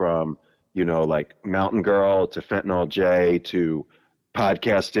everything from like Mountain Girl to Fentanyl J to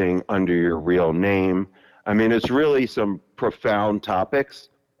podcasting under your real name. I mean, it's really some profound topics,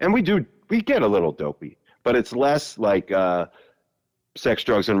 and we get a little dopey, but it's less like sex,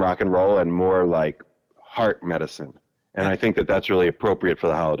 drugs, and rock and roll, and more like heart medicine. And I think that that's really appropriate for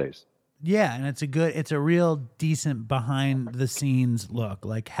the holidays. Yeah, and it's a real decent behind the scenes look,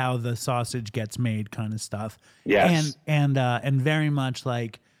 like how the sausage gets made kind of stuff. Yes. And very much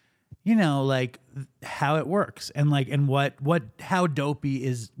like, like how it works, and like, and how Dopey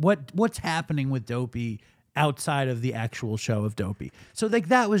is, what's happening with Dopey outside of the actual show of Dopey. So like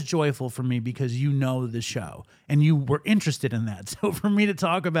that was joyful for me because the show and you were interested in that. So for me to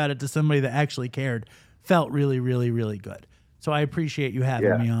talk about it to somebody that actually cared felt really, really, really good. So I appreciate you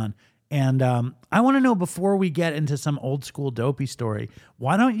having me on. And I want to know, before we get into some old school Dopey story,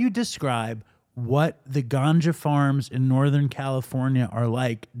 why don't you describe what the ganja farms in Northern California are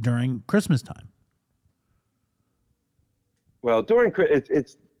like during Christmas time. Well,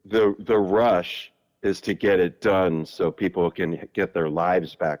 it's the rush is to get it done so people can get their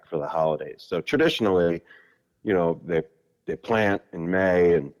lives back for the holidays. So traditionally, they plant in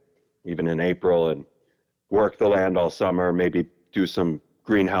May and even in April and work the land all summer, maybe do some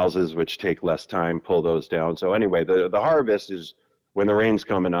greenhouses, which take less time, pull those down. So anyway, the harvest is when the rains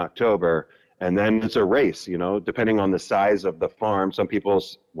come in October, and then it's a race, depending on the size of the farm. Some people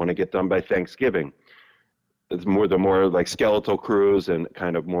want to get done by Thanksgiving. It's the more like skeletal crews and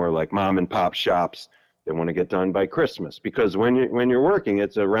kind of more like mom and pop shops. They want to get done by Christmas, because when you're working,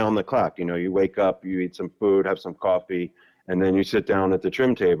 it's around the clock. You wake up, you eat some food, have some coffee, and then you sit down at the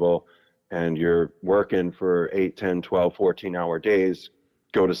trim table and you're working for 8, 10, 12, 14-hour days,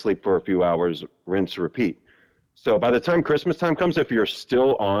 go to sleep for a few hours, rinse, repeat. So by the time Christmas time comes, if you're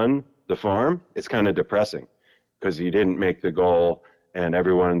still on the farm, it's kind of depressing because you didn't make the goal and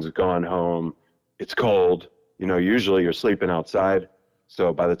everyone's gone home. It's cold. Usually you're sleeping outside.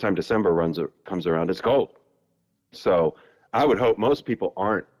 So by the time December comes around, it's cold. So I would hope most people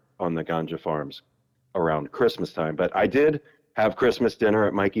aren't on the ganja farms around Christmas time. But I did have Christmas dinner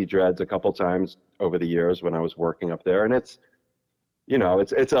at Mikey Dread's a couple times over the years when I was working up there. And it's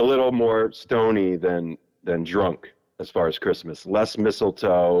a little more stony than drunk as far as Christmas. Less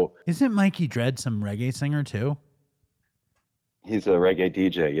mistletoe. Isn't Mikey Dread some reggae singer too? He's a reggae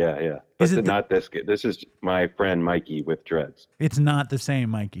DJ, yeah. But not this kid. This is my friend Mikey with dreads. It's not the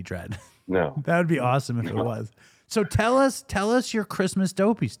same Mikey Dread. No. That would be awesome if it was. So tell us your Christmas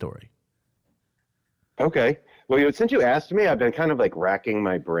dopey story. Okay. Well, since you asked me, I've been kind of like racking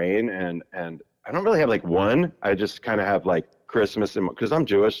my brain, and I don't really have like one. I just kind of have like Christmas, because I'm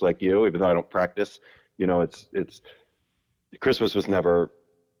Jewish like you, even though I don't practice. It's Christmas was never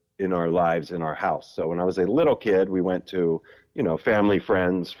in our lives in our house. So when I was a little kid, we went to family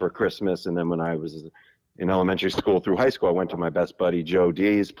friends for Christmas, and then when I was in elementary school through high school, I went to my best buddy Joe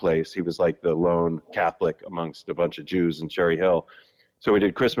D's place. He was like the lone Catholic amongst a bunch of Jews in Cherry Hill. So we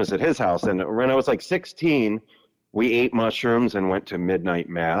did Christmas at his house, and when I was like 16, we ate mushrooms and went to midnight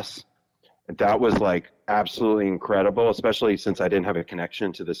mass. And that was like absolutely incredible, especially since I didn't have a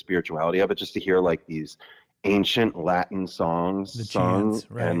connection to the spirituality of it, just to hear like these ancient Latin songs sung,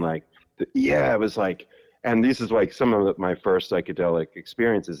 right. and like, it was like, and this is like some of my first psychedelic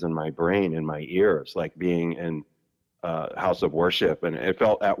experiences in my brain, in my ears, like being in a house of worship. And it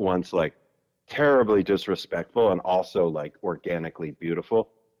felt at once like terribly disrespectful and also like organically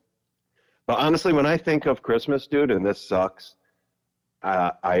beautiful. But honestly, when I think of Christmas, dude, and this sucks,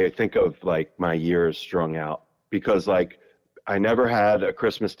 I think of like my years strung out, because like I never had a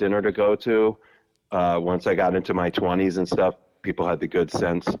Christmas dinner to go to. Once I got into my 20s and stuff, people had the good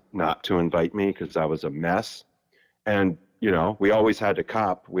sense not to invite me because I was a mess. And, we always had to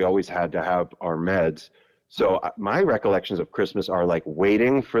cop. We always had to have our meds. So my recollections of Christmas are like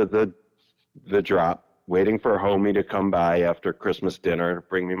waiting for the drop, waiting for homie to come by after Christmas dinner,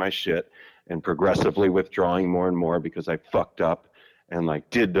 bring me my shit, and progressively withdrawing more and more because I fucked up and like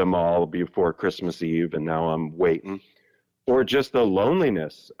did them all before Christmas Eve, and now I'm waiting. Or just the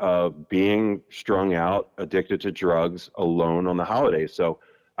loneliness of being strung out, addicted to drugs, alone on the holidays. So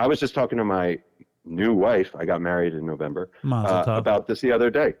I was just talking to my new wife. I got married in November. Mazel tov. About this the other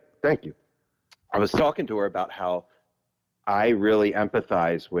day. Thank you. I was talking to her about how I really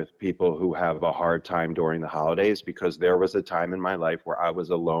empathize with people who have a hard time during the holidays, because there was a time in my life where I was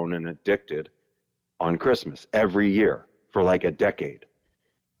alone and addicted on Christmas every year for like a decade.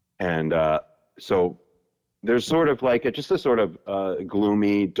 And so there's sort of like just a sort of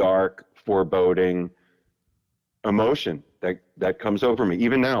gloomy, dark, foreboding emotion that comes over me.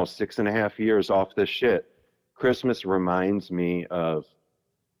 Even now, 6.5 years off this shit, Christmas reminds me of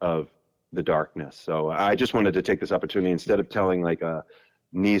the darkness. So I just wanted to take this opportunity, instead of telling like a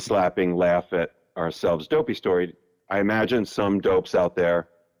knee-slapping, laugh at ourselves dopey story, I imagine some dopes out there,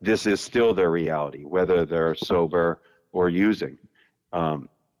 this is still their reality, whether they're sober or using.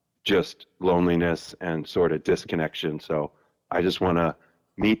 Just loneliness and sort of disconnection. So I just want to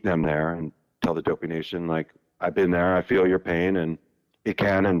meet them there and tell the Dopey Nation, like, I've been there, I feel your pain, and it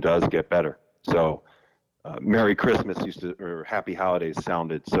can and does get better. So Merry Christmas or Happy Holidays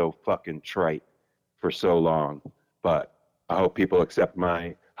sounded so fucking trite for so long, but I hope people accept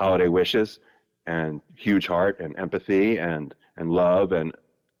my holiday wishes, and huge heart and empathy and love. And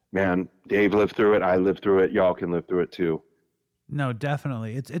man, Dave lived through it, I lived through it, y'all can live through it too. No,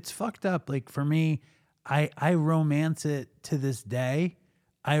 definitely. It's fucked up. Like for me, I romance it to this day.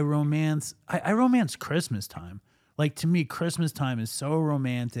 I romance Christmas time. Like to me, Christmas time is so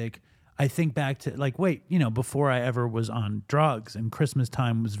romantic. I think back to like, wait, you know, before I ever was on drugs, and Christmas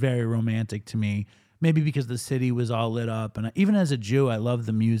time was very romantic to me. Maybe because the city was all lit up, and even as a Jew, I loved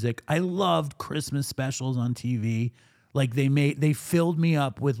the music. I loved Christmas specials on TV. Like they filled me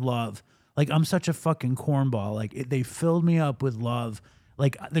up with love. Like I'm such a fucking cornball. Like they filled me up with love.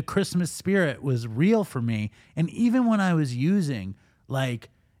 Like the Christmas spirit was real for me. And even when I was using, like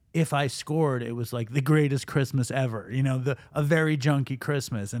if I scored, it was like the greatest Christmas ever. You know, a very junky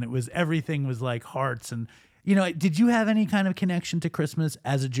Christmas, and it was everything was like hearts and. You know, did you have any kind of connection to Christmas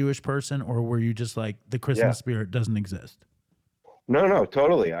as a Jewish person, or were you just like the Christmas spirit doesn't exist? No,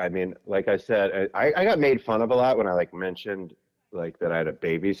 totally. I mean, like I said, I got made fun of a lot when I like mentioned like that I had a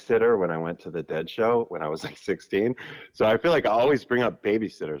babysitter when I went to the Dead show when I was like 16. So I feel like I always bring up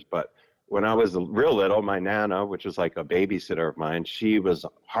babysitters. But when I was real little, my Nana, which was like a babysitter of mine, she was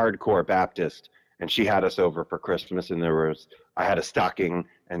hardcore Baptist, and she had us over for Christmas, and I had a stocking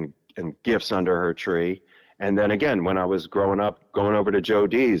and gifts under her tree. And then again, when I was growing up, going over to Joe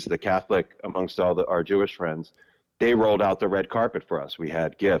D's, the Catholic amongst our Jewish friends, they rolled out the red carpet for us. We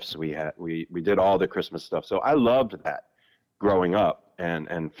had gifts. We did all the Christmas stuff. So I loved that growing up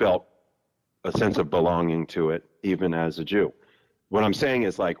and felt a sense of belonging to it, even as a Jew. What I'm saying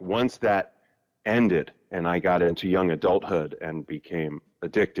is like once that ended and I got into young adulthood and became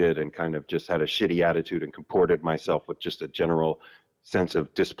addicted and kind of just had a shitty attitude and comported myself with just a general sense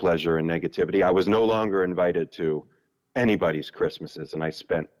of displeasure and negativity, I was no longer invited to anybody's Christmases, and I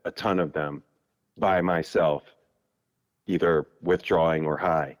spent a ton of them by myself, either withdrawing or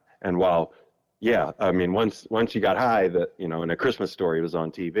high. And while, yeah, I mean, once you got high, that, you know, in A Christmas Story was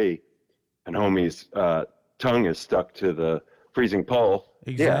on TV, and homie's tongue is stuck to the freezing pole.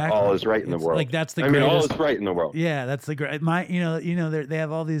 Exactly. Yeah, all is right in the world. Like that's the I mean, all greatest- is right in the world. Yeah, that's the great. They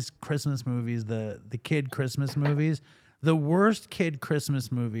have all these Christmas movies, the kid Christmas movies. The worst kid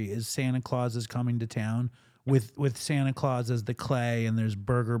Christmas movie is Santa Claus is Coming to Town, with Santa Claus as the clay, and there's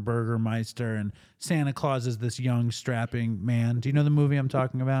Burgermeister, and Santa Claus is this young strapping man. Do you know the movie I'm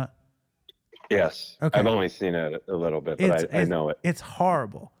talking about? Yes. Okay. I've only seen it a little bit, but I know it. It's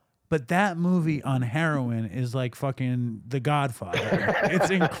horrible. But that movie on heroin is like fucking The Godfather.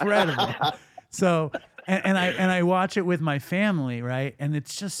 It's incredible. So, and I watch it with my family, right? And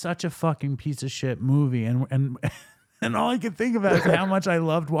it's just such a fucking piece of shit movie. And all I could think about is how much I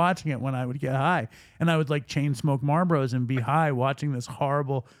loved watching it when I would get high. And I would like chain smoke Marlboros and be high watching this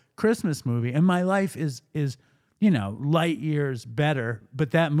horrible Christmas movie. And my life is you know, light years better, but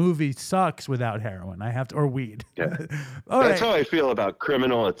that movie sucks without heroin. I have to, or weed. Yeah. That's how I feel about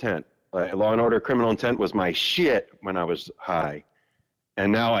Criminal Intent. Law and Order Criminal Intent was my shit when I was high.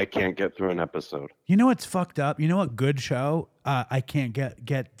 And now I can't get through an episode. You know what's fucked up? You know what good show I can't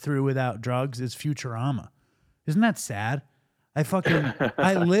get through without drugs is Futurama. Isn't that sad?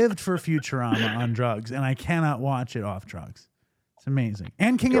 I lived for Futurama on drugs, and I cannot watch it off drugs. It's amazing.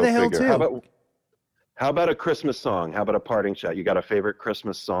 And King of the Hill too. How about a Christmas song? How about a parting shot? You got a favorite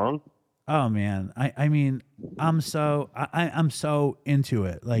Christmas song? Oh man, I mean, I'm so into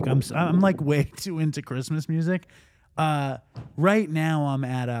it. Like I'm like way too into Christmas music. Right now I'm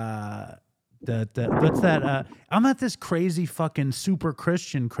at what's that? I'm at this crazy fucking super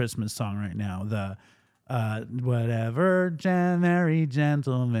Christian Christmas song right now. The whatever, merry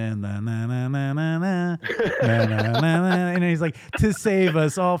gentlemen, na na na na na na na na na, and he's like, to save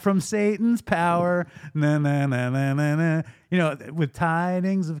us all from Satan's power, na na na na na na. You know, with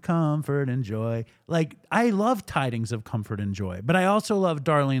tidings of comfort and joy. Like, I love tidings of comfort and joy, but I also love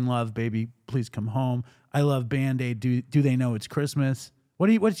Darlene Love, Baby Please Come Home. I love Band-Aid. Do they know it's Christmas? What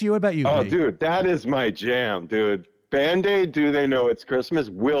about you? Oh, B? dude, that is my jam, dude. Band-Aid, Do They Know It's Christmas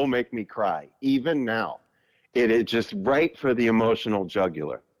will make me cry, even now. It is just right for the emotional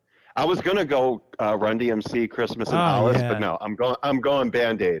jugular. I was gonna go Run DMC Christmas in Hollis, but no, I'm going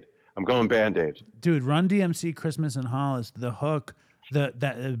Band-Aid. I'm going Band-Aid. Dude, Run DMC Christmas in Hollis, the hook,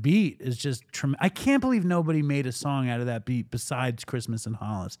 the beat is just I can't believe nobody made a song out of that beat besides Christmas in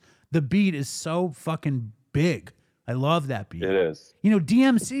Hollis. The beat is so fucking big. I love that beat. It is. You know,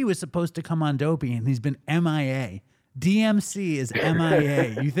 DMC was supposed to come on Dopey, and he's been MIA. DMC is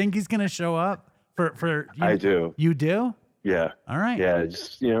MIA. You think he's gonna show up for you? I do. You do? Yeah. All right. Yeah,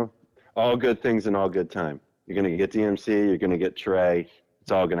 just, you know, all good things in all good time. You're gonna get DMC, you're gonna get Trey.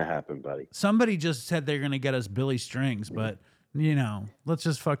 It's all gonna happen, buddy. Somebody just said they're gonna get us Billy Strings, but you know, let's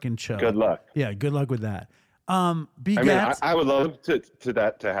just fucking chill. Good luck. Yeah, good luck with that. I would love to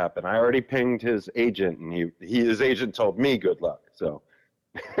that to happen. I already pinged his agent, and his agent told me good luck. So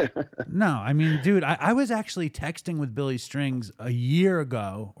no, I mean, dude, I was actually texting with Billy Strings a year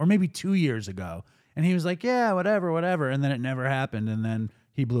ago, or maybe 2 years ago, and he was like, "Yeah, whatever," and then it never happened. And then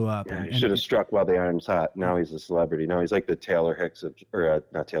he blew up. Yeah, he should have struck while the iron's hot. Now he's a celebrity. Now he's like the Taylor Hicks of, or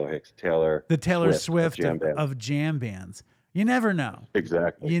not Taylor Hicks, Taylor. The Taylor Swift of jam bands. of jam bands. You never know.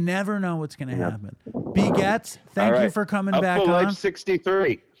 Exactly. You never know what's going to happen. B. Getz, thank you for coming Up back for on. Life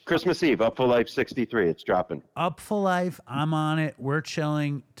 63. Christmas Eve, Up for Life 63. It's dropping. Up for Life. I'm on it. We're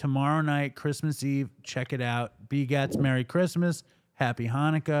chilling. Tomorrow night, Christmas Eve. Check it out. B. Getz, Merry Christmas. Happy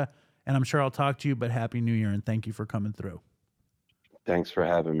Hanukkah. And I'm sure I'll talk to you, but Happy New Year. And thank you for coming through. Thanks for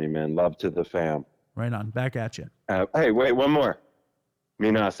having me, man. Love to the fam. Right on. Back at you. Hey, wait, one more.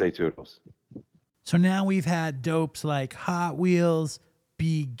 Me not say toodles. So now we've had dopes like Hot Wheels,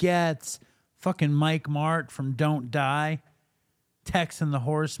 B. Getz, fucking Mike Mart from Don't Die, Tex and the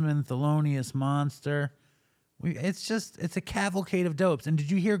Horseman, Thelonious Monster. It's a cavalcade of dopes. And did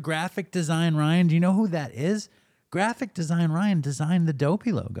you hear Graphic Design Ryan? Do you know who that is? Graphic Design Ryan designed the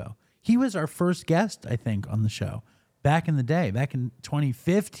Dopey logo. He was our first guest, I think, on the show. Back in the day, back in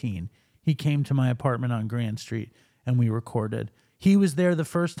 2015, he came to my apartment on Grand Street and we recorded. He was there the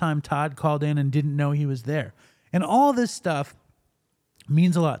first time Todd called in and didn't know he was there. And all this stuff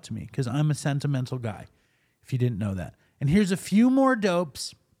means a lot to me because I'm a sentimental guy, if you didn't know that. And here's a few more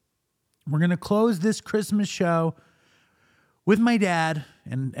dopes. We're going to close this Christmas show with my dad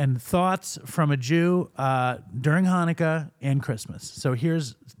and thoughts from a Jew during Hanukkah and Christmas. So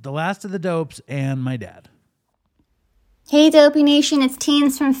here's the last of the dopes and my dad. Hey Dopey Nation, it's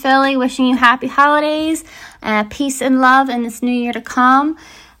Teens from Philly wishing you happy holidays, peace and love in this new year to come.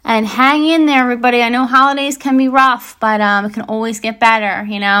 And hang in there, everybody. I know holidays can be rough, but it can always get better,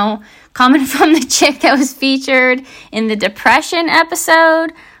 you know. Coming from the chick that was featured in the depression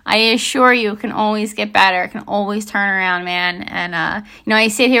episode, I assure you it can always get better. It can always turn around, man. And, I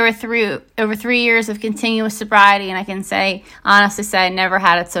sit here with over 3 years of continuous sobriety, and I can honestly say I never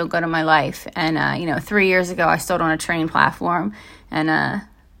had it so good in my life. And, 3 years ago, I stood on a train platform and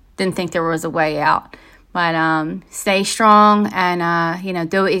didn't think there was a way out. But stay strong and,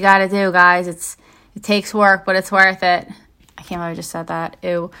 do what you got to do, guys. It takes work, but it's worth it. I can't believe I just said that.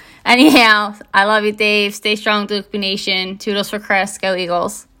 Ew. Anyhow, I love you, Dave. Stay strong, Dopey Nation. Toodles for Chris. Go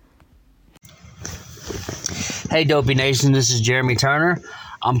Eagles. Hey, Dopey Nation. This is Jeremy Turner.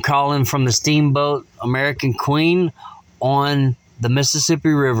 I'm calling from the steamboat American Queen on the Mississippi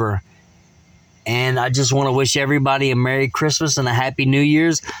River. And I just want to wish everybody a Merry Christmas and a Happy New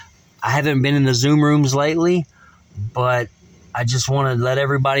Year's. I haven't been in the Zoom rooms lately, but I just want to let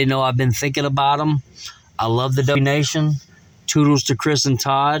everybody know I've been thinking about them. I love the Dopey Nation. Toodles to Chris and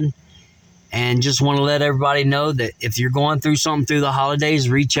Todd. And just want to let everybody know that if you're going through something through the holidays,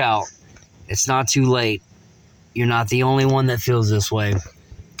 reach out. It's not too late. You're not the only one that feels this way.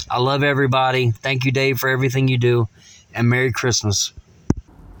 I love everybody. Thank you, Dave, for everything you do. And Merry Christmas.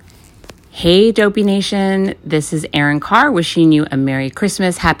 Hey, Dopey Nation. This is Erin Carr wishing you a Merry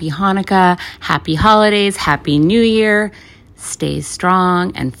Christmas, Happy Hanukkah, Happy Holidays, Happy New Year. Stay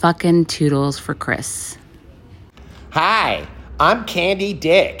strong and fucking toodles for Chris. Hi, I'm Candy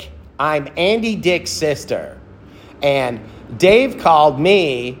Dick. I'm Andy Dick's sister. And Dave called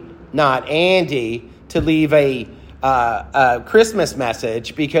me, not Andy, to leave a Christmas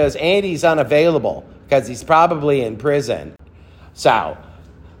message because Andy's unavailable because he's probably in prison. So,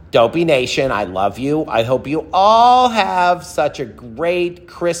 Dopey Nation, I love you. I hope you all have such a great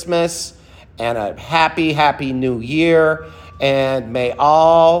Christmas and a happy, happy New Year. And may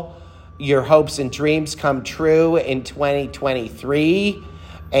all your hopes and dreams come true in 2023.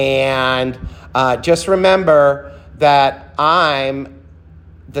 And just remember that I'm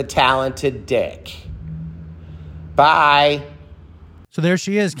the talented Dick. Bye. So there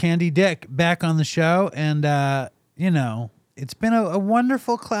she is, Candy Dick, back on the show. And, it's been a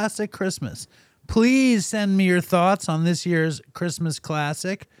wonderful classic Christmas. Please send me your thoughts on this year's Christmas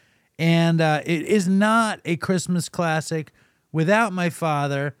classic. And it is not a Christmas classic without my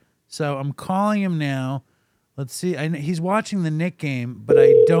father. So I'm calling him now. Let's see. He's watching the Knick game, but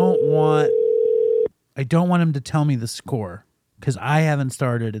I don't want him to tell me the score because I haven't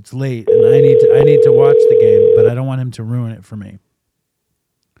started. It's late, and I need to watch the game, but I don't want him to ruin it for me.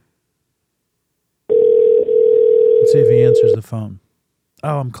 Let's see if he answers the phone.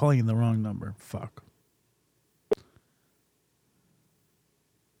 Oh, I'm calling him the wrong number. Fuck.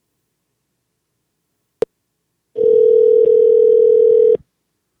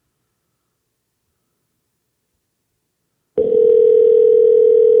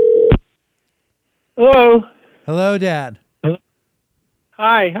 Hello. Hello, Dad.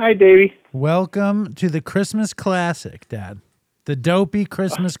 Hi, Davey. Welcome to the Christmas Classic, Dad. The Dopey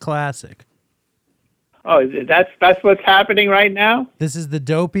Christmas Classic. Oh, that's what's happening right now? This is the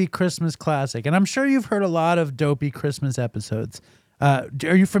Dopey Christmas Classic. And I'm sure you've heard a lot of Dopey Christmas episodes.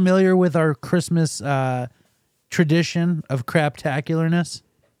 Are you familiar with our Christmas tradition of craptacularness?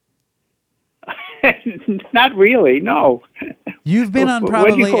 Not really, no. You've been on What do you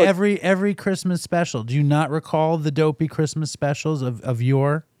probably call it? every Christmas special. Do you not recall the Dopey Christmas specials of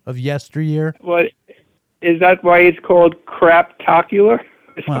yesteryear? What is that? Why it's called craptacular?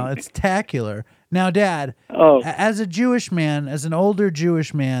 Well, it's tacular. Now, Dad, as a Jewish man, as an older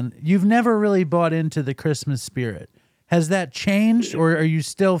Jewish man, you've never really bought into the Christmas spirit. Has that changed, or are you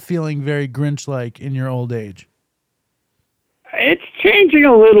still feeling very Grinch-like in your old age? It's changing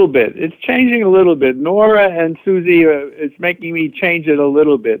a little bit. It's changing a little bit. Nora and Susie, it's making me change it a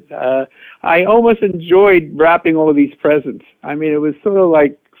little bit. I almost enjoyed wrapping all these presents. I mean, it was sort of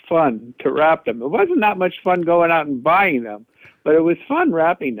like fun to wrap them. It wasn't that much fun going out and buying them, but it was fun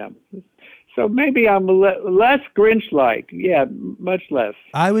wrapping them. So maybe I'm less Grinch-like. Yeah, much less.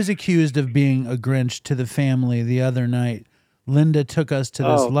 I was accused of being a Grinch to the family the other night. Linda took us to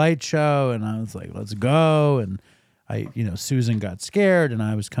this light show, and I was like, let's go. And Susan got scared, and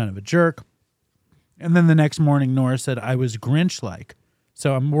I was kind of a jerk. And then the next morning, Nora said I was Grinch-like.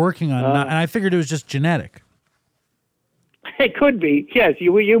 So I'm working on and I figured it was just genetic. It could be. Yes,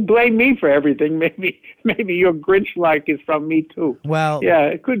 you blame me for everything. Maybe your Grinch-like is from me too. Well, yeah,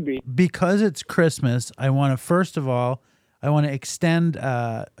 it could be. Because it's Christmas, I want to first of all, extend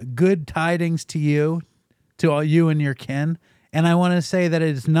good tidings to you, to all you and your kin, and I want to say that it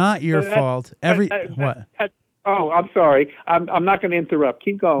is not your fault. What? I'm sorry. I'm not going to interrupt.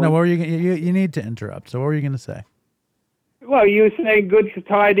 Keep going. No, what were you need to interrupt. So what were you going to say? Well, you were saying good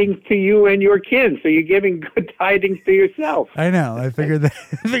tidings to you and your kin, so you're giving good tidings to yourself. I know. I figured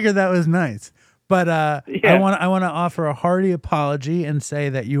that was nice. But I want to offer a hearty apology and say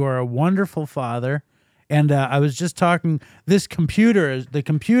that you are a wonderful father. And I was just talking. The computer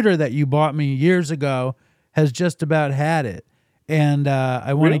that you bought me years ago, has just about had it. And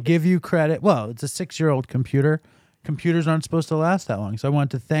I want to give you credit. Well, it's a 6-year-old computer. Computers aren't supposed to last that long. So I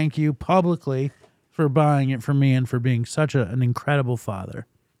want to thank you publicly for buying it for me and for being such an incredible father.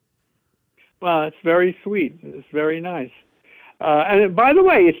 Well, it's very sweet. It's very nice. And by the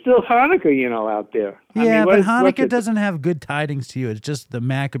way, it's still Hanukkah, out there. Yeah, but Hanukkah doesn't have good tidings to you. It's just the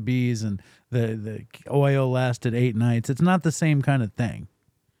Maccabees and the oil lasted 8 nights. It's not the same kind of thing.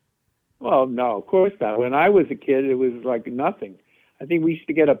 Well, no, of course not. When I was a kid, it was like nothing. I think we used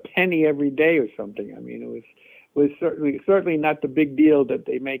to get a penny every day or something. I mean, it was certainly not the big deal that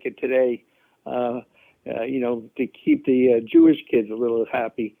they make it today. To keep the Jewish kids a little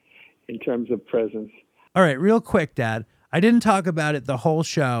happy in terms of presents. All right, real quick, Dad. I didn't talk about it the whole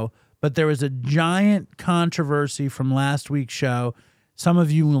show, but there was a giant controversy from last week's show. Some of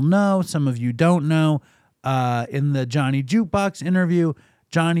you will know, some of you don't know. In the Johnny Jukebox interview,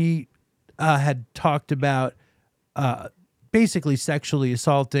 Johnny had talked about basically sexually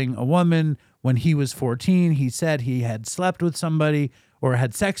assaulting a woman when he was 14. He said he had slept with somebody or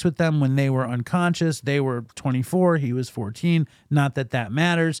had sex with them when they were unconscious. They were 24, he was 14. Not that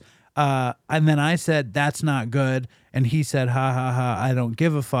matters. And then I said, that's not good. And he said, ha, ha, ha, I don't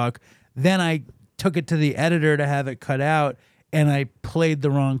give a fuck. Then I took it to the editor to have it cut out, and I played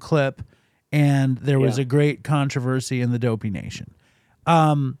the wrong clip, and there was a great controversy in the Dopey Nation.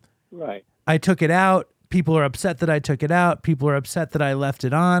 Right. I took it out. People are upset that I took it out. People are upset that I left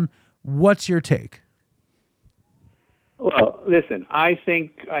it on. What's your take? Well, listen, I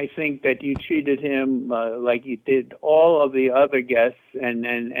think that you treated him like you did all of the other guests,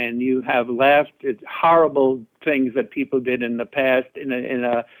 and you have laughed at horrible things that people did in the past in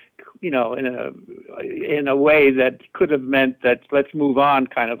a way that could have meant that let's move on,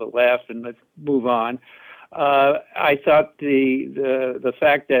 kind of a laugh, and let's move on. I thought the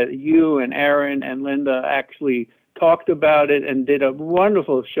fact that you and Aaron and Linda actually talked about it and did a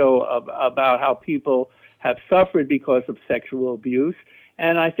wonderful show about how people have suffered because of sexual abuse.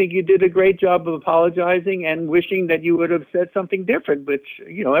 And I think you did a great job of apologizing and wishing that you would have said something different, which,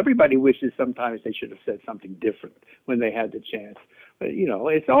 everybody wishes sometimes they should have said something different when they had the chance. But,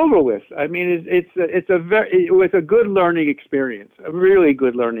 it's over with. I mean, it was a good learning experience, a really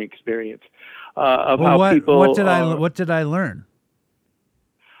good learning experience people. What did I learn?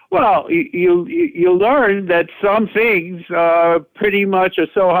 Well, you learn that some things pretty much are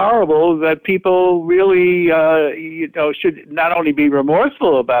so horrible that people really should not only be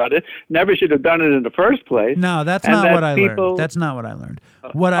remorseful about it, never should have done it in the first place. No, that's not what I learned. That's not what I learned.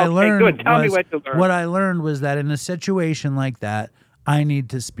 What I learned was that in a situation like that, I need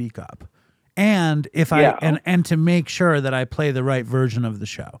to speak up, and and to make sure that I play the right version of the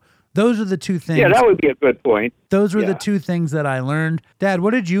show. Those are the two things. Yeah, that would be a good point. Those were the two things that I learned. Dad,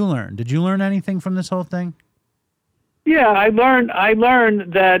 what did you learn? Did you learn anything from this whole thing? Yeah, I learned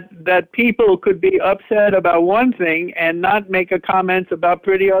that people could be upset about one thing and not make a comment about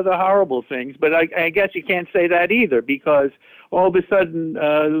pretty other horrible things. But I guess you can't say that either, because all of a sudden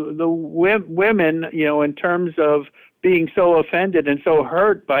the women, in terms of being so offended and so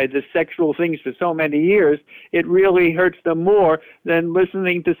hurt by the sexual things for so many years, it really hurts them more than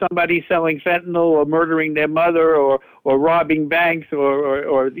listening to somebody selling fentanyl or murdering their mother or robbing banks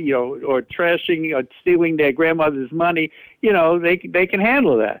or trashing or stealing their grandmother's money. They can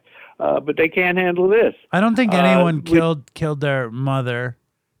handle that, but they can't handle this. I don't think anyone killed their mother,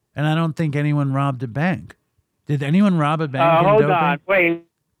 and I don't think anyone robbed a bank. Did anyone rob a bank in Hold Dopey? on, wait.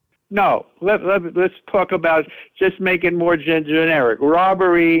 No, let's talk about just making more generic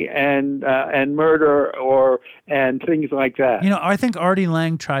robbery and murder and things like that. I think Artie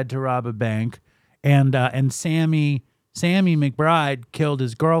Lang tried to rob a bank, and Sammy McBride killed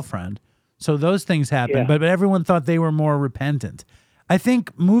his girlfriend. So those things happened, but everyone thought they were more repentant. I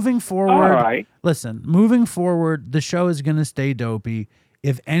think moving forward, moving forward, the show is going to stay dopey.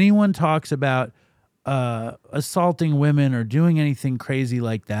 If anyone talks about assaulting women or doing anything crazy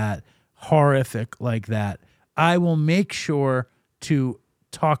like that, horrific like that, I will make sure to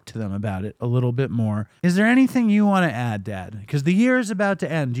talk to them about it a little bit more. Is there anything you want to add, Dad? Because the year is about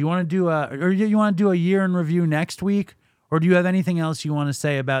to end. Do you want to do a year in review next week, or do you have anything else you want to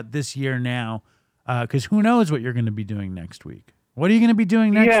say about this year now? Because who knows what you're going to be doing next week? What are you going to be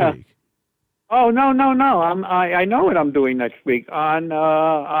doing next week? Oh no! I know what I'm doing next week. On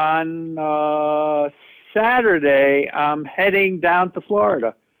Saturday, I'm heading down to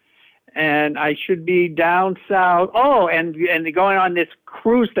Florida, and I should be down south. Oh, and going on this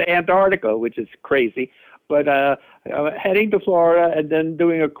cruise to Antarctica, which is crazy. But I'm heading to Florida and then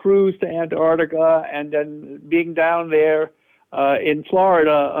doing a cruise to Antarctica, and then being down there in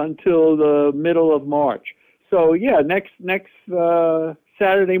Florida until the middle of March. So yeah, next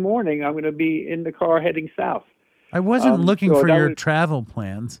Saturday morning, I'm going to be in the car heading south. I wasn't looking for your travel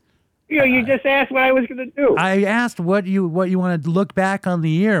plans. You just asked what I was going to do. I asked what you want to look back on the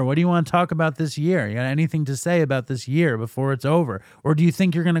year. What do you want to talk about this year? You got anything to say about this year before it's over? Or do you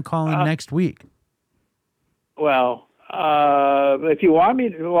think you're going to call in next week? Well, if you want me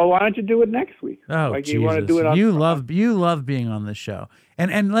to, why don't you do it next week? Oh, like Jesus. You want to do it on you love being on this show.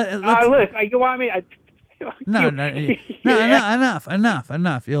 And let's look, you want me... No, enough.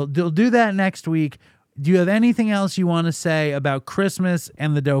 You'll do that next week. Do you have anything else you want to say about Christmas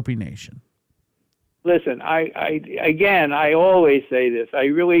and the Dopey Nation? Listen, I always say this. I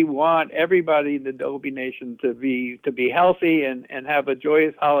really want everybody in the Dopey Nation to be healthy and have a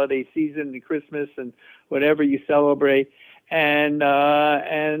joyous holiday season and Christmas and whatever you celebrate. And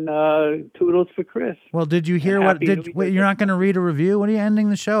toodles for Chris. Well, did you hear wait, you're not going to read a review? What are you ending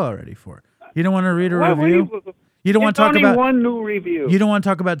the show already for? You don't want to read a review? You don't want to talk about one new review. You don't want to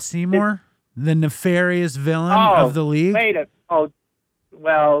talk about Seymour, the nefarious villain of the league?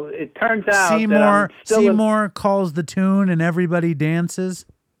 Well, it turns out Seymour calls the tune and everybody dances.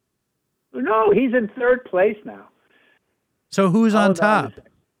 No, he's in third place now. So who's on top?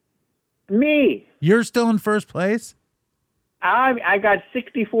 Me. You're still in first place? I got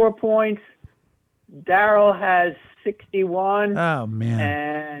 64 points. Daryl has 61. Oh man.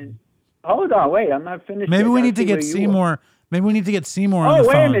 And hold on, wait, I'm not finished. Maybe we need to get Seymour. Maybe we need to get Seymour on the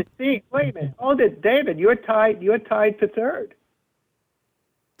phone. Wait a minute. Hold it, David. You're tied for third.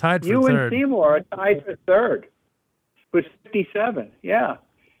 Tied for you third. You and Seymour are tied for third with 57. Yeah.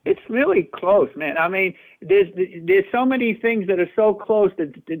 It's really close, man. I mean, there's so many things that are so close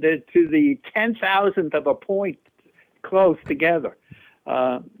to the 10,000th of a point close together.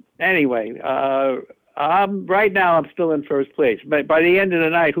 Anyway, right now I'm still in first place. But by the end of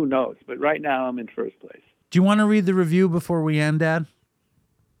the night, who knows? But right now I'm in first place. Do you want to read the review before we end, Dad?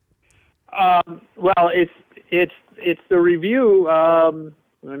 Well, it's the review.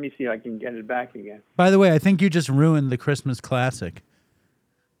 Let me see if I can get it back again. By the way, I think you just ruined the Christmas Classic.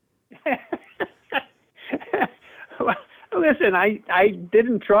 Well, listen, I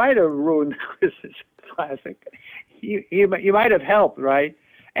didn't try to ruin the Christmas Classic. You might have helped, right?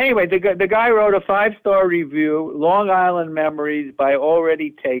 Anyway, the guy wrote a 5-star review, Long Island Memories by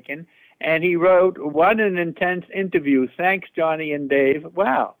Already Taken, and he wrote, what an intense interview. Thanks, Johnny and Dave.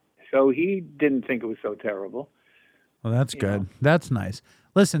 Wow. So he didn't think it was so terrible. Well, that's good. That's nice.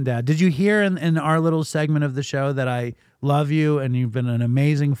 Listen, Dad, did you hear in our little segment of the show that I love you and you've been an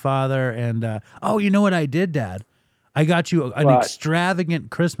amazing father? And, you know what I did, Dad? I got you an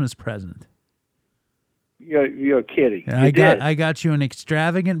extravagant Christmas present. You're kidding. I got you an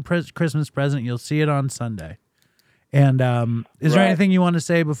extravagant Christmas present. You'll see it on Sunday. And is there anything you want to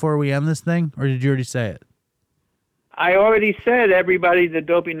say before we end this thing, or did you already say it? I already said, everybody, the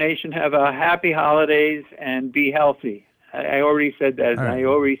Dopey Nation, have a happy holidays and be healthy. I already said that. All right. I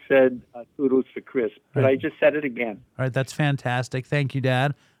already said toodles for Chris, but Right. I just said it again. All right, that's fantastic. Thank you,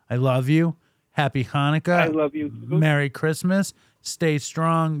 Dad. I love you. Happy Hanukkah. I love you too. Merry Christmas. Stay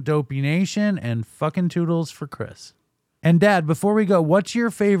strong, Dopey Nation, and fucking toodles for Chris. And Dad, before we go, what's your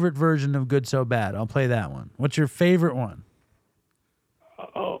favorite version of Good So Bad? I'll play that one. What's your favorite one?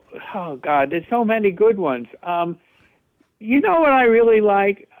 Oh God, there's so many good ones. You know what I really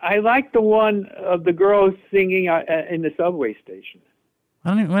like? I like the one of the girls singing in the subway station.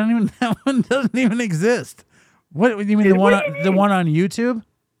 I don't even that one doesn't even exist. What you mean? The one on YouTube?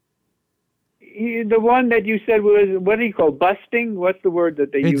 The one that you said was, what do you call busting? What's the word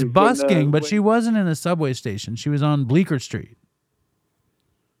that they use? It's busking, but she wasn't in a subway station. She was on Bleecker Street.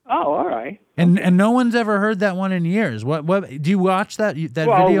 Oh, all right. And no one's ever heard that one in years. What do you watch that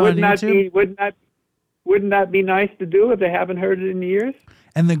video on YouTube? Wouldn't that be nice to do if they haven't heard it in years?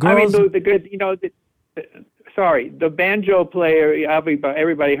 And the girls, I mean, the good, the banjo player,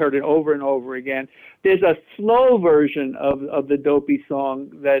 everybody heard it over and over again. There's a slow version of the Dopey song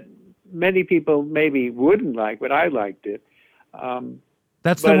that many people maybe wouldn't like, but I liked it.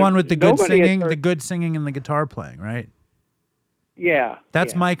 That's the one with the good singing, and the guitar playing, right? Yeah.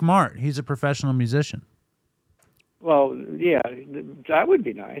 That's Mike Mart. He's a professional musician. Well, yeah, that would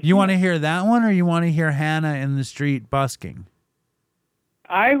be nice. You want to hear that one, or you want to hear Hannah in the street busking?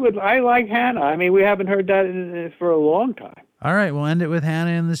 I like Hannah. I mean, we haven't heard that for a long time. All right, we'll end it with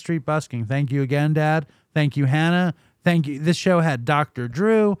Hannah in the street busking. Thank you again, Dad. Thank you, Hannah. Thank you. This show had Dr.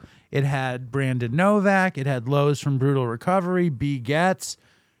 Drew. It had Brandon Novak. It had Lowe's from Brutal Recovery, B. Getz.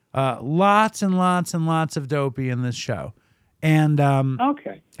 Lots and lots and lots of Dopey in this show. And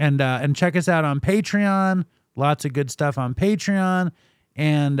okay. And check us out on Patreon. Lots of good stuff on Patreon.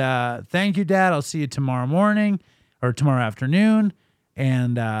 And thank you, Dad. I'll see you tomorrow morning or tomorrow afternoon.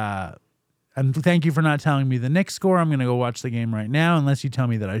 And thank you for not telling me the Knicks score. I'm going to go watch the game right now, unless you tell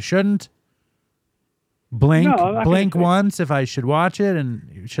me that I shouldn't. Blink once if I should watch it,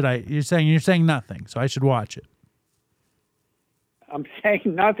 and should I? You're saying nothing, so I should watch it. I'm saying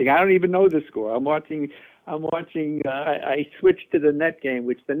nothing. I don't even know the score. I'm watching. I switched to the Net game,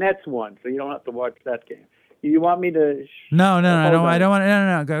 which the Nets won, so you don't have to watch that game. You want me to? No. I don't want.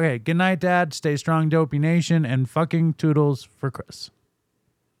 No. Okay. Good night, Dad. Stay strong, Dopey Nation, and fucking toodles for Chris.